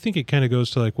 I think it kind of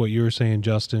goes to like what you were saying,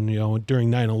 Justin. You know, during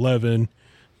 9/11,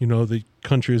 you know, the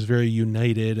country was very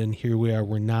united, and here we are,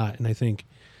 we're not. And I think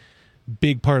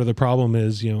big part of the problem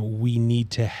is, you know, we need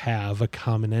to have a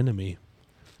common enemy.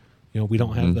 You know, we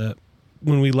don't have that.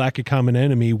 When we lack a common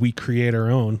enemy, we create our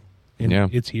own, and Yeah.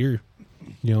 it's here.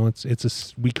 You know,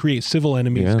 we create civil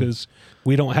enemies because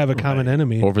we don't have a common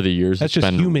enemy. Over the years, that's it's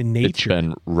just been, human nature. It's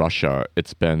been Russia.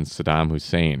 It's been Saddam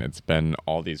Hussein. It's been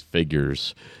all these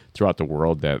figures throughout the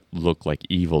world that look like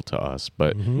evil to us,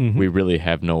 but we really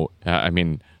have no. I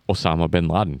mean, Osama bin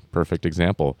Laden, perfect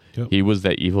example. Yep. He was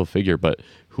that evil figure, but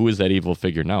who is that evil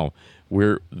figure now?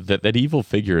 That evil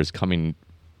figure is coming.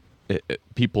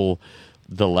 People,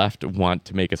 the left want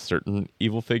to make a certain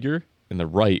evil figure, and the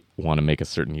right want to make a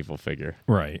certain evil figure.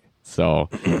 Right. So,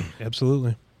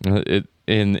 absolutely.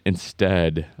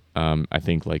 Instead, I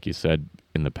think, like you said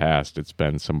in the past, it's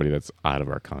been somebody that's out of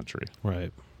our country.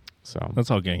 Right. So let's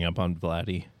all gang up on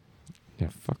Vladdy. Yeah,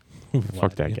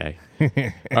 fuck that guy.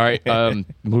 All right,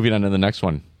 moving on to the next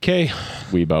one. Okay.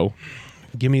 Weibo.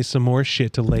 Give me some more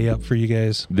shit to lay up for you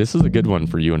guys. This is a good one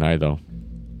for you and I, though.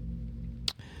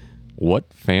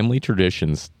 What family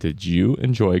traditions did you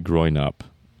enjoy growing up?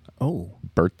 Oh.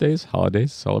 Birthdays,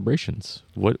 holidays, celebrations.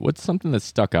 What's something that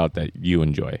stuck out that you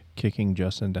enjoy? Kicking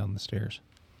Justin down the stairs.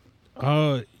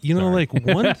 You know, like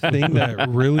one thing that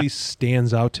really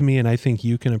stands out to me, and I think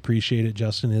you can appreciate it,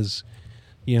 Justin, is,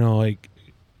 you know, like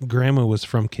grandma was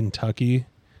from Kentucky,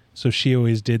 so she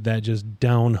always did that just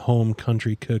down home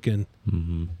country cooking.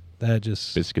 Mm-hmm. That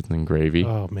just biscuits and gravy.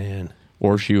 Oh man.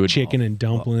 Or she would chicken and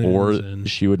dumplings. Or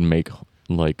she would make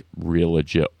like real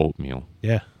legit oatmeal.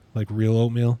 Yeah, like real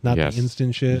oatmeal, not the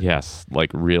instant shit. Yes,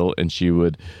 like real, and she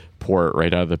would pour it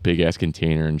right out of the big ass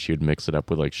container, and she would mix it up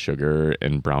with like sugar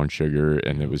and brown sugar,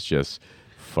 and it was just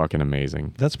fucking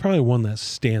amazing. That's probably one that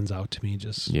stands out to me.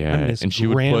 Just and she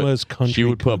grandma's country. She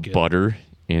would cooking. put butter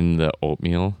in the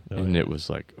oatmeal, and it was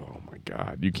like, oh my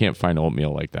god, you can't find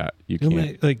oatmeal like that. You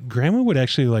can't. Like grandma would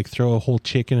actually like throw a whole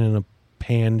chicken in a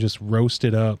pan, just roast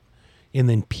it up, and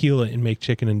then peel it and make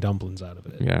chicken and dumplings out of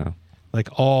it. Yeah, like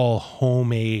all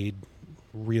homemade,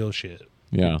 real shit.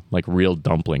 Yeah, like real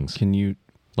dumplings. Can you?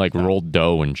 Like rolled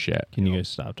dough and shit. Can you guys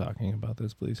stop talking about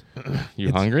this, please?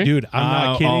 You hungry? Dude, I'm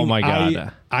not kidding. Oh, my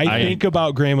God. I think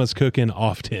about grandma's cooking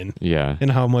often. Yeah.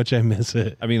 And how much I miss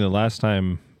it. I mean, the last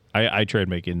time I tried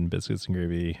making biscuits and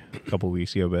gravy a couple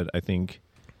weeks ago, but I think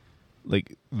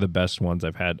like the best ones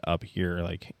I've had up here,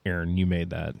 like Aaron, you made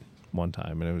that one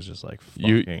time, and it was just like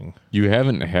fucking. You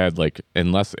haven't had like,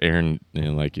 unless Aaron,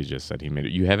 like you just said, he made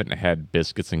it. You haven't had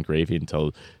biscuits and gravy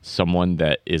until someone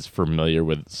that is familiar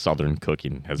with Southern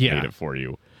cooking has made it for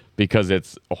you, because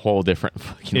it's a whole different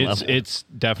fucking level. It's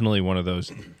definitely one of those.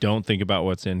 Don't think about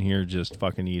what's in here. Just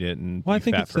fucking eat it and I be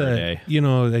think fat it's for a day. You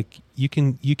know, like you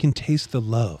can taste the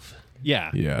love.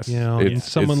 Yeah. Yes. You know, it's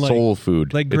someone it's like soul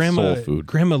food. Like it's grandma, soul food.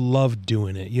 Grandma loved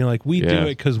doing it. You know, like we do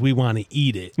it because we want to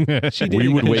eat it. She did we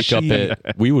would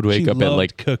wake up at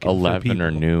like cooking 11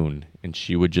 or noon, and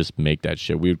she would just make that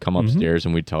shit. We would come upstairs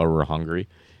and we'd tell her we're hungry.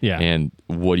 Yeah. And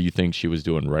what do you think she was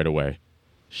doing right away?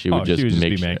 She would just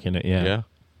make be making it. Yeah. Yeah.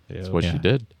 That's what she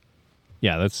did.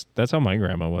 Yeah, that's how my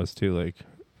grandma was too. Like,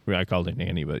 I called it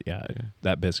Nanny, but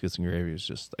that biscuits and gravy was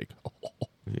just like,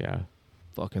 yeah.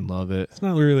 Fucking love it. It's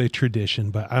not really a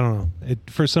tradition, but I don't know.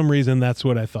 For some reason, that's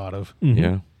what I thought of. Mm-hmm.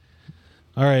 Yeah.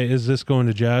 All right, is this going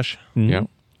to Josh? Mm-hmm. Yeah.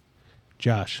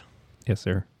 Josh. Yes,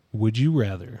 sir. Would you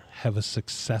rather have a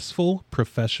successful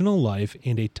professional life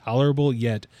and a tolerable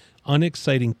yet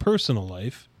unexciting personal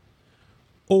life,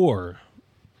 or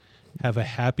have a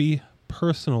happy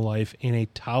personal life and a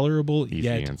tolerable Easy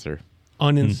yet answer.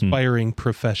 uninspiring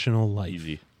professional life?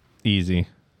 Easy.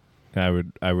 I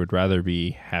would rather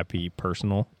be happy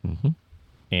personal,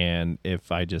 and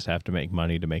if I just have to make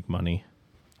money,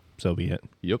 so be it.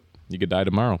 Yep. You could die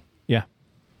tomorrow. Yeah.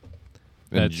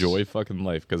 Enjoy fucking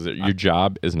life, because your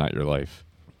job is not your life.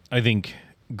 I think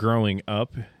growing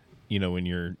up, you know, when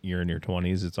you're in your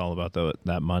 20s, it's all about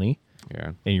that money.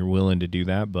 Yeah. And you're willing to do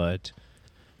that, but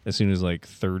as soon as like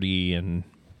 30 and,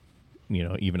 you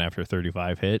know, even after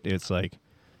 35 hit, it's like,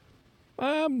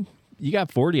 you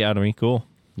got 40 out of me. Cool.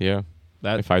 Yeah.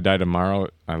 If I die tomorrow,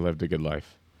 I lived a good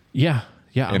life. Yeah.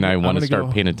 Yeah. And I want to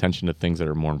start paying attention to things that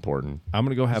are more important. I'm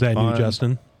going to go have fun. Is that fun. you,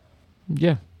 Justin?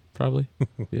 Yeah, probably.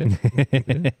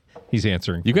 Yeah. He's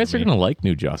answering. You guys are going to like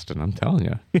new Justin, I'm telling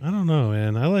you. I don't know,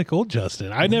 man. I like old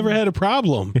Justin. I never had a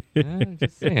problem.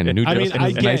 Just saying, new Justin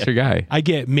is a nicer guy. I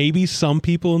get maybe some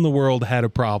people in the world had a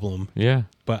problem. Yeah.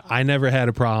 But I never had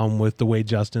a problem with the way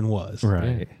Justin was.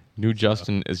 Right. Yeah. New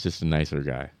Justin is just a nicer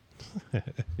guy.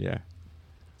 Yeah.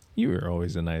 You were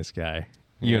always a nice guy.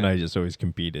 You and I just always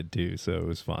competed too, so it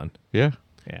was fun. Yeah.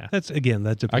 Yeah. That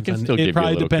depends. I can on, still it give you a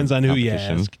probably little depends on who you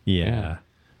competition. ask. Yeah.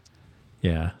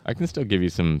 Yeah. I can still give you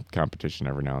some competition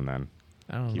every now and then.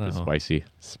 I don't Keep know. it spicy.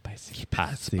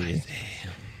 Spicy.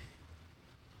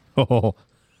 Oh.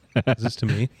 Is this to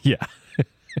me? Yeah.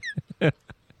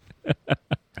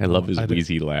 I love his I don't-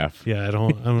 wheezy laugh. Yeah, I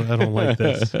don't like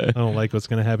this. I don't like what's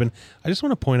going to happen. I just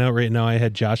want to point out right now, I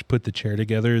had Josh put the chair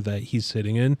together that he's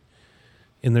sitting in,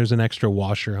 and there's an extra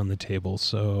washer on the table.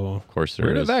 So Of course there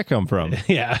Where did is. that come from?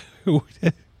 yeah,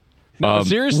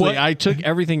 Seriously, what- I took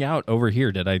everything out over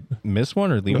here. Did I miss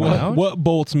one or leave one out? what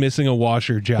bolt's missing a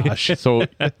washer, Josh? So,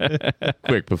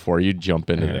 quick, before you jump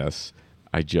into this,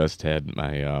 I just had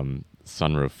my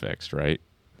sunroof fixed, right?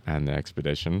 On the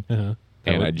Expedition. Uh-huh.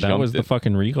 And I that jumped was the in-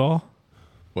 fucking recall?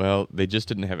 Well, they just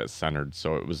didn't have it centered,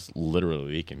 so it was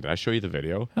literally leaking. Did I show you the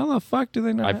video? How the fuck do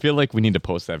they not? I feel like we need to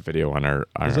post that video on our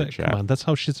Is that- chat. come on, that's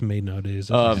how shit's made nowadays.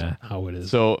 That's Um, just how it is.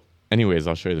 So, anyways,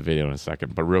 I'll show you the video in a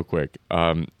second. But real quick,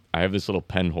 I have this little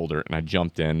pen holder, and I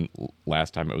jumped in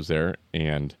last time it was there,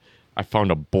 and I found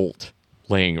a bolt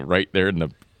laying right there in the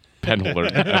pen holder.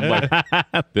 I'm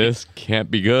like, this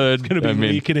can't be good. Gonna be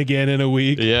leaking again in a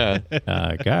week. Yeah.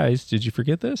 guys, did you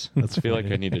forget this? I feel like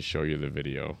I need to show you the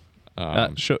video.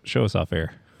 Show us off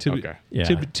air. To, Okay. Yeah.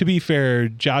 to be fair,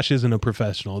 Josh isn't a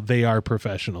professional. They are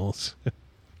professionals.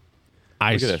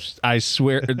 I Look at this. I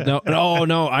swear. No,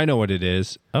 I know what it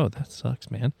is. Oh, that sucks,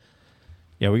 man.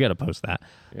 Yeah, we got to post that.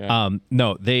 Yeah.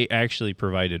 No, they actually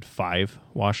provided 5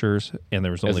 washers, and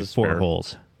there was As only a 4 spare.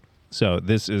 holes. So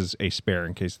this is a spare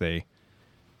in case they.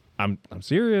 I'm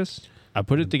serious. I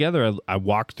put it together. I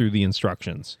walked through the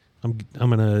instructions. I'm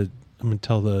gonna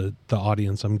tell the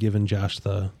audience I'm giving Josh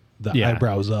the Yeah.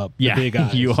 eyebrows up. The Yeah, big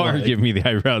eyes, you are like, giving me the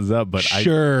eyebrows up, but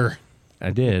sure.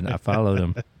 I did. I followed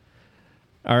him.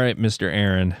 All right, Mr.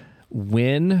 Aaron.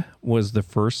 When was the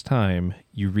first time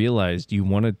you realized you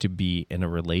wanted to be in a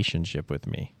relationship with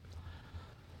me?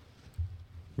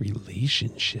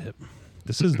 Relationship.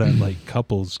 This is that like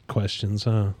couples questions,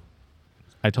 huh?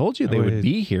 I told you they Oh, would wait.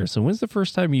 be here. So when's the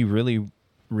first time you really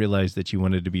realized that you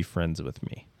wanted to be friends with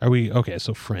me? Are we okay?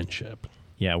 So friendship.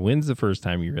 Yeah, when's the first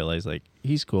time you realized, like,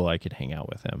 he's cool, I could hang out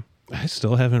with him? I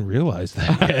still haven't realized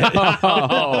that yet.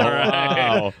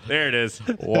 wow. There it is.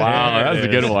 Wow, that was a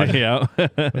good one. Yeah.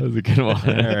 That was a good All one.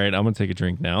 right, I'm going to take a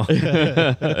drink now.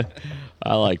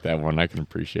 I like that one. I can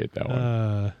appreciate that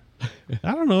one.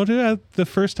 I don't know, dude. The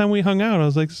first time we hung out, I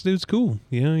was like, this dude's cool.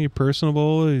 You know, you're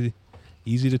personable,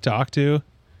 easy to talk to.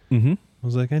 Mm-hmm. I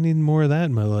was like, I need more of that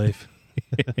in my life.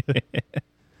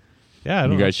 Yeah, I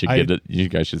don't You know. guys should get it. You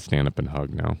guys should stand up and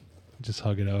hug now. Just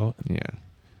hug it out.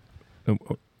 Yeah,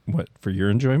 What, for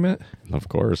your enjoyment? of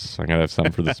course. I gotta have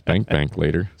something for the spank bank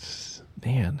later.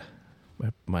 Man,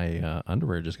 my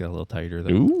underwear just got a little tighter, though.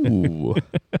 Ooh,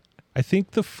 I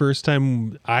think the first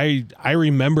time I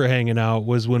remember hanging out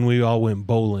was when we all went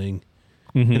bowling.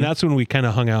 Mhm. And that's when we kind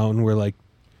of hung out and were like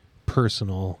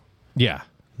personal. Yeah.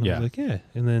 And I Yeah. was like, yeah.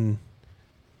 And then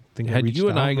I think I Had reached you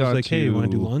and out I was got like, hey, you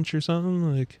want to do to- lunch or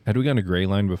something? Like, Had we gone to Gray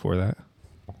Line before that?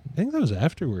 I think that was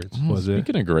afterwards. Was it?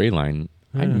 Speaking of Gray Line,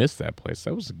 I Yeah. missed that place.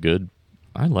 That was good.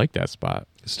 I like that spot.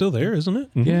 It's still there, isn't it?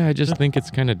 Yeah, I just think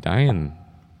it's kind of dying.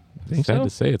 Think Sad so? to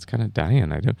say, it's kind of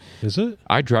dying. Is it?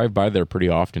 I drive by there pretty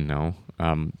often now.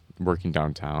 Working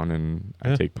downtown, and I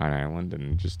Yeah. take Pine Island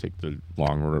and just take the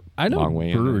long I know long way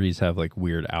in there. breweries have like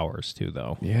weird hours too,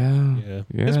 though. Yeah, Yeah.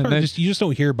 yeah. It's probably that- just, you just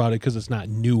don't hear about it because it's not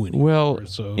new anymore. well,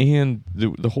 so and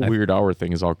the whole I- weird hour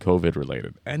thing is all COVID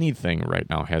related. Anything right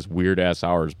now has weird ass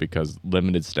hours because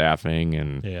limited staffing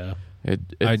and yeah. I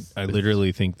it's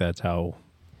literally think that's how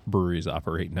breweries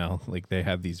operate now. Like they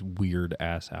have these weird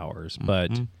ass hours, but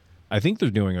Mm-hmm. I think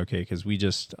they're doing okay because we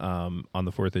just on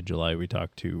the 4th of July we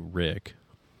talked to Rick.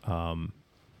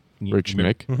 Rick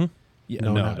Schmick. Yeah,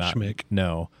 No, no, not not Schmick.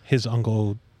 No, His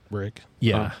uncle, Rick.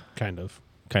 yeah, Kind of.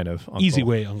 kind of Easy uncle.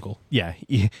 way uncle. Yeah,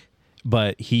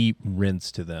 but he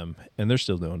rents to them, and they're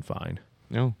still doing fine.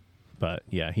 No, But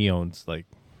yeah, he owns like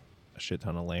a shit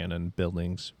ton of land and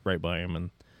buildings right by him, and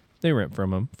they rent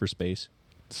from him for space.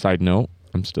 side note,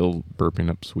 I'm still burping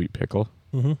up sweet pickle,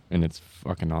 Mm-hmm. and it's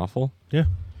fucking awful. Yeah.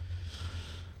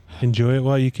 Enjoy it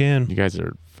while you can. You guys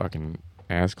are fucking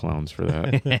ass clowns for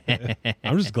that.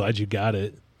 I'm just glad you got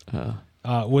it.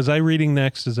 uh, Was I reading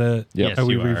next? Is that Yep. Yes, are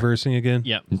we you are. reversing again?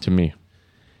 Yep. to me,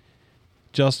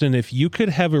 Justin, if you could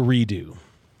have a redo,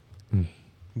 Hmm.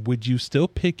 would you still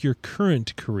pick your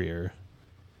current career?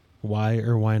 Why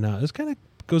or why not? This kind of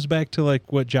goes back to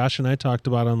like what Josh and I talked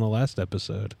about on the last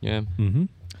episode. yeah. Mm-hmm.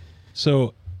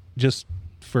 So, just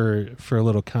for a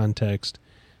little context,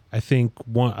 I think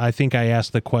I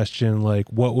asked the question like,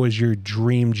 what was your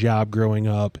dream job growing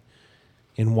up,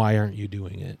 and why aren't you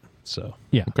doing it? So,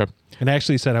 Yeah. Okay. and I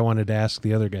actually said I wanted to ask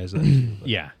the other guys that. too, but-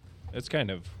 Yeah. It's kind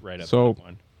of right up So- that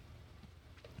one.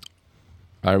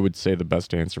 I would say the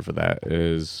best answer for that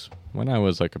is when I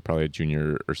was like probably a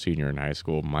junior or senior in high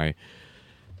school, my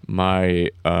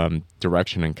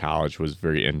direction in college was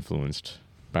very influenced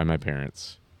by my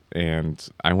parents, and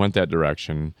I went that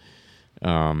direction.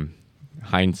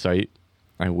 Hindsight,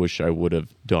 I wish I would have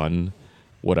done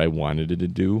what I wanted to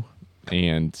do.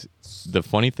 And the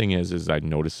funny thing is I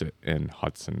notice it in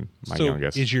Hudson, my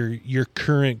youngest. Is your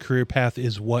current career path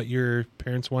is what your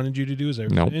parents wanted you to do? Is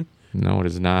that what you're saying? No, it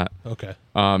is not. Okay.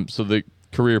 So the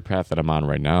career path that I'm on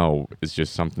right now is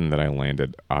just something that I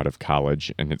landed out of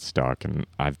college, and it stuck, and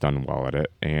I've done well at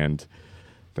it, and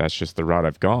that's just the route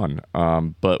I've gone.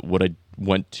 But what I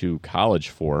went to college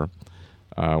for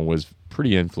was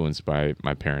pretty influenced by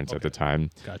my parents at the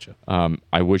time. Gotcha.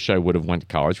 I wish I would have went to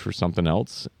college for something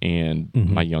else. And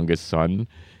my youngest son,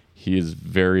 he is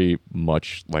very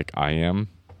much like I am.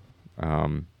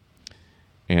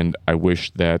 And I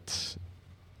wish that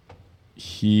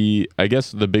I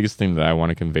guess the biggest thing that I want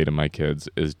to convey to my kids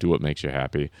is do what makes you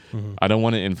happy. I don't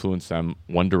want to influence them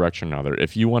one direction or another.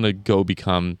 If you want to go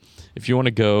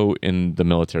in the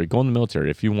military, go in the military.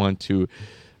 If you want to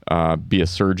be a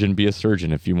surgeon, be a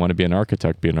surgeon. If you want to be an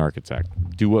architect, be an architect.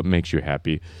 Do what makes you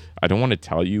happy. I don't want to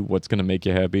tell you what's going to make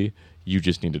you happy. You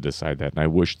just need to decide that. And I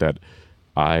wish that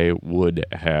I would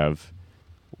have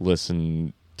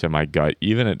listened to my gut,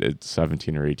 even at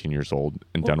 17 or 18 years old,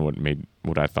 and done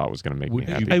what I thought was going to make me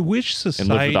happy. I wish society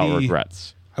and live without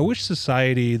regrets. I wish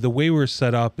society, the way we're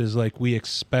set up, is like we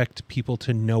expect people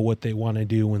to know what they want to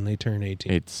do when they turn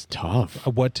 18. It's tough.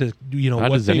 What to, How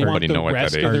what does they want anybody the know at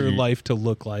rest that of their age? life to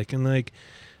look like, and like,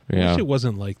 I Yeah. wish it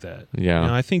wasn't like that.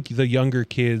 Yeah. I think the younger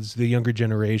kids, the younger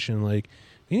generation, like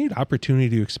they need opportunity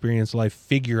to experience life,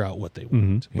 figure out what they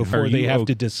want before Are they you have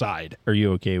to decide. Are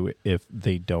you okay if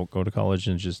they don't go to college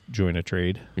and just join a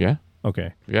trade? Yeah.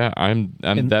 Okay. Yeah. I'm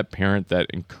that parent that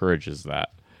encourages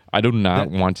that. I do not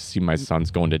want to see my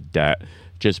sons go into debt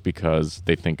just because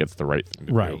they think it's the right thing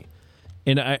to do.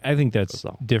 And I think that's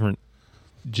So. different.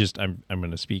 Just I'm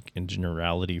going to speak in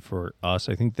generality for us.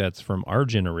 I think that's from our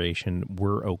generation.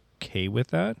 We're okay with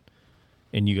that,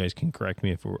 and you guys can correct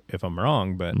me if I'm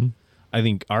wrong. But I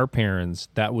think our parents,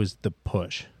 that was the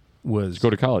push, was Go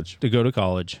to college. get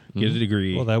a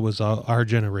degree. Well, that was our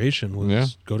generation was Yeah.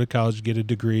 go to college, get a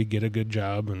degree, get a good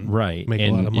job, and Right. make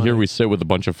And a lot of money. Here we sit with a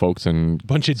bunch of folks and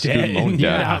bunch of debt, student loan and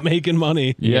debt. not making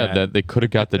money. Yeah, that they could have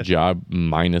got the job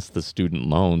minus the student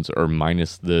loans or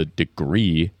minus the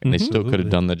degree, and they still could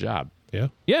have done the job. Yeah.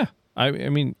 Yeah. I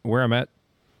mean, where I'm at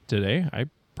today, I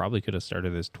probably could have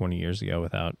started this 20 years ago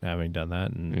without having done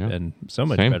that and so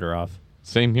much Same. better off.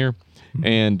 Same here.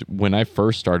 And when I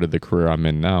first started the career I'm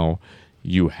in now,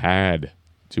 you had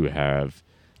to have,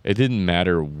 it didn't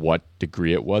matter what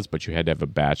degree it was, but you had to have a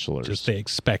bachelor's. Just they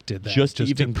expected that. just to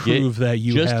even prove that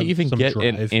you just have to even some get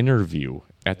drive. an interview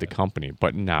at the company.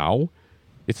 But now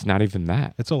it's not even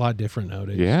that. It's a lot different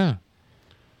nowadays. Yeah.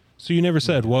 So you never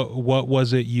said what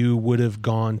was it you would have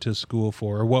gone to school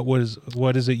for, or what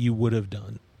is it you would have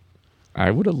done? I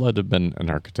would have loved to have been an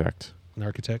architect. An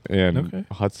architect? And Okay.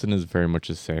 Hudson is very much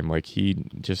the same. Like, he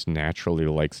just naturally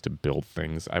likes to build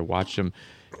things. I watched him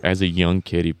as a young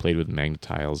kid. He played with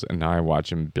magnetiles, and now I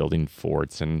watch him building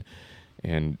forts. And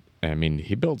I mean,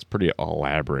 he builds pretty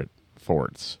elaborate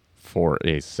forts for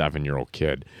a 7-year-old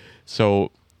kid.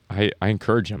 So I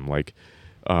encourage him. Like,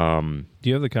 Do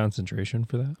you have the concentration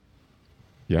for that?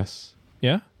 yes.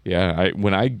 Yeah. Yeah,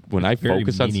 when I very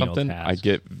focus on menial something, I tasks.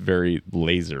 get very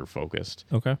laser focused.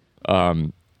 Okay.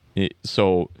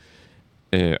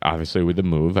 Obviously with the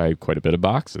move, I have quite a bit of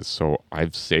boxes, so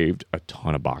I've saved a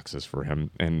ton of boxes for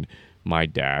him. And my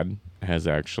dad has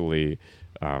actually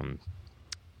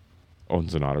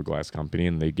owns an auto glass company,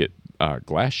 and they get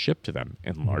glass shipped to them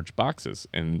in large boxes.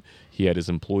 And he had his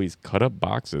employees cut up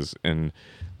boxes in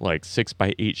like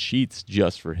 6x8 sheets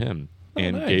just for him,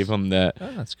 and nice. gave him that.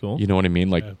 Oh, that's cool. You know what I mean?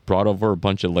 Like, brought over a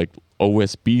bunch of like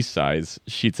OSB size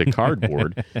sheets of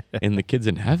cardboard, and the kid's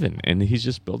in heaven, and he's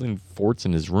just building forts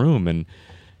in his room.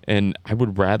 And I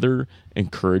would rather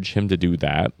encourage him to do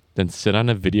that than sit on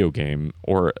a video game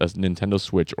or a Nintendo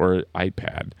Switch or an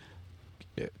iPad.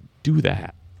 Do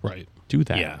that. Right. Do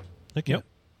that. Yeah. Heck yeah.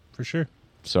 For sure.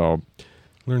 So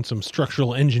Learn some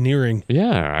structural engineering.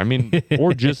 yeah, I mean,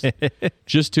 or just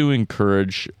to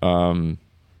encourage.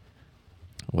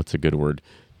 What's a good word?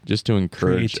 Just to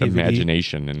encourage Creativity.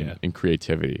 imagination and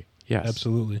creativity. Yes.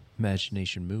 Absolutely.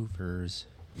 Imagination movers.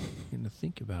 I'm going to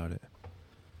think about it.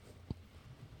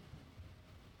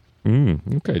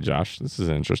 Okay, Josh, this is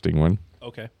an interesting one.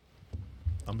 Okay.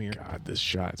 I'm here. God, this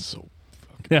shot's so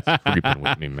fucking it's creeping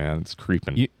with me, man. It's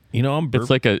creeping. You know, I'm It's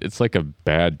like a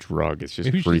bad drug. It's just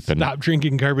Maybe you should creeping. stop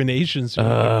drinking carbonations. So you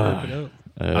can burp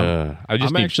it out. I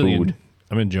just I'm need actually food.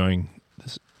 I'm enjoying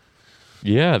this.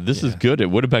 Yeah, this is good.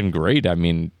 It would have been great. I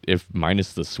mean, if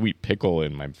minus the sweet pickle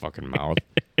in my fucking mouth.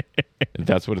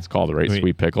 That's what it's called, right? Wait.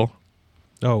 Sweet pickle.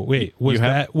 Oh wait, was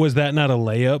that not a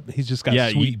layup? He's just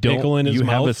got sweet pickle in his you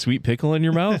mouth. have a sweet pickle in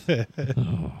your mouth?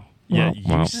 Yeah,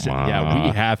 we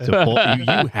have to pull.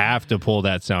 You have to pull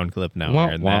that sound clip now.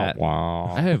 Aaron, that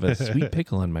I have a sweet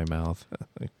pickle in my mouth.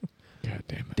 God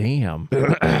damn it! Damn.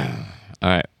 All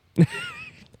right,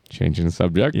 changing the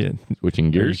subject. Yeah. Switching Are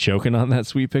you gears. choking on that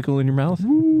sweet pickle in your mouth?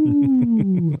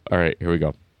 All right, here we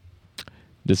go.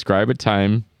 Describe a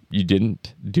time you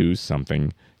didn't do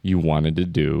something you wanted to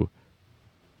do.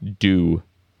 You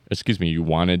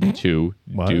wanted to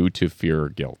What? due to fear or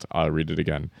guilt. I'll read it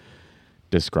again.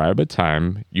 Describe a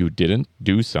time you didn't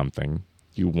do something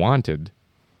you wanted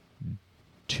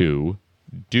to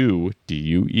do,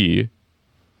 D-U-E,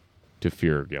 to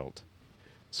fear or guilt.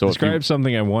 So Describe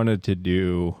something I wanted to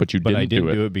do, But I didn't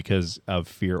didn't do it because of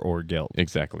fear or guilt.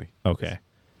 Exactly. Okay.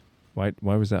 Why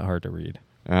was that hard to read?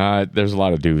 There's a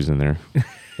lot of do's in there.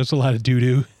 There's a lot of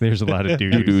doo-doo. There's a lot of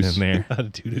doo-doos in there. A lot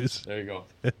of doo-doos. There you go.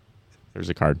 There's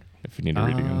a card if you need to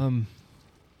read it again.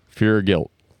 Fear or guilt.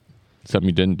 Something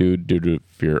you didn't do due to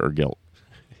fear or guilt.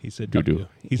 He said Doo-doo. doo-doo.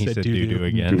 He said doo-doo doo-doo.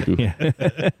 again. Doo-doo.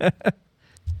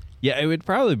 Yeah, it would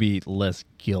probably be less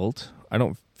guilt. I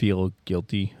don't feel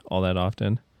guilty all that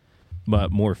often,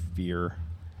 but more fear.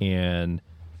 And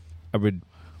I would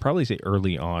probably say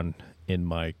early on in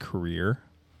my career,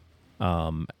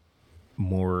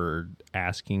 more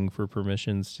asking for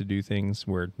permissions to do things,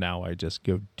 where now I just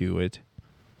go do it.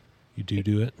 You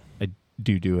do it. I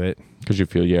do it. Because you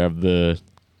feel you have the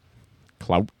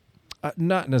clout.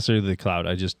 Not necessarily the cloud.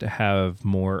 I just have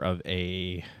more of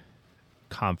a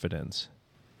confidence.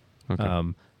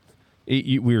 Okay.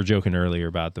 We were joking earlier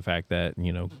about the fact that,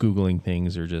 Googling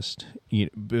things are just,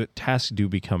 but tasks do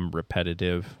become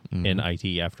repetitive in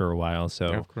IT after a while. So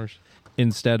Yeah, of course.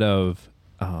 instead of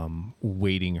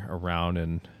waiting around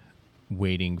and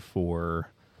waiting for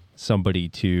somebody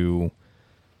to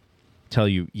tell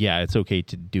you, yeah, it's okay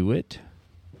to do it,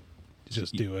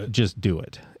 Just do it. just do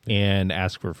it and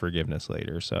ask for forgiveness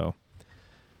later. So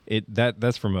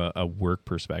that's from a work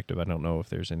perspective. I don't know if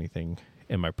there's anything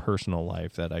in my personal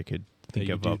life that I could think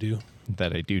That you of do.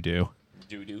 that I do. Do.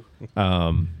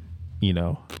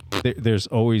 There's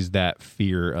always that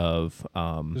fear of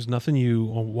There's nothing you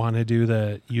want to do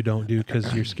that you don't do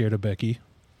because you're scared of Becky.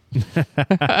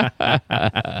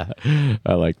 I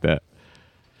like that.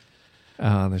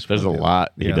 there's There's a probably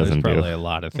lot he doesn't there's do. probably a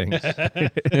lot of things.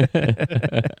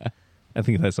 I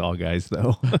think that's all guys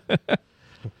though.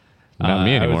 Not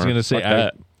me anymore. I was gonna say Fuck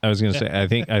that. I was gonna say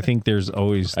I think there's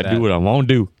always I do what I won't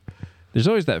do. there's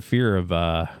always that fear of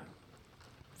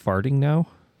farting now.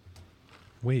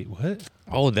 Wait, what?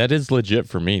 Oh, that is legit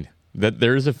for me. That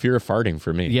there is a fear of farting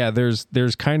for me. Yeah, there's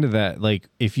kind of that, like,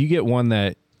 if you get one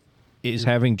that is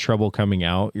having trouble coming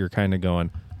out, you're kind of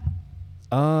going,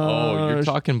 Oh, you're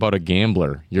talking about a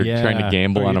gambler. You're Yeah. trying to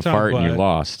gamble Oh, on you're a fart talking and you about-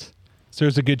 lost. So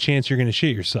there's a good chance you're going to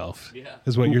shit yourself. Yeah.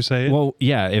 Is what you're saying? well,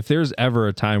 yeah, if there's ever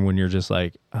a time when you're just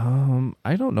like,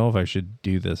 I don't know if I should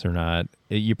do this or not,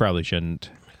 you probably shouldn't.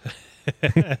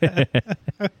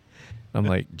 I'm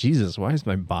like, Jesus, why is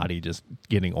my body just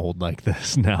getting old like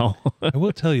this now? I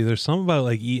will tell you, there's something about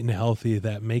like eating healthy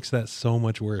that makes that so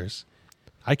much worse.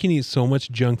 I can eat so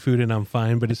much junk food and I'm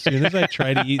fine, but as soon as I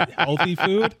try to eat healthy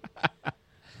food, I'm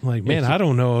like, man, I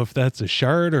don't know if that's a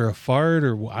shard or a fart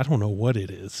or I don't know what it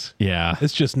is. Yeah.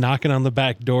 It's just knocking on the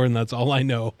back door and that's all I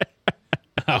know.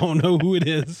 I don't know who it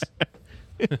is.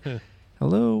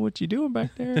 Hello, what you doing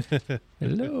back there?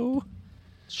 Hello.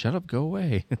 Shut up, go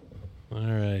away. All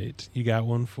right. You got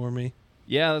one for me?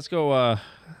 Yeah, let's go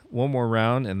one more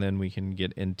round, and then we can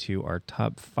get into our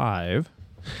top 5.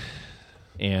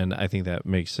 And I think that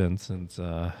makes sense since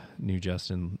new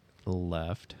Justin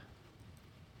left.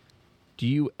 Do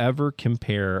you ever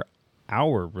compare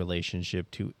our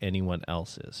relationship to anyone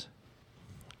else's?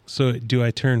 So do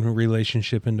I turn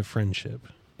relationship into friendship?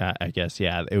 I guess,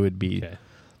 yeah, it would be. Okay.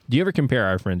 Do you ever compare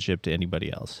our friendship to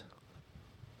anybody else?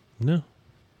 No.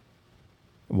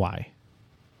 Why?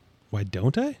 Why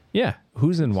don't I? Yeah,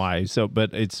 who's and why? So,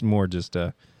 but it's more just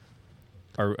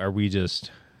are we just?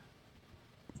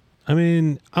 I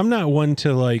mean, I'm not one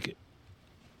to like,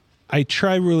 I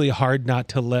try really hard not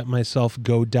to let myself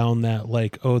go down that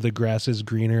like, oh, the grass is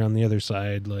greener on the other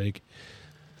side. Like,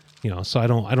 so I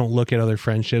don't look at other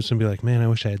friendships and be like, man, I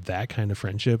wish I had that kind of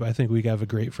friendship. I think we have a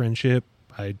great friendship.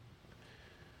 I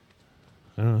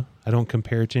don't know. I don't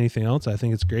compare it to anything else. I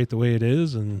think it's great the way it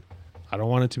is. And I don't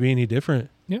want it to be any different.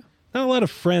 Yeah, Not a lot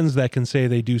of friends that can say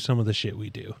they do some of the shit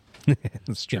we do.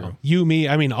 that's true. You, me,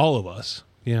 I mean, all of us,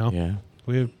 Yeah.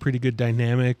 we have a pretty good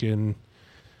dynamic and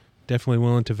definitely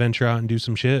willing to venture out and do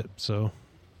some shit. So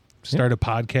start a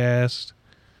podcast,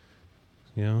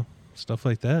 stuff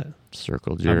like that.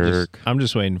 Circle jerk. I'm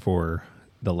just waiting for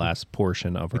the last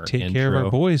portion of our Take intro. care of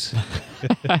our boys.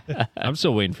 I'm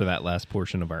still waiting for that last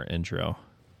portion of our intro.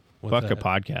 Fuck What's a that?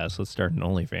 podcast. Let's start an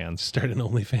OnlyFans. Start an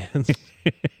OnlyFans.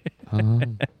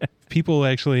 People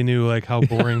actually knew like how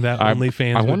boring that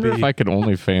OnlyFans I would wonder be. if I could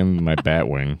only fan my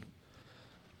Batwing.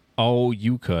 Oh,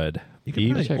 you could. You can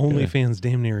probably check OnlyFans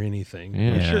damn near anything. I'm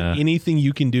Yeah. sure anything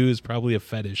you can do is probably a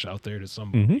fetish out there to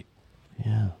somebody.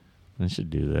 Yeah, I should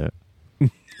do that.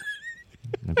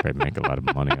 I'd probably make a lot of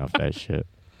money off that shit.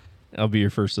 I'll be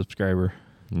your first subscriber.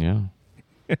 Yeah.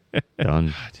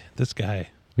 Done. This guy,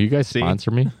 Will you guys sponsor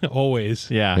me? always.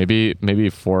 Yeah. Maybe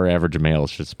 4 average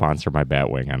males should sponsor my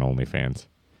Batwing on OnlyFans.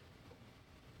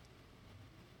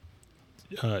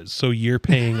 So you're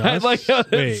paying us? Wait,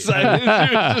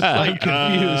 I'm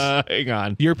confused. Hang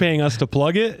on. You're paying us to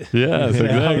plug it? Yes, Is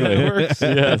that how exactly. that works?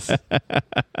 Yes.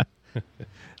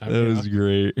 That was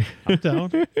great. I'm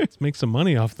down. Let's make some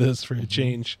money off this for a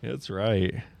change. That's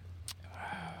right.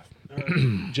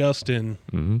 Justin,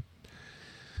 hmm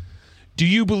do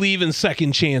you believe in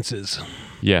second chances?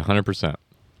 Yeah, 100%.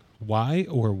 Why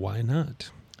or why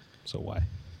not? So why?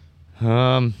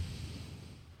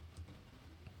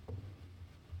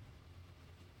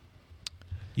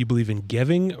 You believe in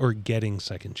giving or getting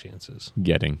second chances?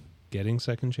 Getting. Getting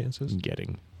second chances?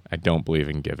 I don't believe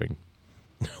in giving.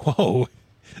 Whoa.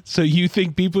 So you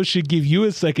think people should give you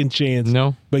a second chance?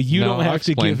 No. But you No, don't I'll have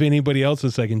to explain. give anybody else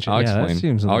a second I'll chance. Yeah, that explain.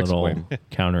 seems a I'll little explain.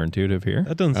 counterintuitive here.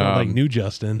 That doesn't sound like new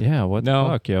Justin. Yeah, what No. the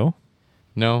fuck, yo?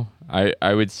 No,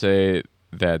 I would say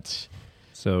that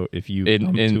So if you In-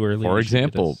 come in- too early, for you should get a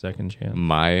example, second chance.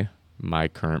 my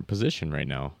current position right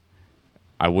now,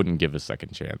 I wouldn't give a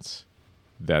second chance.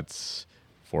 That's,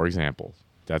 for example,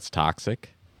 that's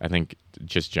toxic. I think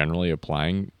just generally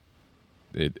applying,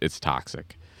 it's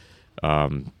toxic.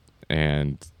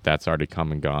 And that's already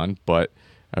come and gone. But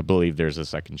I believe there's a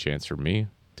second chance for me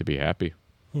to be happy.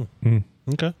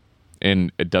 Okay.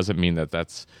 And it doesn't mean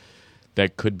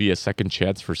that could be a second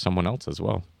chance for someone else as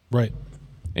well. Right.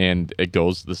 And it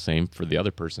goes the same for the other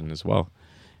person as well.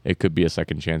 It could be a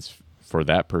second chance for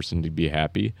that person to be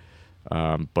happy.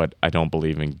 But I don't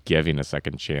believe in giving a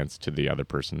second chance to the other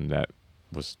person that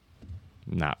was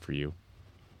not for you.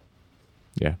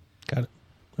 Yeah. Got it.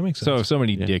 That makes sense. So if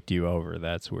somebody Yeah. dicked you over,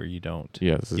 that's where you don't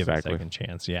Yes, give exactly. a second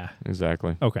chance. Yeah.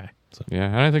 Exactly. Okay. Yeah.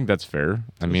 And I think that's fair.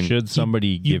 I mean, should somebody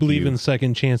you give believe you in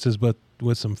second chances, but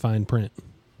with some fine print.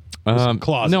 some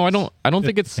clauses. no, I don't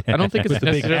think it's With the big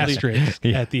necessarily- asterisk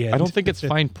at the end. I don't think it's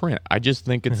fine print. I just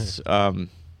think it's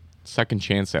second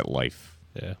chance at life.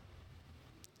 Yeah.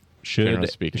 Generally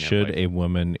speaking, should like- a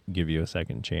woman give you a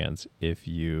second chance if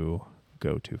you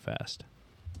go too fast?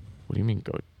 What do you mean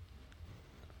go?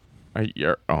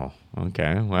 Oh,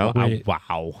 okay. Well, Wait.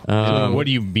 Wow. What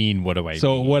do you mean? What do I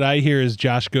So mean? what I hear is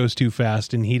Josh goes too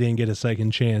fast and he didn't get a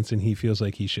second chance and he feels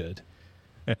like he should.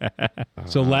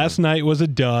 So last night was a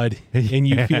dud and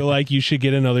you feel like you should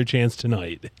get another chance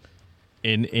tonight.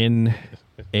 in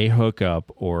a hookup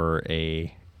or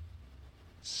a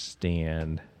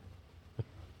stand.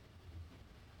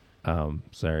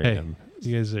 Sorry. Hey,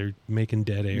 you guys are making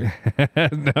dead air.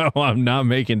 No, I'm not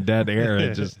making dead air.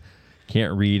 I just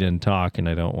can't read and talk, and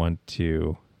I don't want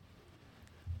to.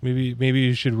 Maybe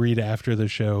you should read after the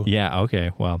show. Yeah.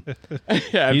 Okay. Well.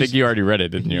 yeah, I think you already read it,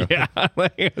 didn't you? Yeah.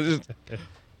 Like, I was just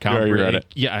already read it.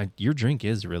 Yeah. Your drink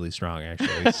is really strong,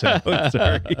 actually. So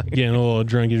sorry. Getting a little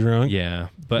drunk. Yeah.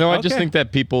 But No, I just okay. think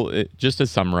that people, just to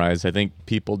summarize, I think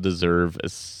people deserve a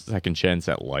second chance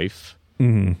at life.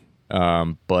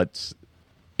 But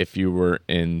if you were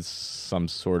in some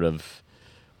sort of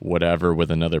whatever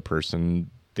with another person,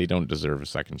 they don't deserve a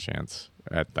second chance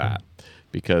at that.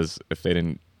 Because if they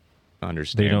didn't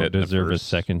understand they don't it in the deserve a first-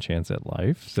 second chance at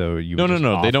life. So you No, would just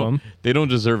off they don't. them? They don't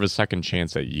deserve a second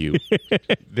chance at you.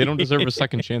 They don't deserve a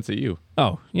second chance at you.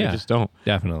 Oh, yeah. They just don't.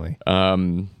 Definitely. Yeah,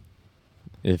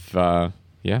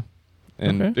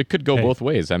 and Okay. it could go Hey. both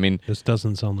ways. I mean, This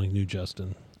doesn't sound like new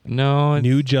Justin. no,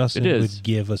 New Justin it is. would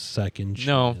give a second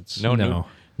No, chance.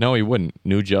 no, he wouldn't.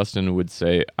 New Justin would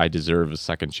say, "I deserve a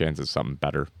second chance at something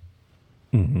better,"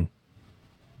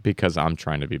 because I'm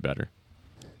trying to be better.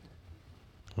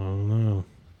 I don't know.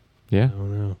 Yeah, I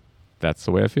don't know. that's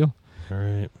the way I feel. All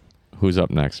right. Who's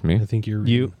up next? Me. I think you're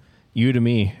You to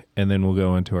me, and then we'll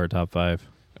go into our top 5.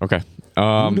 Okay.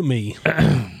 you to me.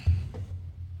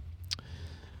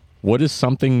 What is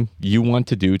something you want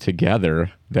to do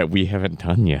together that we haven't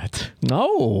done yet?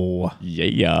 No.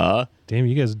 Yeah. Damn,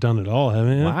 you guys have done it all,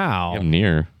 haven't you? Wow. Damn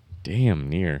near. Damn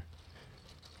near.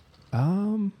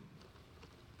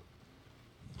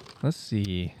 Let's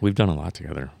see. We've done a lot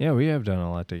together. Yeah, we have done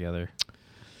a lot together.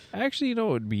 Actually, you know,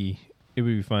 it would be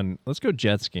fun. Let's go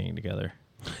jet skiing together.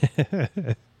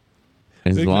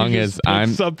 As long as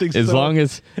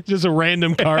just a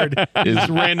random card, just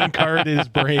a random card in his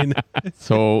brain.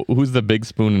 So who's the big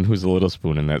spoon and who's the little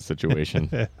spoon in that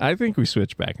situation? I think we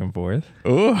switch back and forth.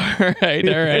 Oh, all right.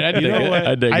 I dig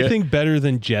it. I think better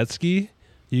than jet ski,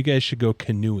 you guys should go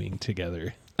canoeing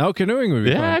together. Oh, canoeing would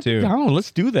be fun too.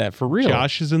 Let's do that for real.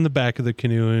 Josh is in the back of the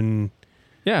canoe and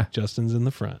Yeah. Justin's in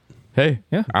the front. Hey,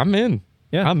 Yeah. I'm in.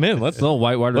 Yeah. I'm in. A little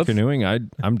whitewater canoeing.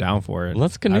 I'm down for it.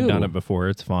 Let's canoe. I've done it before.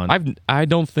 It's fun. I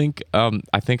don't think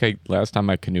I think last time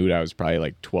I canoed I was probably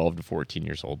like 12 to 14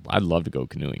 years old. I'd love to go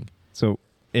canoeing. So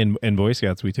in Boy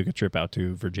Scouts, we took a trip out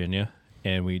to Virginia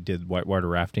and we did whitewater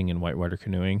rafting and whitewater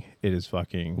canoeing. It is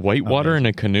fucking Whitewater in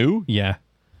a canoe? Yeah.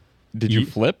 Did you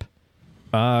flip?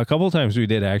 A couple of times we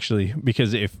did actually,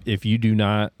 because if you do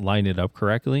not line it up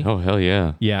correctly, Oh hell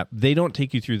yeah. yeah, they don't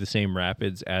take you through the same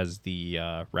rapids as the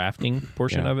rafting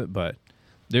portion Yeah. of it, but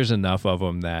there's enough of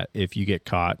them that if you get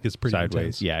caught It's pretty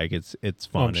sideways, intense. yeah, it's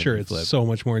fun. I'm sure if you it's flip. so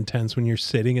much more intense when you're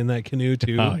sitting in that canoe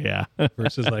too. Oh yeah,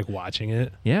 versus like watching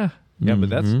it. yeah, but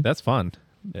that's fun.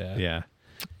 Yeah. Yeah.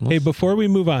 Hey, before we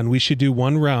move on, we should do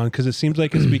one round because it seems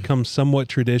like it's become somewhat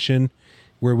tradition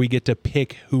where we get to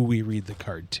pick who we read the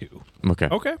card to. Okay.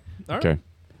 Okay. All right. Okay.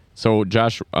 So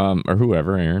Josh or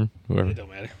whoever, Aaron, whoever. It don't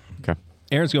matter. Okay.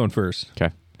 Aaron's going first. Okay.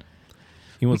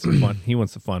 He wants the fun. He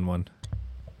wants the fun one.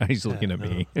 He's looking at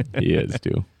me. He is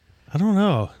too. I don't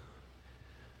know.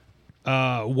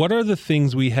 What are the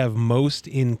things we have most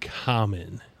in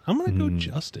common? I'm gonna go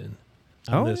Justin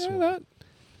on this one.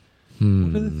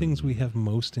 What are the things we have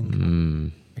most in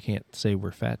common? I can't say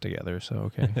we're fat together, so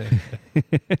okay.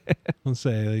 I'll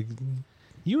say like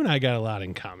you and I got a lot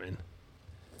in common.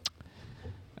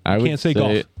 I would Can't say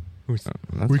golf.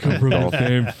 We come from the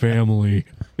same family.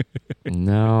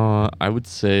 No, I would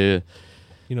say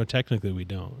You know, technically we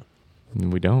don't.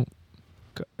 we don't.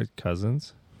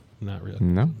 Cousins? Not really.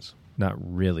 No. cousins. Not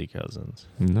really cousins.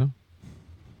 No.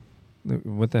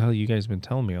 What the hell you guys been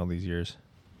telling me all these years?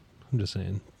 I'm just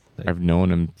saying. Like, I've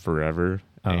known him forever,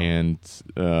 Oh. and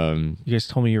You guys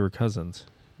told me you were cousins.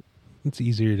 it's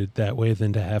easier that way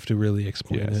than to have to really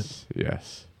explain it.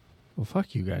 yes. Well,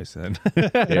 fuck you guys then.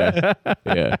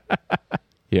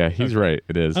 Yeah. He's right.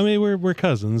 It is. I mean, we're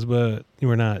cousins, but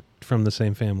we're not from the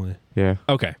same family. Yeah.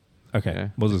 Okay. Yeah.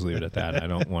 We'll just leave it at that. I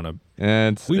don't want to.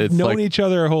 And We've it's known like, each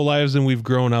other our whole lives, and we've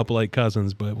grown up like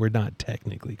cousins, but we're not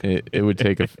technically cousins. it would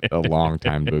take a long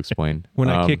time to explain. When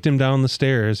I kicked him down the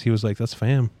stairs, he was like, "That's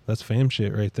fam. That's fam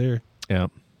shit right there." Yeah.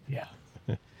 Yeah.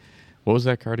 What was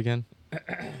that card again?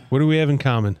 What do we have in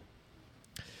common?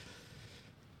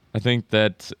 I think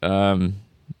that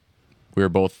we're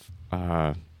both,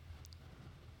 and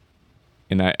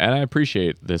I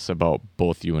appreciate this about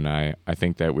both you and I. I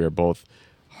think that we are both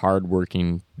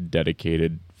hardworking,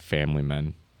 dedicated family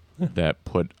men that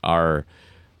put our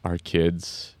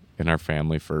kids and our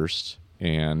family first,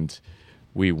 and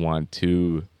we want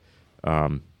to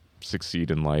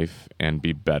succeed in life and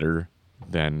be better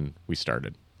than we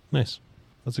started. Nice.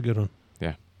 That's a good one.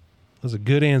 Yeah. That's a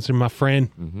good answer, my friend.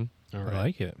 Mm-hmm. All I right.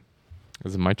 like it.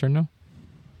 Is it my turn now?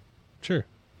 Sure.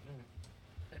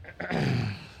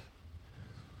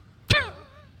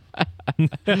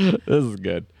 This is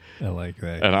good. I like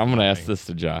that. And I'm going to ask this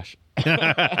to Josh. All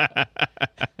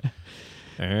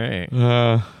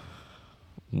right.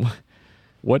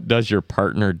 What does your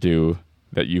partner do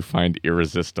that you find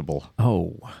irresistible?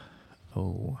 Oh.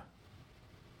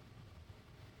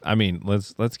 I mean,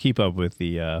 let's keep up with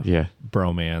the Yeah.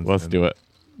 bromance. Let's do it.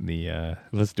 The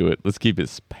Let's do it. Let's keep it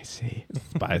spicy.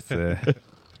 spice.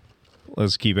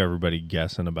 Let's keep everybody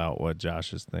guessing about what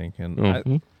Josh is thinking.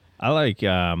 Mhm. I like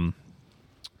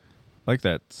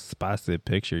that spicy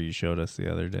picture you showed us the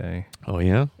other day. Oh,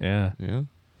 yeah? Yeah. Yeah.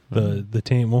 The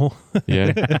taint mole.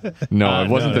 Yeah. No, it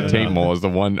wasn't no, the taint mole. It was the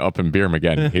one up in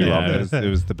Birmingham. He Yeah, loved it. it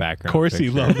was the background. Of course, he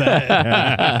picture. loved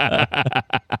that.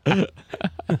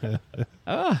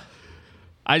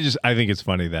 I think it's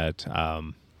funny that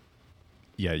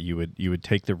you would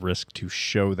take the risk to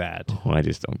show that. Oh, I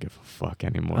just don't give a fuck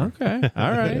anymore. Okay.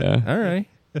 All right. Yeah. All right.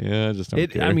 Yeah, I just don't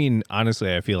care. I mean,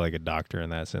 honestly, I feel like a doctor in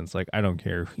that sense. Like, I don't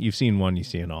care. You've seen one, you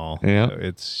see an all. Yeah.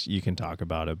 So you can talk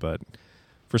about it, but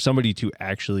for somebody to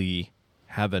actually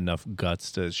have enough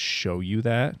guts to show you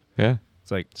that, yeah.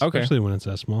 it's like, okay. Especially when it's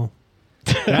that small.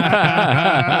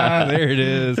 There it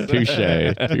is. Touche.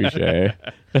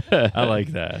 I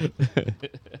like that.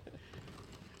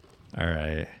 All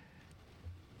right.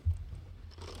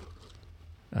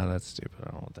 Oh, that's stupid.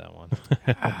 I don't want that one.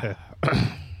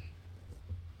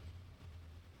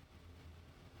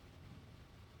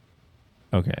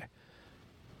 Okay.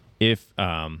 If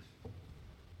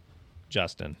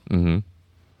Justin, Mm-hmm.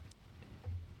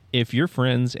 if your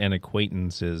friends and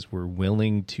acquaintances were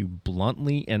willing to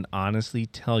bluntly and honestly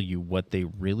tell you what they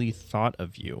really thought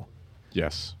of you,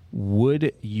 Yes.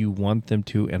 would you want them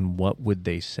to, and what would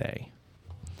they say?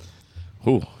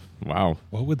 Ooh, wow.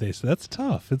 What would they say? That's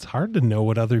tough. It's hard to know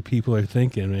what other people are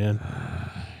thinking, man.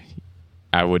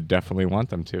 I would definitely want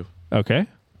them to. Okay.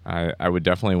 I would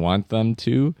definitely want them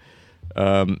to.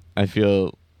 I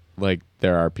feel like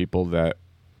there are people that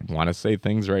want to say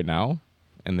things right now,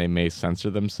 and they may censor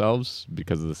themselves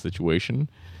because of the situation.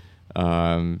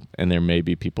 And there may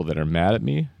be people that are mad at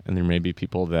me, and there may be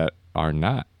people that are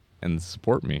not and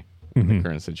support me in the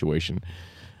current situation.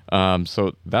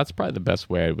 So that's probably the best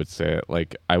way I would say it.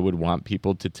 Like, I would want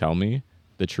people to tell me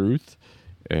the truth,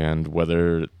 and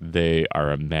whether they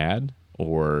are mad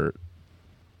or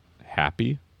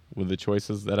happy with the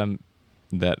choices that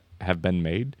have been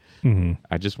made.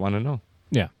 I just want to know.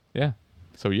 Yeah. Yeah.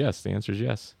 So yes, the answer is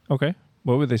yes. Okay.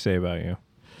 What would they say about you?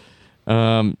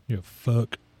 You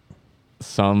fuck.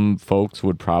 Some folks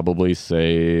would probably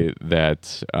say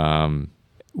that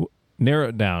narrow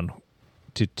it down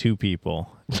to two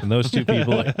people, and those two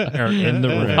people are in the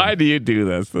room. Why do you do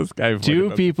this? This guy.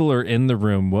 Two people are in the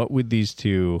room. What would these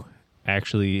two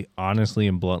actually honestly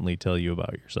and bluntly tell you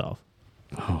about yourself?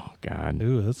 Oh God.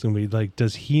 Ooh, that's gonna be like,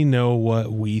 does he know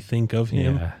what we think of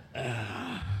him?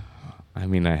 Yeah. I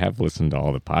mean, I have listened to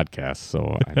all the podcasts,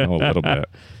 so I know a little bit.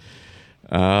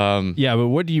 Yeah, but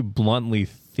what do you bluntly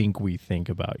think we think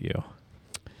about you?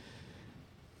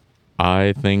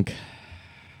 I think,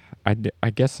 I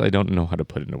guess I don't know how to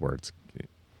put it into words,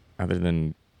 other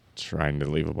than trying to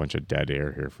leave a bunch of dead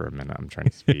air here for a minute. I'm trying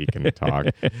to speak and talk.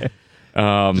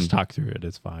 Just talk through it.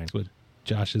 It's fine. That's what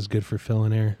Josh is good for,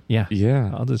 filling air. Yeah.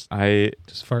 Yeah, I'll just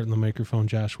Just fart in the microphone,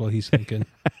 Josh, while he's thinking.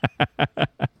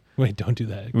 Wait, don't do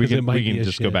that. we 'cause it can might be a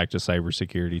just go shit. back to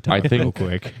cybersecurity I talk think- real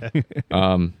quick.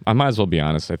 I might as well be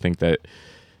honest. I think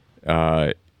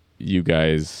that you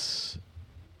guys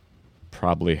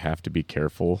probably have to be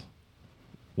careful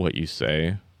what you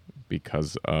say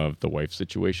because of the wife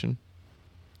situation.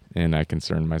 And I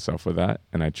concern myself with that.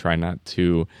 And I try not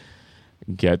to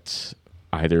get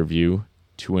either of you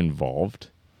too involved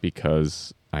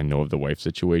because I know of the wife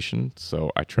situation. So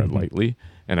I tread lightly,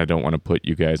 and I don't want to put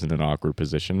you guys in an awkward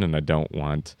position, and I don't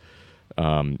want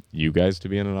you guys to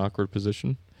be in an awkward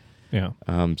position. Yeah.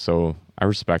 So I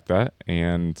respect that,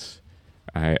 and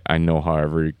I know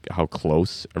how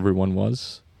close everyone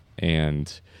was,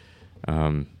 and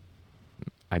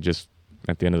I just,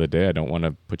 at the end of the day, I don't want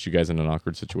to put you guys in an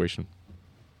awkward situation.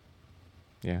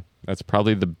 Yeah, that's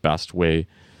probably the best way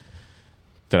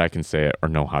that I can say it or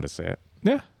know how to say it.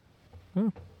 Yeah.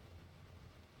 Oh.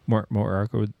 More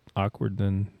awkward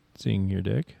than seeing your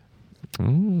dick.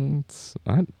 I'm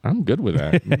good with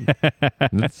that.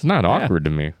 It's not awkward to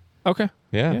me. Okay.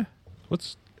 Yeah.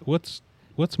 What's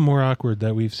more awkward,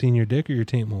 that we've seen your dick or your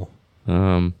taint mole?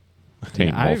 Taint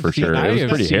mole for sure. It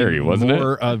was pretty hairy, wasn't it?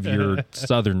 More of your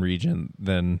southern region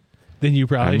than Then you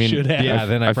probably should have. yeah.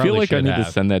 Then I feel probably like I should need have.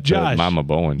 to send that to Josh, Mama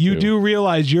Bowen. You too. do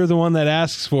realize you're the one that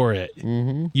asks for it.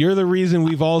 Mm-hmm. You're the reason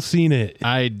we've all seen it.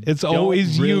 It's don't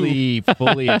always you. really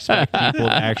fully expect people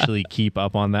to actually keep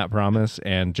up on that promise,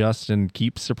 and Justin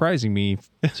keeps surprising me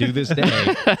to this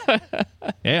day.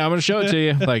 Hey, I'm going to show it to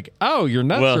you. Like, oh, your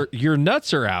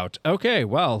nuts are out. Okay,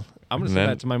 well, I'm going to send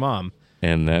that to my mom.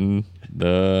 And then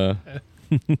the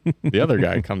other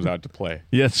guy comes out to play.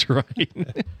 That's right.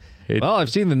 Well, I've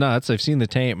seen the nuts. I've seen the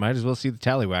taint. Might as well see the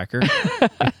tallywhacker.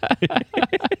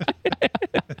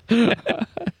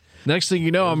 Next thing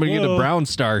you know, I'm going to get a brown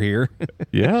star here.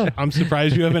 Yeah. I'm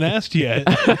surprised you haven't asked yet.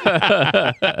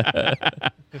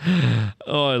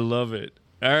 Oh, I love it.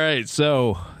 All right.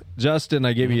 So, Justin,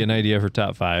 I gave you an idea for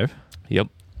top 5. Yep.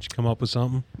 Did you come up with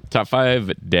something? Top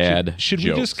 5 dad Should we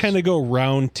jokes. just kind of go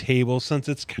round table, since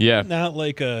it's kind of not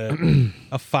like a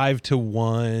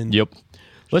 5-to-1? Yep.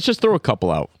 Let's just throw a couple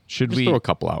out. Should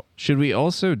we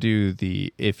also do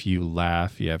the if you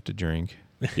laugh, you have to drink?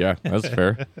 Yeah, that's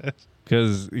fair.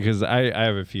 Because I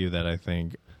have a few that I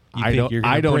think You think you're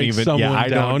gonna break someone I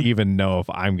down? don't even know if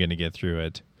I'm going to get through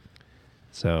it.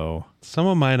 So Some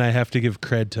of mine I have to give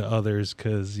cred to others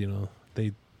because,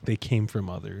 they came from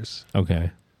others.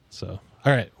 okay. So,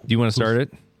 all right. Do you want to start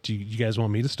it? Do you guys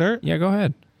want me to start? Yeah, go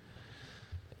ahead.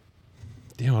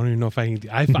 Damn, I don't even know if I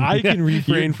can. I can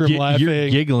refrain from laughing. You're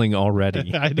giggling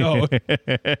already. I know.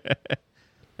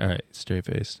 All right, straight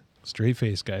faced. Straight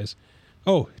face, guys.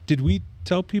 Oh, did we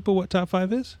tell people what top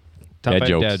 5 is? Top Dad 5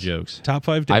 jokes. dad jokes. Top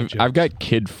 5 dad jokes. I've got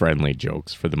kid-friendly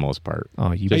jokes for the most part.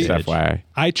 Oh, you Just bitch. FYI.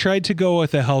 I tried to go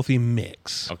with a healthy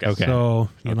mix. Okay. So,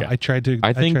 you know, Okay. I tried to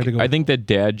I think to go I think that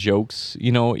dad jokes,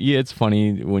 yeah, it's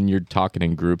funny when you're talking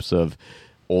in groups of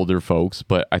older folks,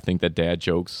 but I think that dad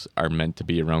jokes are meant to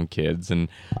be around kids, and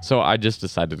so I just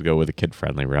decided to go with a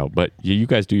kid-friendly route. But you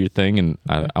guys do your thing, and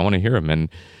I want to hear them. And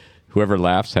whoever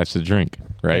laughs has to drink,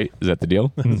 right? Is that the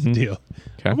deal? That's the deal.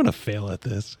 Okay. I'm gonna fail at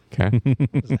this. Okay.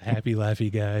 This is a happy, laughy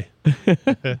guy.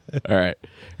 All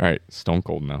right. Stone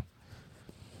cold now.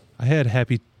 I had a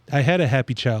happy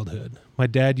childhood. My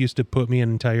dad used to put me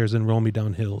in tires and roll me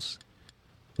down hills.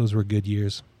 Those were good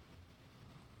years.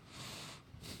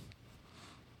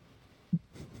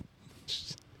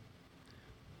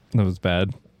 That was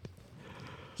bad.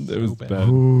 That was bad. bad.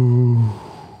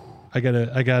 I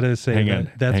gotta say Hang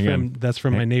that on. that's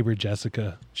from my neighbor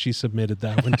Jessica. She submitted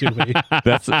that one to me.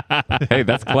 That's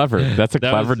clever. That's a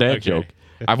clever was- dad okay. joke.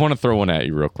 I want to throw one at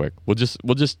you real quick. We'll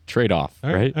just trade off,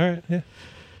 All right? All right. Yeah.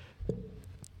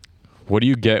 What do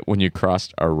you get when you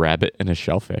crossed a rabbit and a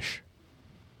shellfish?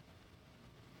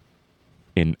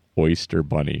 An oyster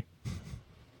bunny.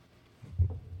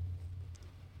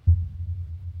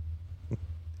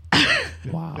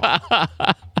 Wow.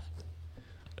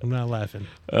 I'm not laughing.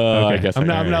 I guess I'm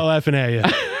not laughing at you.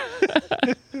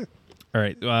 All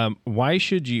right. Why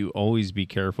should you always be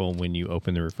careful when you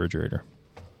open the refrigerator?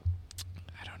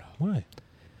 I don't know. Why?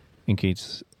 In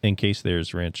case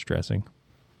there's ranch dressing.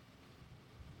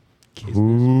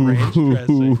 Ranch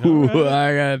dressing. All right.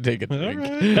 I gotta take a drink.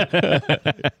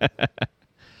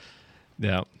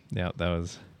 Yeah, that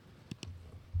was.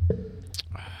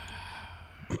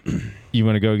 You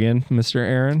want to go again, Mr.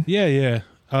 Aaron? Yeah.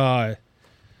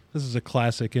 This is a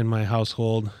classic in my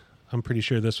household. I'm pretty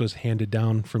sure this was handed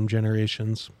down from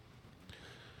generations.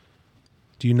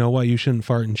 Do you know why you shouldn't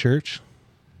fart in church?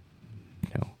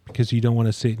 No. Because you don't want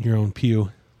to sit in your own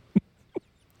pew.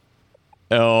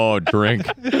 Oh, drink.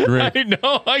 I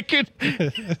know. I could.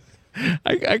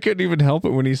 I couldn't even help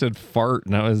it when he said fart,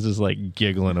 and I was just like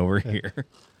giggling over here.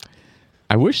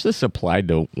 I wish this applied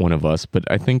to one of us, but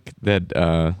I think that,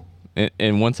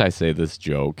 and once I say this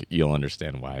joke, you'll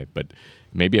understand why. But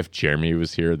maybe if Jeremy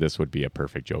was here, this would be a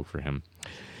perfect joke for him.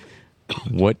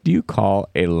 What do you call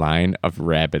a line of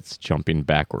rabbits jumping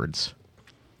backwards?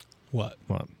 What?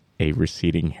 A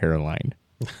receding hairline.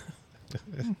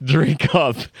 Drink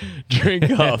up. Drink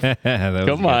up. That was a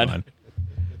Come good on. one.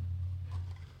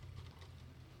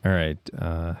 All right.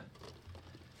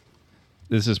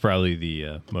 This is probably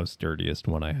the most dirtiest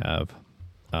one I have.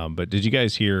 But did you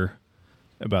guys hear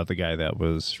about the guy that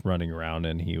was running around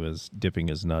and he was dipping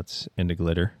his nuts into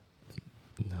glitter?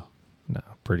 No,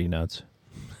 pretty nuts.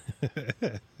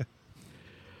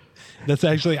 That's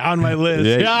actually on my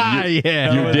list. Yeah,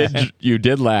 you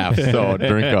did laugh, so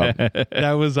drink up.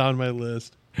 That was on my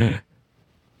list. Do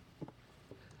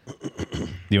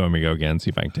you want me to go again? See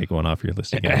if I can take one off your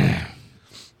list again.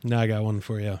 Now I got one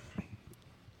for you.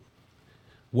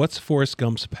 What's Forrest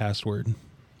Gump's password?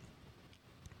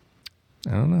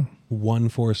 I don't know. One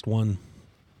Forrest one.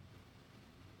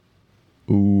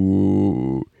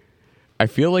 Ooh. I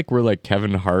feel like we're like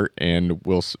Kevin Hart and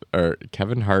Will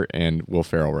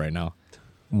Ferrell right now.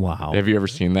 Wow. Have you ever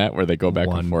seen that where they go back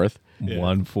One. and forth?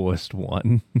 One Forrest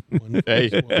one. Hey,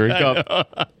 drink up. All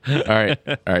right,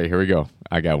 here we go.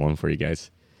 I got one for you guys.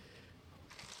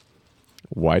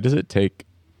 Why does it take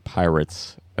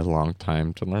pirates a long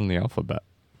time to learn the alphabet?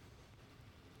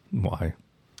 Why?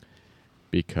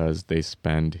 Because they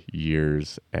spend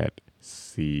years at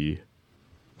sea.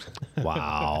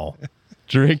 Wow.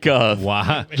 Drink up.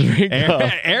 Wow. Drink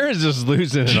up. Aaron's just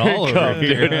losing it all Drink over up,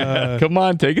 here. dude. Come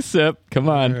on, take a sip. Come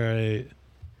All on. right.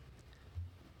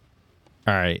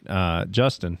 All right,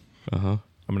 Justin, Uh-huh.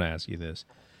 I'm going to ask you this.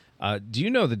 Do you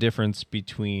know the difference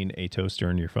between a toaster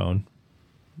and your phone?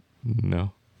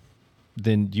 No.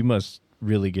 Then you must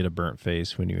really get a burnt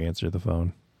face when you answer the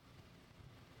phone.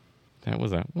 That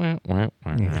was a... That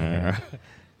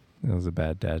was a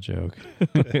bad dad joke.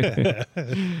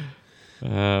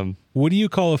 What do you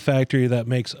call a factory that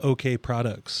makes okay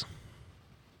products?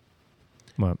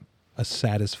 What? A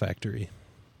satisfactory.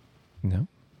 No?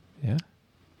 Yeah?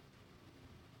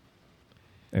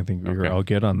 I think we were Okay. all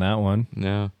good on that one.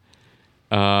 No.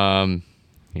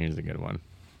 Here's a good one.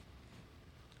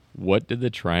 What did the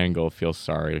triangle feel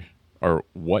sorry for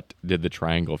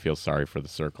the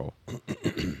circle?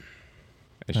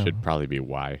 It should probably be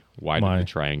why. Why Why? did the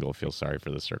triangle feel sorry for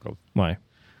the circle? Why?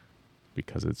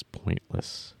 Because it's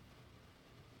pointless.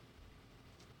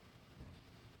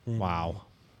 Wow.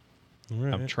 All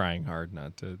right. I'm trying hard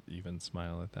not to even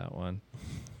smile at that one.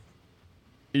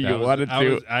 You wanted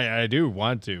to. I do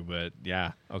want to, but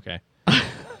yeah, okay.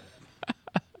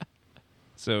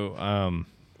 So,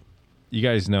 you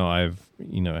guys know I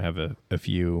have a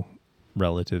few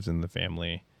relatives in the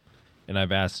family, and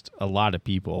I've asked a lot of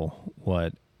people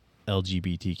what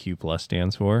LGBTQ plus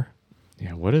stands for.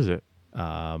 Yeah, what is it?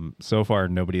 So far,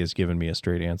 nobody has given me a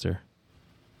straight answer.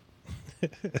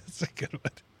 That's a good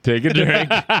one. Take a drink.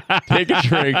 Take a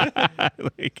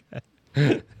drink.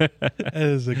 That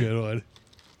is a good one.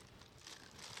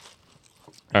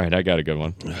 All right, I got a good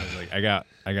one. I was like, I got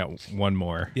one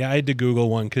more. Yeah, I had to Google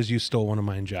one because you stole one of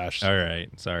mine, Josh. So All right,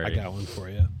 sorry. I got one for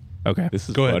you. Okay. This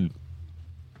is Go fun. ahead.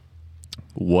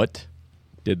 What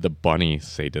did the bunny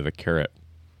say to the carrot?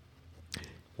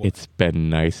 It's been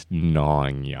nice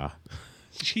gnawing ya.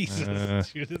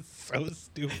 Jesus, dude, it's so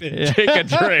stupid. Take a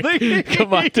drink.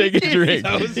 Come on, take a drink.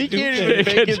 So He can't stupid. even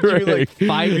make it through like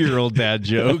 5-year-old dad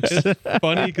jokes.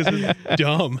 Funny because it's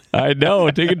dumb. I know.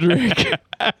 Take a drink.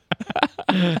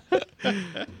 I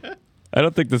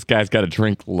don't think this guy's got a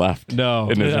drink left. No,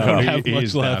 in his no, cup. he- have much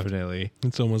he's left. definitely.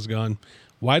 It's almost gone.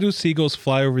 Why do seagulls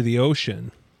fly over the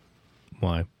ocean?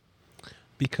 Why?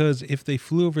 Because if they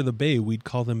flew over the bay, we'd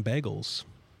call them bagels.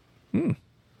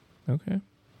 Okay.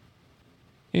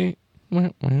 All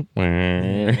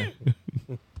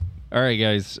All right,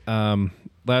 guys.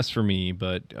 Last for me,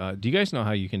 but do you guys know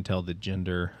how you can tell the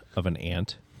gender of an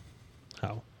ant?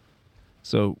 How?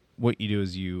 So what you do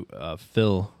is you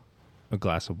fill a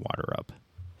glass of water up,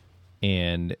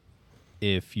 and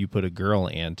if you put a girl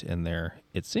ant in there,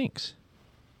 it sinks.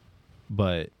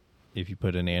 But if you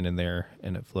put an ant in there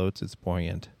and it floats, it's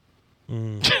buoyant.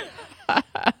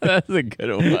 That's a good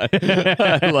one.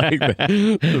 I like that.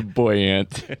 The boy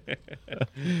ant.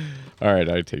 All right,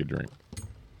 I take a drink.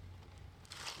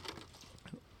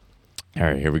 All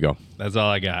right, here we go. That's all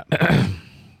I got.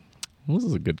 This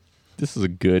is a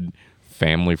good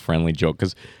family-friendly joke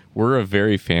because we're a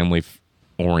very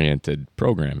family-oriented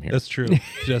program here. That's true.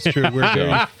 That's true. We're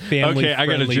very family. Okay, I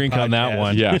got a drink on that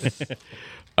one. Yes.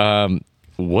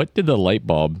 What did the light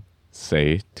bulb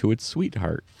say to its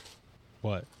sweetheart?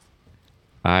 What?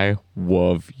 I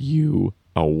love you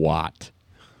a lot.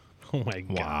 Oh my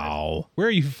god! Wow. Where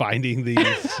are you finding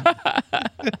these?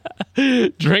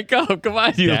 Drink up. Come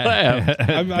on, you laugh.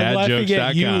 I'm laughing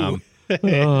at you.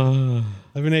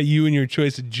 Laughing at you and your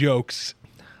choice of jokes.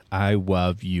 I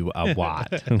love you a lot.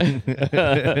 These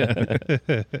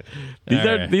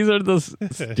are those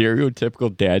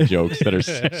stereotypical dad jokes that are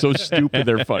so stupid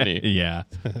they're funny. Yeah.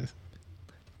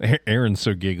 Aaron's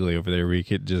so giggly over there. We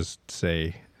could just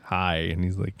say hi, and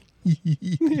he's like,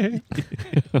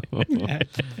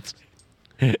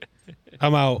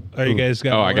 I'm out. Are you guys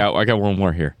got? Oh, more? I got one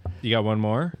more here. "You got one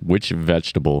more?" Which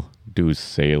vegetable do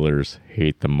sailors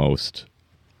hate the most?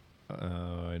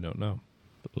 I don't know.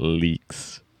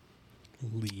 Leeks.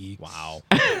 Leaks. Wow.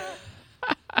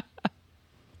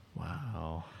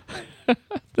 Wow.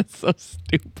 That's so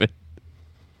stupid.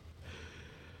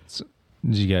 So,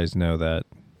 did you guys know that?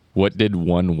 What did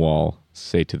one wall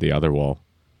say to the other wall?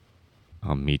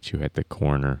 I'll meet you at the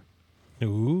corner.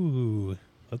 Ooh,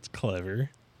 that's clever.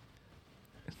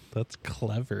 That's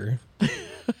clever.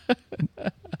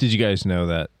 Did you guys know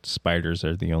that spiders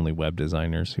are the only web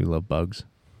designers who love bugs?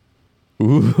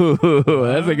 Ooh,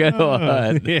 that's a good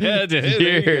one. Yeah,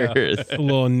 Cheers. A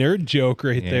little nerd joke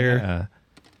right there. Yeah.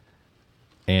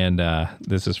 And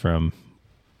this is from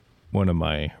one of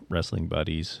my wrestling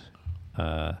buddies.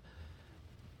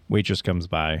 Waitress comes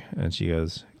by and she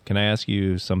goes, "Can I ask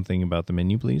you something about the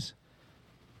menu, please?"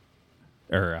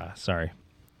 Or, sorry.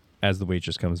 As the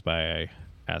waitress comes by, I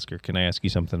ask her, "Can I ask you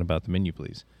something about the menu,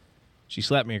 please?" She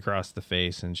slapped me across the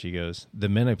face and she goes, "The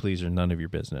men I please are none of your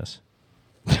business."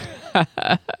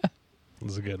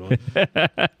 That's a good one.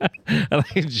 I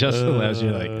like Justin laughs.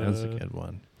 You're like, that's a good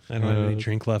one. I don't have any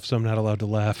drink left, so I'm not allowed to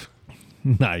laugh.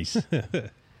 Nice.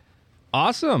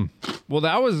 Awesome. Well,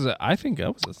 I think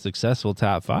that was a successful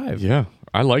top 5. Yeah,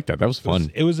 I like that. That was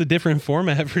fun. It was a different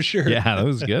format for sure. Yeah, that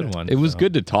was a good one. It was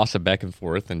good to toss it back and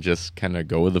forth and just kind of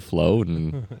go with the flow.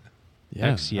 And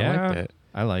yeah, Yeah, I like that.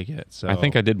 I like it. So I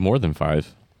think I did more than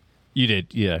 5. you did.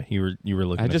 Yeah, you were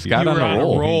looking. I at just people. got on were on a a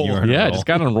roll. roll. You were on a Yeah, I roll. just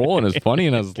got on a roll and it was funny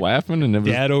and I was laughing and it was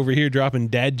Dad over here dropping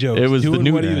dad jokes. it was the doing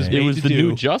new what he was made to the do.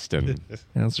 new Justin.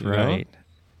 That's You know? right.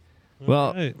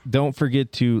 Well, right. don't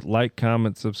forget to like,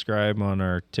 comment, subscribe on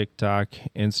our TikTok,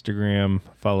 Instagram.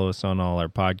 Follow us on all our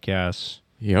podcasts.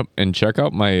 Yep, and check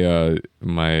out my the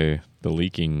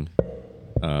leaking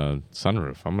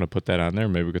sunroof. I'm gonna put that on there.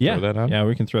 Maybe we could Yeah, throw that on. yeah,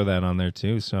 we can throw that on there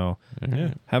too. So,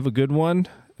 Yeah. have a good one.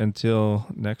 Until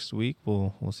next week,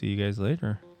 we'll see you guys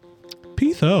later.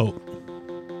 Peace out.